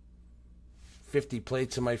dead. 50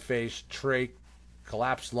 plates in my face, trach,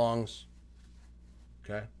 collapsed lungs.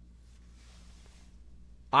 Okay?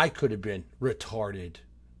 I could have been retarded,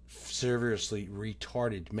 seriously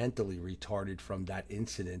retarded, mentally retarded from that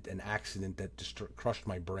incident, an accident that crushed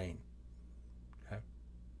my brain. Okay?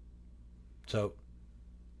 So,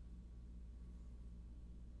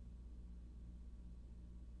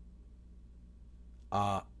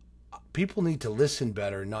 people need to listen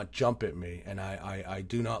better, not jump at me. And I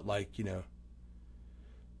do not like,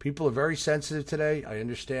 people are very sensitive today. I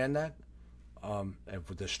understand that. And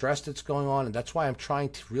with the stress that's going on, and that's why I'm trying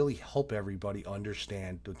to really help everybody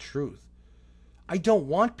understand the truth. I don't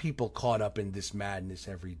want people caught up in this madness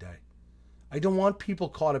every day. I don't want people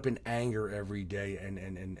caught up in anger every day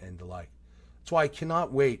and the like. That's why I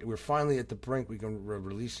cannot wait. We're finally at the brink. We're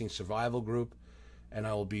releasing Survival Group, and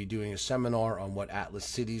I will be doing a seminar on what Atlas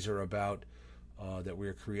cities are about, that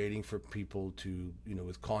we're creating for people to,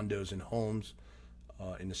 with condos and homes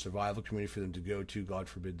in the survival community for them to go to. God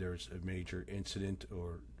forbid there's a major incident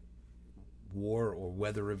or war or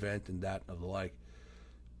weather event and that of the like.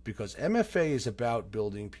 Because MFA is about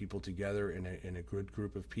building people together in a good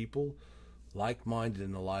group of people, like-minded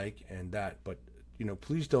and the like, and that. But,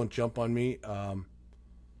 please don't jump on me.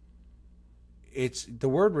 It's the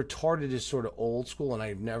word retarded is sort of old school, and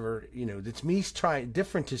I've never, it's me trying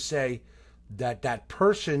different to say that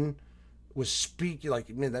person was speaking, like,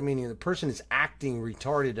 that meaning the person is acting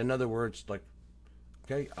retarded. In other words, like,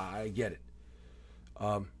 okay, I get it.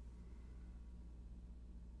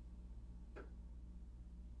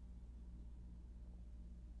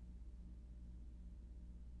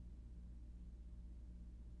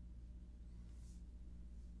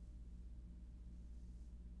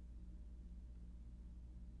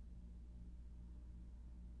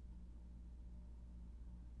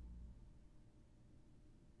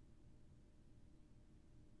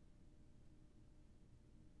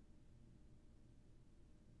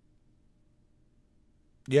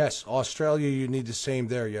 Yes, Australia, you need the same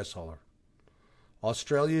there. Yes, Holler.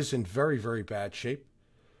 Australia is in very, very bad shape.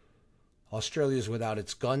 Australia is without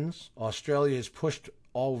its guns. Australia has pushed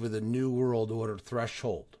over the New World Order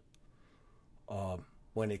threshold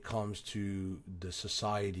when it comes to the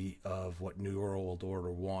society of what New World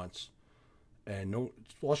Order wants. And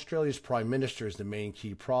Australia's Prime Minister is the main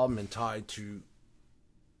key problem and tied to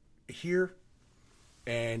here.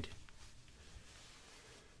 And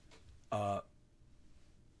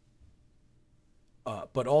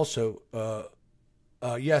but also,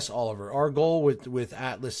 yes, Oliver, our goal with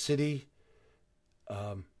Atlas City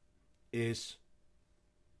is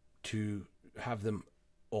to have them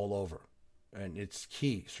all over. And it's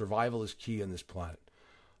key. Survival is key on this planet.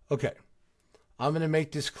 Okay. I'm going to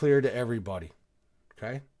make this clear to everybody.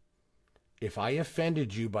 Okay? If I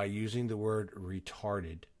offended you by using the word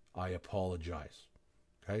retarded, I apologize.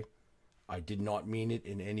 Okay? I did not mean it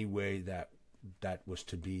in any way that was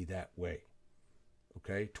to be that way.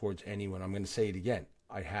 Okay? Towards anyone. I'm going to say it again.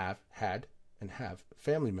 I have had and have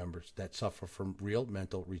family members that suffer from real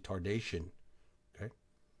mental retardation. Okay?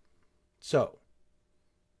 So,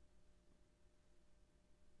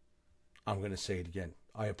 I'm going to say it again.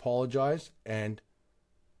 I apologize, and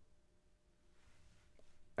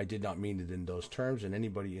I did not mean it in those terms, and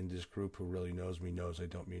anybody in this group who really knows me knows I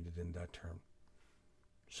don't mean it in that term.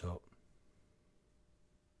 So,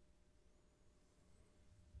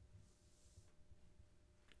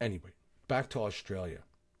 anyway, back to Australia.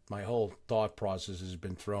 My whole thought process has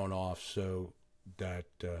been thrown off so that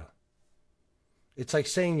it's like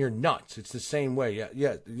saying you're nuts. It's the same way.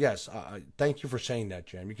 Yes. Thank you for saying that,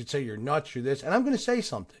 Jam. You could say you're nuts, you're this, and I'm going to say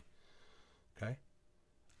something. Okay?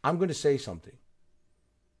 I'm going to say something.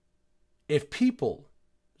 If people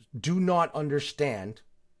do not understand,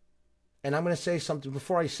 and I'm going to say something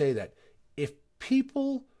before I say that, if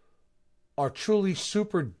people are truly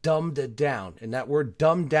super dumbed down, and that word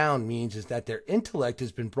dumbed down means is that their intellect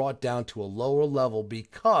has been brought down to a lower level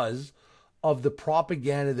because of the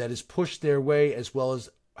propaganda that is pushed their way, as well as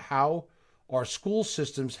how our school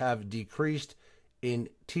systems have decreased in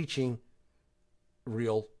teaching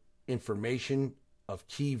real information of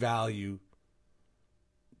key value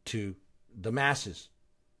to the masses.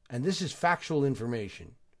 And this is factual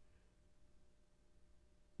information.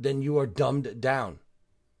 Then you are dumbed down.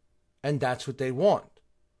 And that's what they want.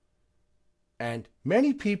 And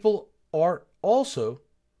many people are also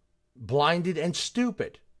blinded and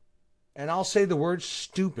stupid. And I'll say the word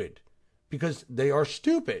stupid because they are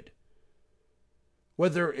stupid.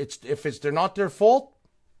 Whether they're not their fault,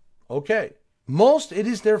 okay. Most it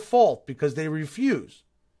is their fault because they refuse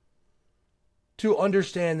to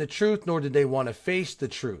understand the truth, nor did they want to face the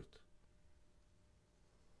truth.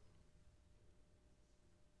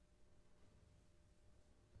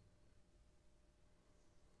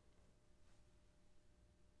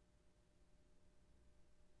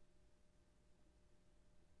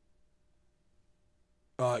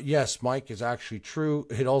 Yes, Mike, is actually true.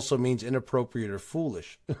 It also means inappropriate or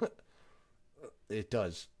foolish. It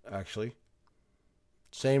does, actually.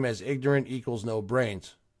 Same as ignorant equals no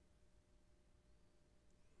brains.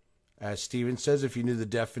 As Steven says, if you knew the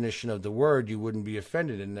definition of the word, you wouldn't be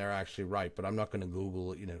offended, and they're actually right. But I'm not going to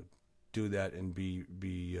Google, do that and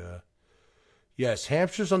be. Yes,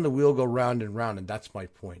 hamsters on the wheel go round and round, and that's my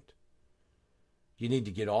point. You need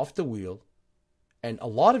to get off the wheel, and a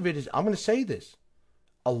lot of it is, I'm going to say this,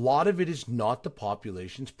 a lot of it is not the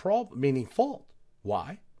population's problem, meaning fault.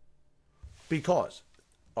 Why? Because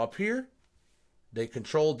up here, they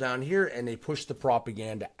control down here, and they push the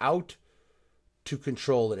propaganda out to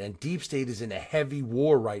control it. And Deep State is in a heavy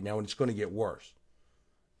war right now, and it's going to get worse.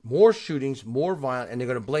 More shootings, more violence, and they're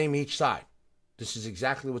going to blame each side. This is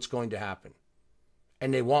exactly what's going to happen.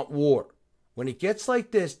 And they want war. When it gets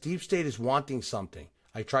like this, Deep State is wanting something.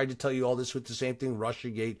 I tried to tell you all this with the same thing,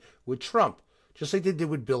 Russiagate with Trump. Just like they did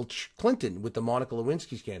with Bill Clinton with the Monica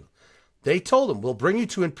Lewinsky scandal. They told him, we'll bring you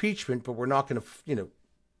to impeachment, but we're not going to,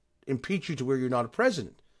 impeach you to where you're not a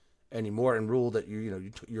president anymore and rule that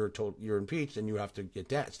you're impeached and you have to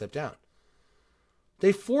step down.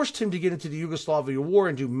 They forced him to get into the Yugoslavia war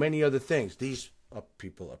and do many other things. These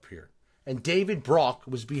people up here. And David Brock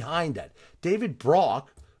was behind that. David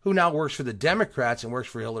Brock, who now works for the Democrats and works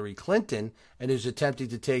for Hillary Clinton and is attempting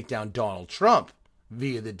to take down Donald Trump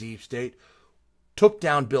via the Deep State, took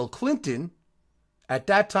down Bill Clinton, at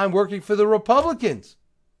that time working for the Republicans.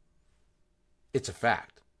 It's a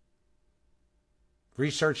fact.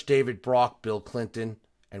 Research David Brock, Bill Clinton,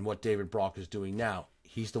 and what David Brock is doing now.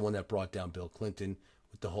 He's the one that brought down Bill Clinton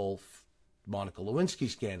with the whole Monica Lewinsky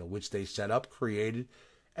scandal, which they set up, created,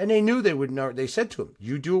 and they knew they would know. They said to him,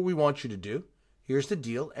 you do what we want you to do. Here's the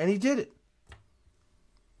deal. And he did it.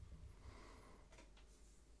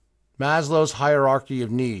 Maslow's hierarchy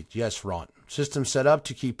of needs. Yes, Ron. System set up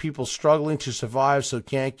to keep people struggling to survive so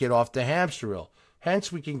can't get off the hamster wheel.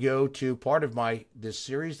 Hence, we can go to part of this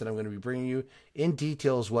series that I'm going to be bringing you in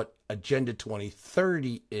detail is what Agenda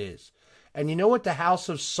 2030 is. And you know what the House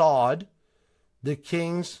of Saud, the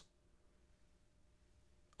King's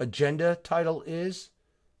agenda title is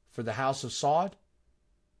for the House of Saud?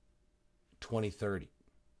 2030.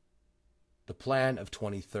 The plan of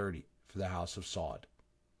 2030 for the House of Saud.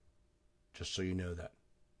 Just so you know that.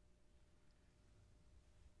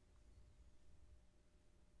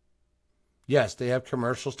 Yes, they have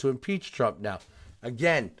commercials to impeach Trump now.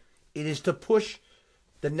 Again, it is to push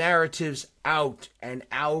the narratives out and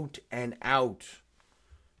out and out.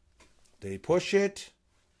 They push it.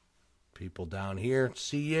 People down here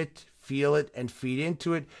see it, feel it, and feed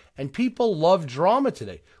into it. And people love drama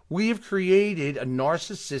today. We have created a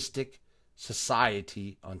narcissistic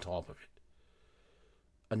society on top of it.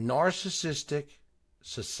 A narcissistic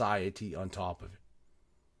society on top of it.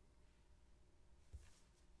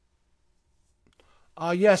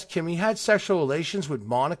 Yes, Kim, he had sexual relations with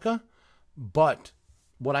Monica, but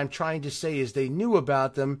what I'm trying to say is they knew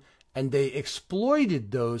about them and they exploited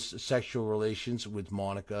those sexual relations with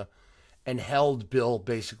Monica and held Bill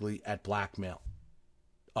basically at blackmail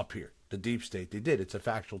up here. The Deep State, they did. It's a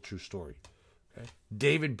factual, true story. Okay?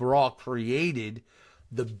 David Brock created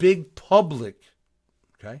the big public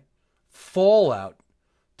fallout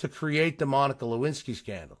to create the Monica Lewinsky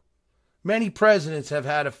scandal. Many presidents have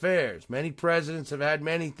had affairs. Many presidents have had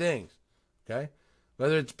many things. Okay?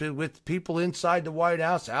 Whether it's with people inside the White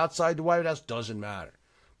House, outside the White House, doesn't matter.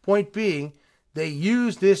 Point being, they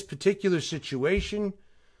used this particular situation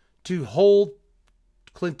to hold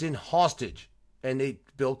Clinton hostage. And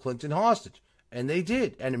Bill Clinton hostage. And they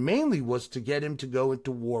did. And it mainly was to get him to go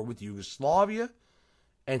into war with Yugoslavia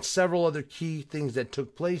and several other key things that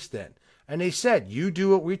took place then. And they said, you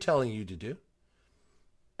do what we're telling you to do.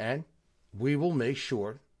 And we will make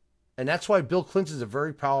sure. And that's why Bill Clinton's a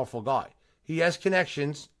very powerful guy. He has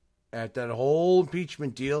connections at that whole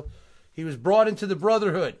impeachment deal. He was brought into the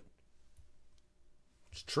Brotherhood.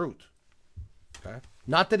 It's truth. Okay?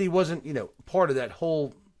 Not that he wasn't, part of that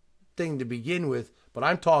whole thing to begin with, but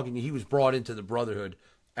I'm talking he was brought into the Brotherhood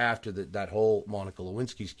after that whole Monica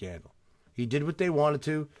Lewinsky scandal. He did what they wanted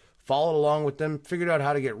to, followed along with them, figured out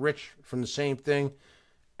how to get rich from the same thing,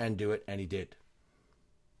 and do it, and he did.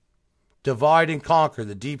 Divide and conquer,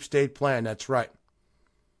 the Deep State plan, that's right.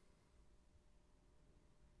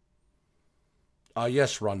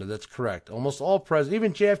 Yes, Rhonda, that's correct. Almost all presidents,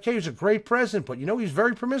 even JFK was a great president, but he's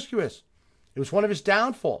very promiscuous. It was one of his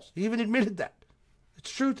downfalls. He even admitted that.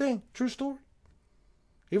 It's a true thing, true story.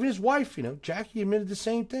 Even his wife, Jackie admitted the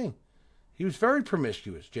same thing. He was very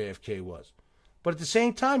promiscuous, JFK was. But at the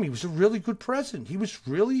same time, he was a really good president. He was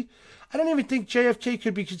really... I don't even think JFK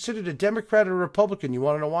could be considered a Democrat or a Republican. You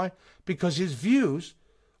want to know why? Because his views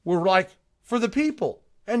were like, for the people.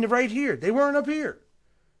 And right here. They weren't up here.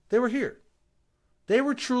 They were here. They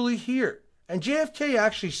were truly here. And JFK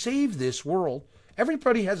actually saved this world.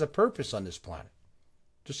 Everybody has a purpose on this planet.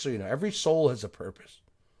 Just so you know, every soul has a purpose.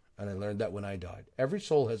 And I learned that when I died. Every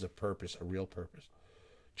soul has a purpose, a real purpose.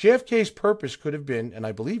 JFK's purpose could have been, and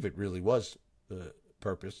I believe it really was the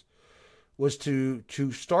purpose, was to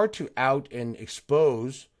start to out and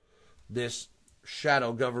expose this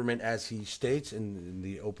shadow government, as he states in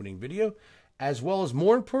the opening video, as well as,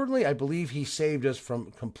 more importantly, I believe he saved us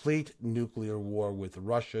from complete nuclear war with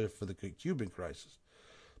Russia for the Cuban crisis.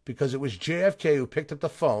 Because it was JFK who picked up the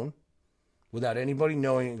phone without anybody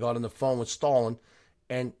knowing and got on the phone with Stalin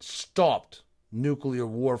and stopped nuclear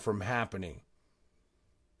war from happening.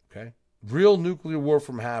 Okay? Real nuclear war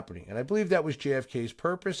from happening. And I believe that was JFK's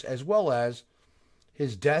purpose, as well as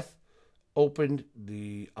his death opened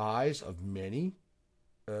the eyes of many.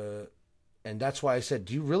 And that's why I said,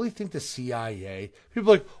 do you really think the CIA...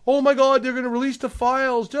 People are like, oh my God, they're going to release the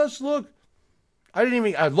files. Just look. I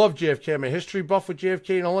love JFK. I'm a history buff with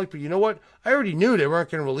JFK and all that. But you know what? I already knew they weren't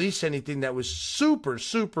going to release anything that was super.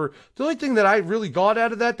 The only thing that I really got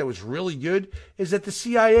out of that was really good is that the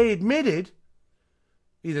CIA admitted...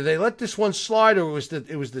 Either they let this one slide, or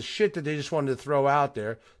it was the shit that they just wanted to throw out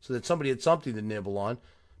there so that somebody had something to nibble on,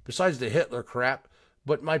 besides the Hitler crap.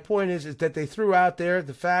 But my point is that they threw out there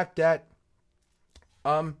the fact that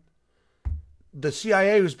the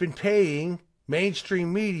CIA has been paying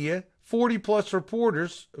mainstream media, 40-plus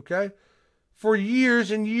reporters, okay, for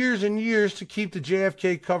years and years and years to keep the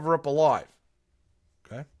JFK cover-up alive.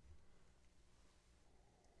 Okay?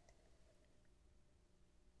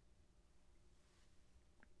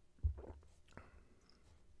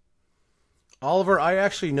 Oliver, I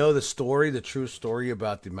actually know the story, the true story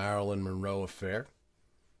about the Marilyn Monroe affair.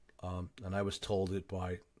 And I was told it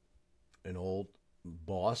by an old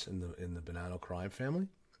boss in the Bonanno crime family.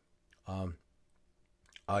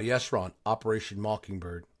 Yes, Ron, Operation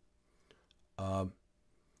Mockingbird.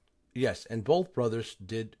 Yes, and both brothers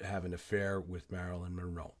did have an affair with Marilyn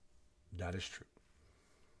Monroe. That is true.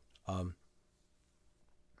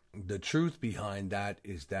 The truth behind that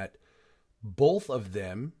is that both of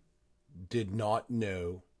them did not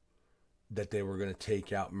know that they were going to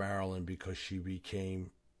take out Marilyn because she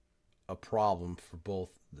became a problem for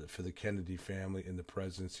the Kennedy family and the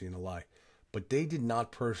presidency and the like. But they did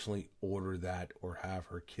not personally order that or have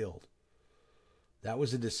her killed. That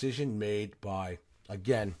was a decision made by,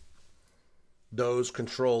 again, those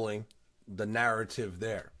controlling the narrative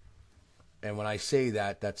there. And when I say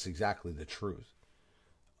that, that's exactly the truth.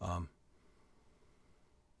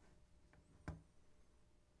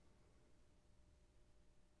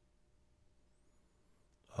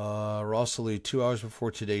 Rosalie, 2 hours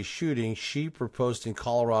before today's shooting, Sheep posting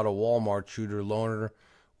Colorado Walmart shooter loner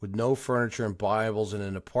with no furniture and Bibles in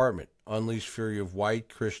an apartment. Unleashed fury of white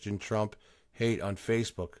Christian Trump hate on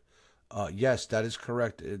Facebook. Yes, that is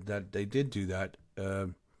correct. That they did do that.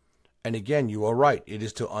 And again, you are right. It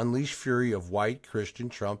is to unleash fury of white Christian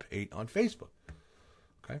Trump hate on Facebook.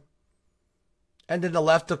 Okay. And then the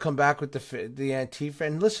left will come back with the Antifa.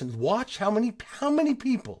 And listen, watch how many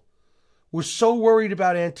people were so worried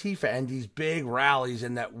about Antifa and these big rallies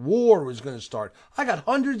and that war was going to start. I got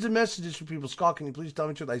hundreds of messages from people, Scott, can you please tell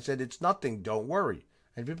me the truth? I said, it's nothing, don't worry.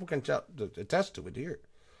 And people can attest to it here.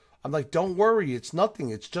 I'm like, don't worry, it's nothing.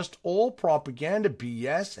 It's just all propaganda,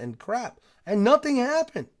 BS, and crap. And nothing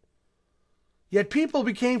happened. Yet people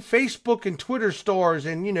became Facebook and Twitter stars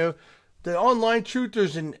and, the online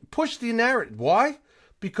truthers and pushed the narrative. Why?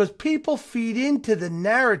 Because people feed into the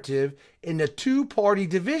narrative in the two-party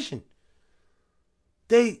division.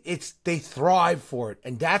 They thrive for it,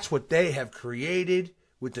 and that's what they have created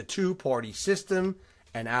with the two-party system,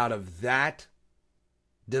 and out of that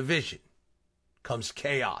division comes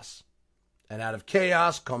chaos, and out of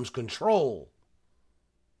chaos comes control.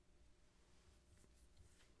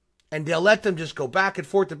 And they'll let them just go back and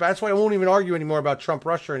forth. That's why I won't even argue anymore about Trump,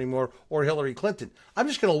 Russia anymore, or Hillary Clinton. I'm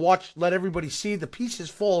just going to let everybody see the pieces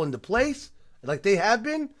fall into place like they have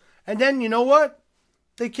been, and then you know what?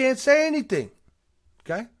 They can't say anything.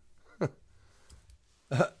 Okay?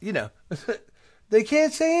 They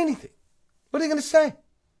can't say anything. What are they going to say?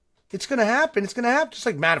 It's going to happen. It's going to happen. Just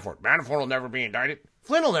like Manafort. Manafort will never be indicted.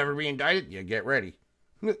 Flynn will never be indicted. Yeah, get ready.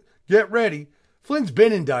 Get ready. Flynn's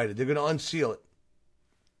been indicted. They're going to unseal it.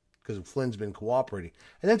 Because Flynn's been cooperating.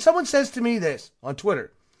 And then someone says to me this on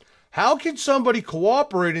Twitter. How can somebody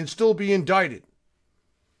cooperate and still be indicted?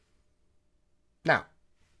 Now,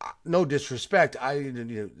 no disrespect,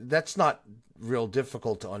 that's not real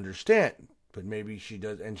difficult to understand. But maybe she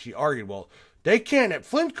does, and she argued, well, they can't.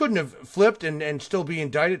 Flynn couldn't have flipped and still be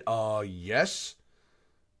indicted. Yes.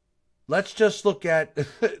 Let's just look at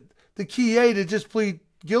the key A to just plead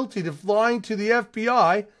guilty to lying to the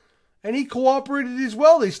FBI, and he cooperated as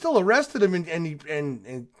well. They still arrested him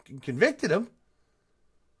and convicted him.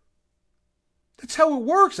 That's how it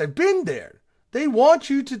works. I've been there. They want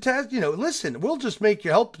you to test, listen, we'll just make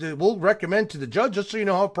you help. We'll recommend to the judge, just so you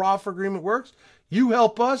know how a proffer agreement works. You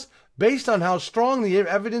help us based on how strong the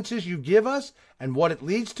evidence is you give us and what it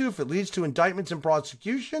leads to. If it leads to indictments and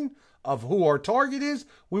prosecution of who our target is,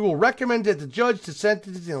 we will recommend to the judge to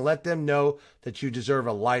sentence and let them know that you deserve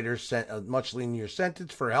a much lenient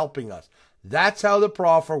sentence for helping us. That's how the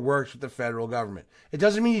proffer works with the federal government. It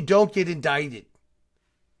doesn't mean you don't get indicted.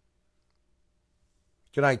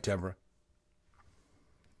 Good night, Deborah.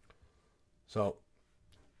 So,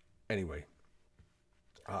 anyway,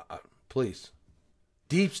 please.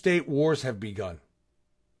 Deep state wars have begun.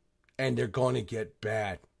 And they're going to get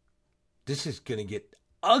bad. This is going to get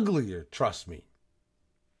uglier, trust me.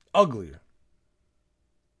 Uglier.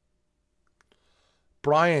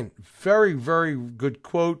 Brian, very, very good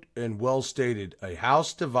quote and well stated. A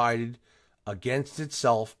house divided against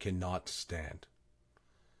itself cannot stand.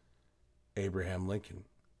 Abraham Lincoln.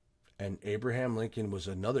 And Abraham Lincoln was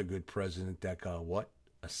another good president that got what?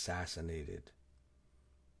 Assassinated.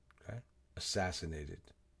 Okay? Assassinated.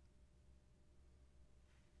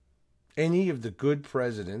 Any of the good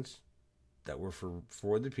presidents that were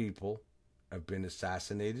for the people have been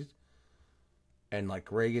assassinated. And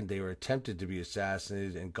like Reagan, they were attempted to be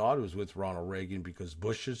assassinated, and God was with Ronald Reagan because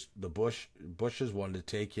Bushes wanted to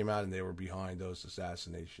take him out, and they were behind those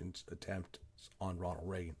assassinations attempts on Ronald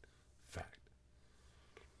Reagan. Fact.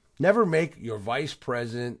 Never make your vice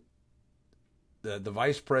president, the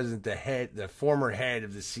vice president, the former head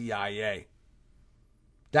of the CIA.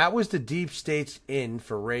 That was the deep state's in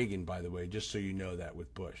for Reagan, by the way, just so you know that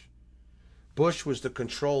with Bush. Bush was the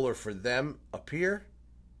controller for them up here,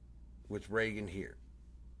 with Reagan here,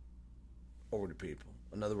 over the people.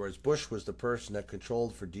 In other words, Bush was the person that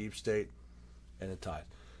controlled for deep state and the ties.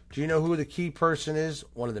 Do you know who the key person is?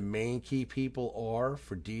 One of the main key people are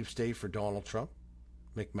for deep state for Donald Trump?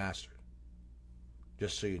 McMaster.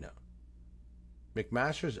 Just so you know.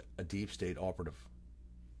 McMaster's a deep state operative.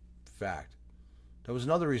 Fact. That was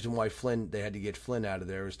another reason why they had to get Flynn out of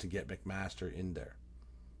there, is to get McMaster in there.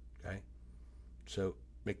 Okay? So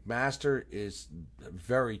McMaster is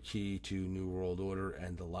very key to New World Order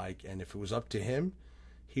and the like, and if it was up to him,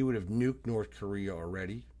 he would have nuked North Korea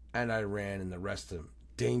already, and Iran and the rest of them.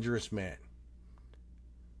 Dangerous man.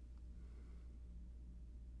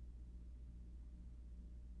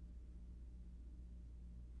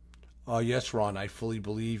 Yes, Ron, I fully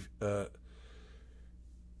believe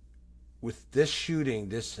with this shooting,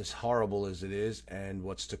 this as horrible as it is, and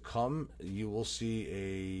what's to come, you will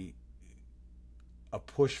see a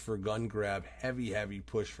push for gun grab, heavy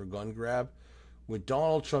push for gun grab. With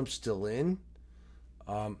Donald Trump still in,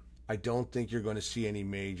 I don't think you're going to see any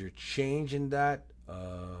major change in that.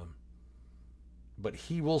 But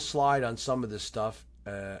he will slide on some of this stuff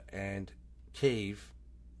and cave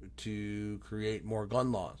to create more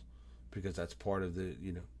gun laws, because that's part of the,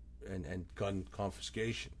 and gun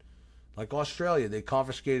confiscation. Like Australia, they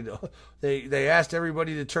confiscated, they asked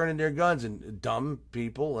everybody to turn in their guns, and dumb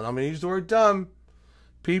people, and I'm going to use the word dumb,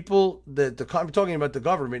 people I'm talking about the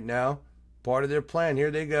government now, part of their plan,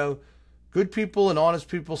 here they go. Good people and honest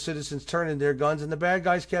people, citizens, turned in their guns, and the bad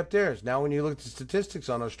guys kept theirs. Now when you look at the statistics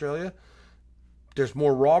on Australia, there's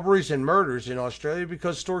more robberies and murders in Australia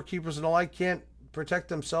because storekeepers and the like can't protect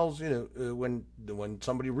themselves, when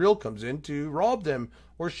somebody real comes in to rob them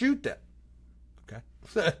or shoot them. Okay?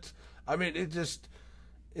 I mean,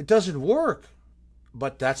 it doesn't work.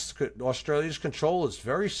 But that's Australia's control is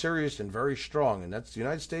very serious and very strong, and that's the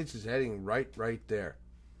United States is heading right there.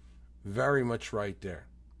 Very much right there.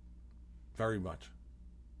 Very much.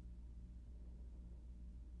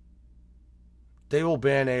 They will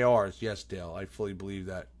ban ARs. Yes, Dale, I fully believe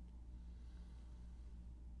that.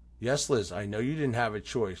 Yes, Liz, I know you didn't have a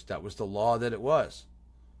choice. That was the law that it was.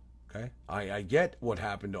 Okay? I get what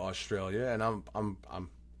happened to Australia, and I'm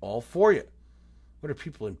all for you. What, are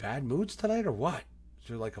people in bad moods tonight or what? Is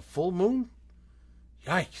there like a full moon?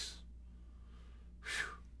 Yikes.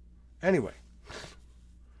 Whew. Anyway.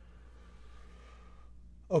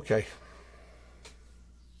 Okay.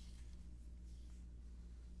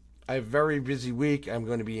 I have a very busy week. I'm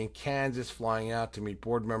going to be in Kansas, flying out to meet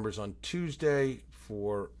board members on Tuesday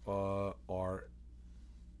for our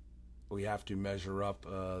We have to measure up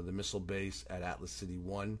the missile base at Atlas City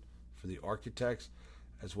 1 for the architects,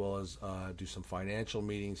 as well as do some financial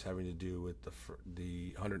meetings having to do with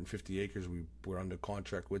the 150 acres we're under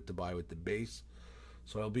contract with to buy with the base.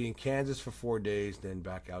 So I'll be in Kansas for 4 days, then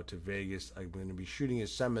back out to Vegas. I'm going to be shooting a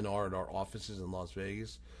seminar at our offices in Las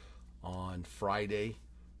Vegas on Friday,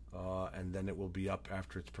 and then it will be up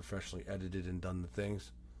after it's professionally edited and done the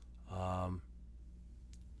things.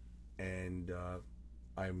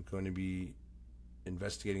 I'm going to be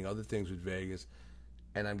investigating other things with Vegas,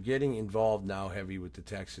 and I'm getting involved now heavy with the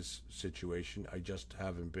Texas situation. I just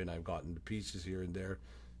haven't been. I've gotten the pieces here and there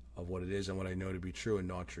of what it is and what I know to be true and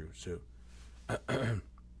not true. So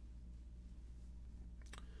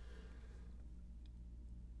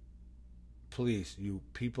please, you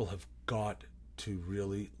people have got to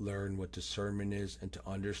really learn what discernment is and to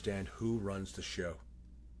understand who runs the show.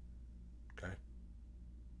 Okay?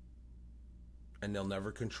 And they'll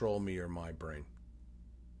never control me or my brain.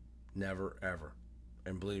 Never, ever.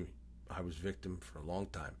 And believe me, I was victim for a long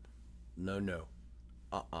time. No.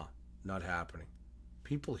 Not happening.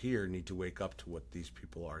 People here need to wake up to what these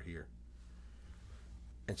people are here.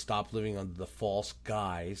 And stop living under the false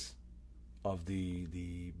guise of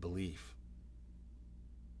the belief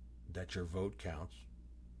that your vote counts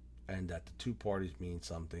and that the two parties mean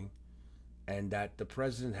something and that the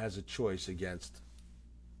president has a choice against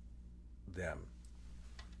them.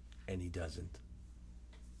 And he doesn't.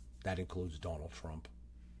 That includes Donald Trump.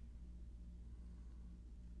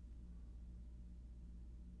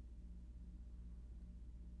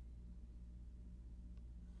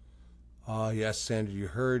 Yes, Sandra, you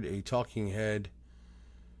heard a talking head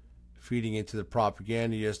feeding into the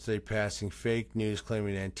propaganda yesterday, passing fake news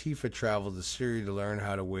claiming Antifa traveled to Syria to learn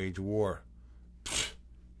how to wage war. Pfft.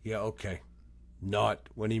 Yeah, okay. Not.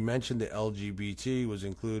 When he mentioned the LGBT was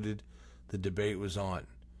included, the debate was on.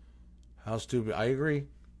 How stupid. I agree.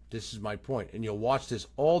 This is my point. And you'll watch this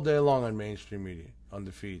all day long on mainstream media, on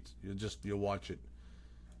the feeds. You'll watch it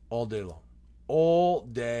all day long. All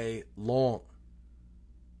day long.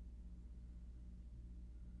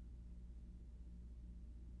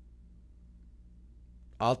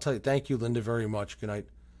 I'll tell you. Thank you, Linda, very much. Good night.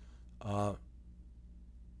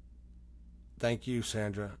 Thank you,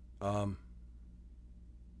 Sandra. I'm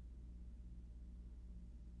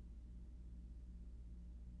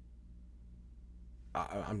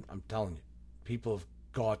telling you, people have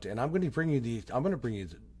got to, and I'm going to bring you the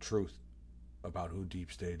truth about who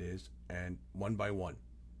Deep State is, and one by one,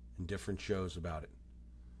 in different shows about it.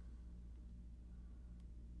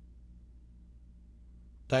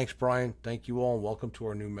 Thanks, Brian. Thank you all, and welcome to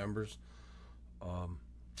our new members,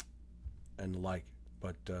 and the like.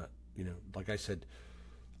 But like I said,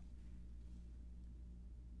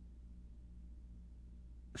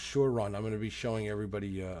 sure, Ron, I'm going to be showing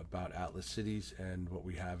everybody about Atlas Cities and what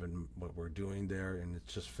we have and what we're doing there, and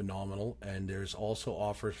it's just phenomenal. And there's also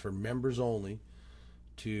offers for members only.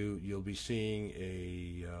 You'll be seeing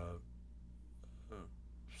a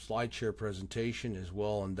SlideShare presentation as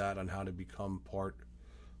well on how to become part.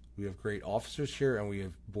 We have great officers here, and we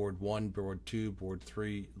have Board 1, Board 2, Board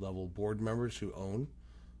 3 level board members who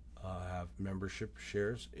have membership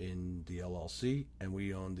shares in the LLC, and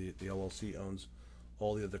we own the LLC owns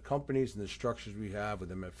all the other companies and the structures we have with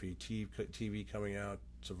MFA TV coming out,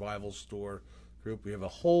 Survival Store Group. We have a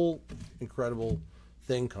whole incredible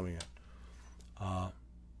thing coming out.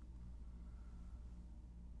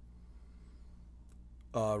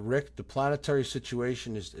 Rick, the planetary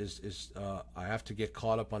situation is I have to get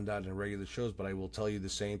caught up on that in regular shows, but I will tell you the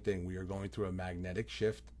same thing. We are going through a magnetic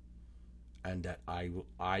shift, and that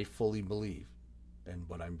I fully believe, and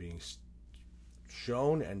what I'm being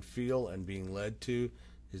shown and feel and being led to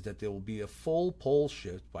is that there will be a full pole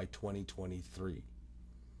shift by 2023,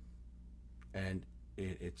 and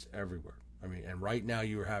it's everywhere. I mean, and right now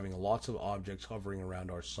you are having lots of objects hovering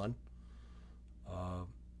around our sun,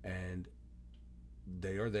 and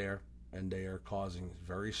they are there, and they are causing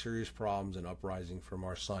very serious problems and uprising from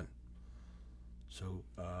our sun. So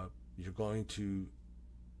you're going to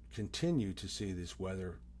continue to see this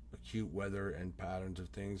weather, acute weather and patterns of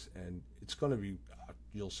things, and it's going to be,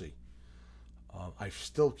 you'll see. I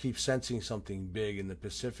still keep sensing something big in the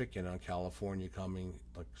Pacific and on California coming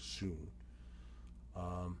like soon.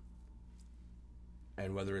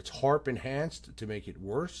 And whether it's HARP enhanced to make it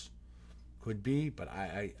worse, could be, but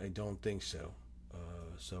I don't think so.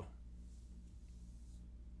 So,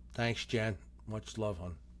 thanks, Jen. Much love,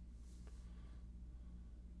 hon.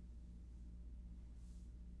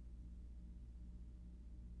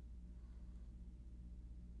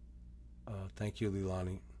 Thank you,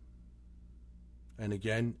 Leilani. And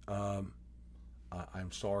again,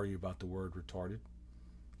 I'm sorry about the word retarded.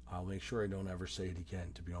 I'll make sure I don't ever say it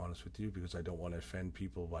again, to be honest with you, because I don't want to offend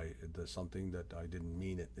people by something that I didn't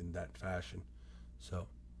mean it in that fashion. So,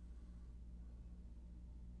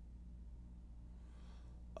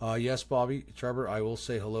 yes, Bobby, Trevor, I will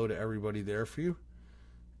say hello to everybody there for you.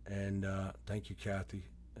 And thank you, Kathy.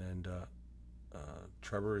 And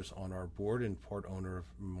Trevor is on our board and part owner of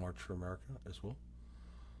March for America as well.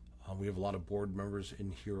 We have a lot of board members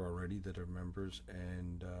in here already that are members,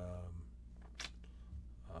 and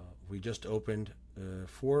we just opened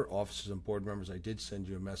 4 offices and board members. I did send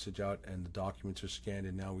you a message out, and the documents are scanned,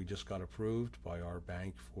 and now we just got approved by our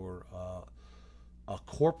bank for a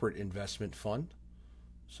corporate investment fund.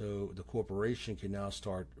 So the corporation can now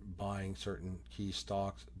start buying certain key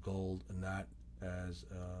stocks, gold, and that as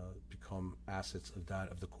become assets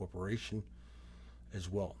of the corporation as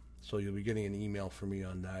well. So you'll be getting an email from me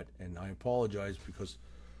on that, and I apologize because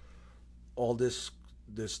all this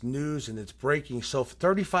news, and it's breaking. So for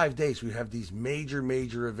 35 days we have these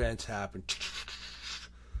major events happen.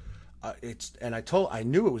 I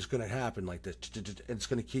knew it was going to happen like this, and it's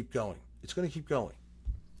going to keep going. It's going to keep going.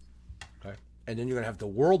 Okay, and then you're going to have the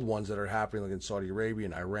world ones that are happening, like in Saudi Arabia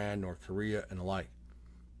and Iran, North Korea, and the like.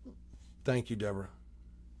 Thank you, Deborah.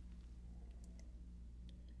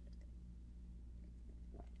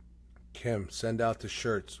 Kim, send out the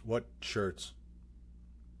shirts. What shirts?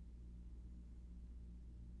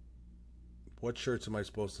 What shirts am I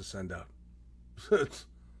supposed to send out?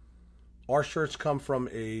 Our shirts come from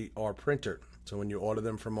our printer. So when you order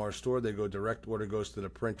them from our store, they go direct order, goes to the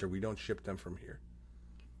printer. We don't ship them from here.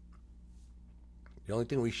 The only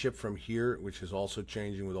thing we ship from here, which is also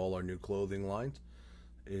changing with all our new clothing lines,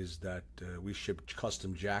 is that we ship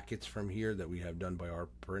custom jackets from here that we have done by our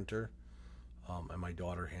printer. And my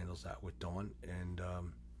daughter handles that with Dawn, and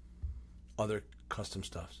other custom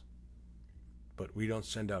stuffs. But we don't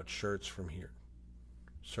send out shirts from here.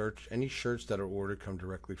 Any shirts that are ordered come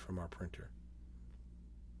directly from our printer.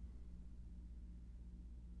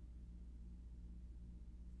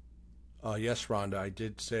 Yes, Rhonda, I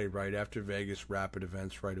did say right after Vegas, rapid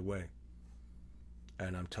events right away.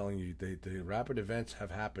 And I'm telling you, the rapid events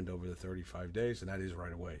have happened over the 35 days, and that is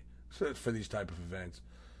right away for these type of events.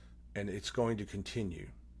 And it's going to continue.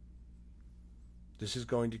 This is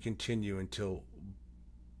going to continue until...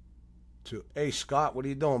 Hey, Scott, what are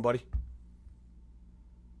you doing, buddy?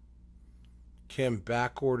 Kim,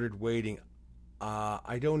 back-ordered waiting.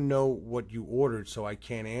 I don't know what you ordered, so I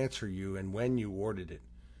can't answer you and when you ordered it.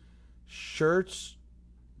 Shirts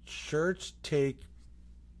take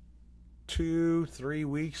 2-3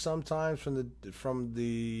 weeks sometimes from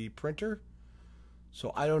the printer.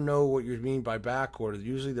 So I don't know what you mean by back order.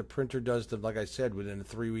 Usually the printer does them, like I said, within a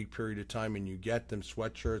 3-week period of time, and you get them,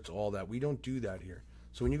 sweatshirts, all that. We don't do that here.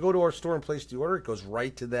 So when you go to our store and place the order, it goes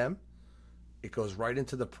right to them. It goes right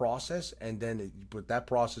into the process, and then but that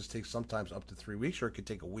process takes sometimes up to 3 weeks, or it could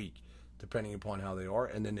take a week, depending upon how they are,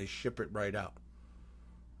 and then they ship it right out.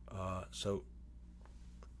 So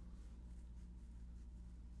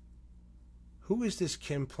who is this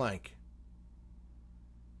Kim Plank?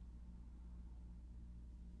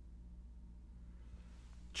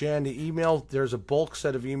 Jan, the email, there's a bulk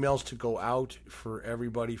set of emails to go out for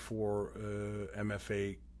everybody for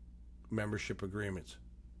MFA membership agreements.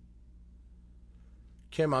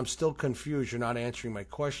 Kim, I'm still confused. You're not answering my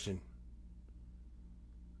question.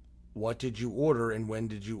 What did you order and when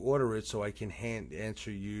did you order it so I can answer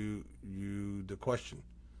you the question?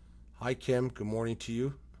 Hi, Kim. Good morning to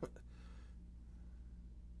you.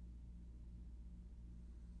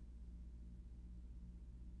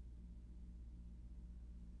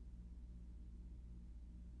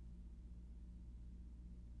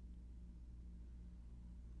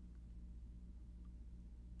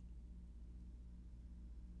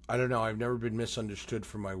 I don't know. I've never been misunderstood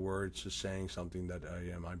for my words as saying something that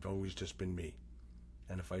I am. I've always just been me.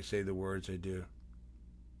 And if I say the words, I do.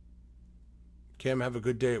 Kim, have a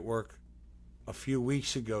good day at work. A few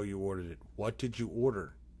weeks ago you ordered it. What did you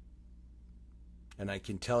order? And I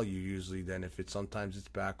can tell you usually then if sometimes it's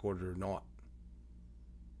back ordered or not.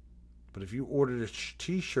 But if you ordered a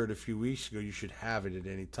t-shirt a few weeks ago, you should have it at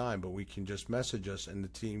any time. But we can just message us and the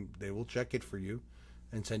team, they will check it for you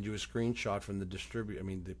and send you a screenshot from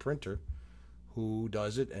the printer who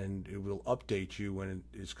does it, and it will update you when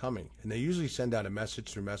it is coming. And they usually send out a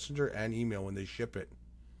message through Messenger and email when they ship it.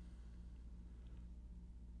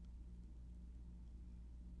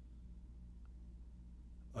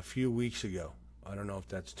 A few weeks ago. I don't know if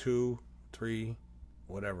that's 2, 3,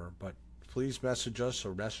 whatever, but please message us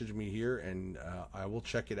or message me here, and I will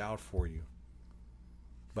check it out for you.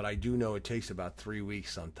 But I do know it takes about 3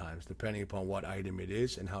 weeks sometimes, depending upon what item it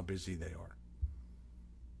is and how busy they are.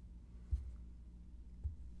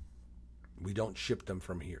 We don't ship them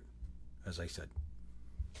from here, as I said.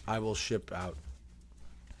 I will ship out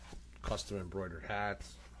custom embroidered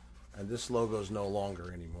hats, and this logo is no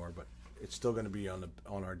longer anymore, but it's still going to be on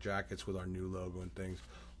our jackets with our new logo and things.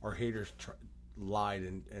 Our haters lied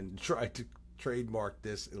and tried to trademark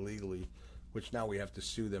this illegally, which now we have to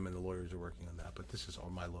sue them, and the lawyers are working on that. But this is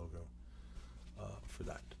on my logo for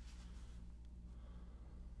that.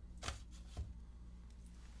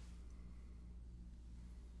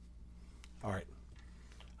 All right.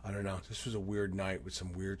 I don't know. This was a weird night with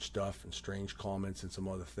some weird stuff and strange comments and some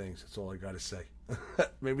other things. That's all I got to say.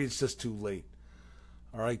 Maybe it's just too late.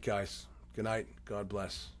 All right, guys. Good night. God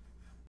bless.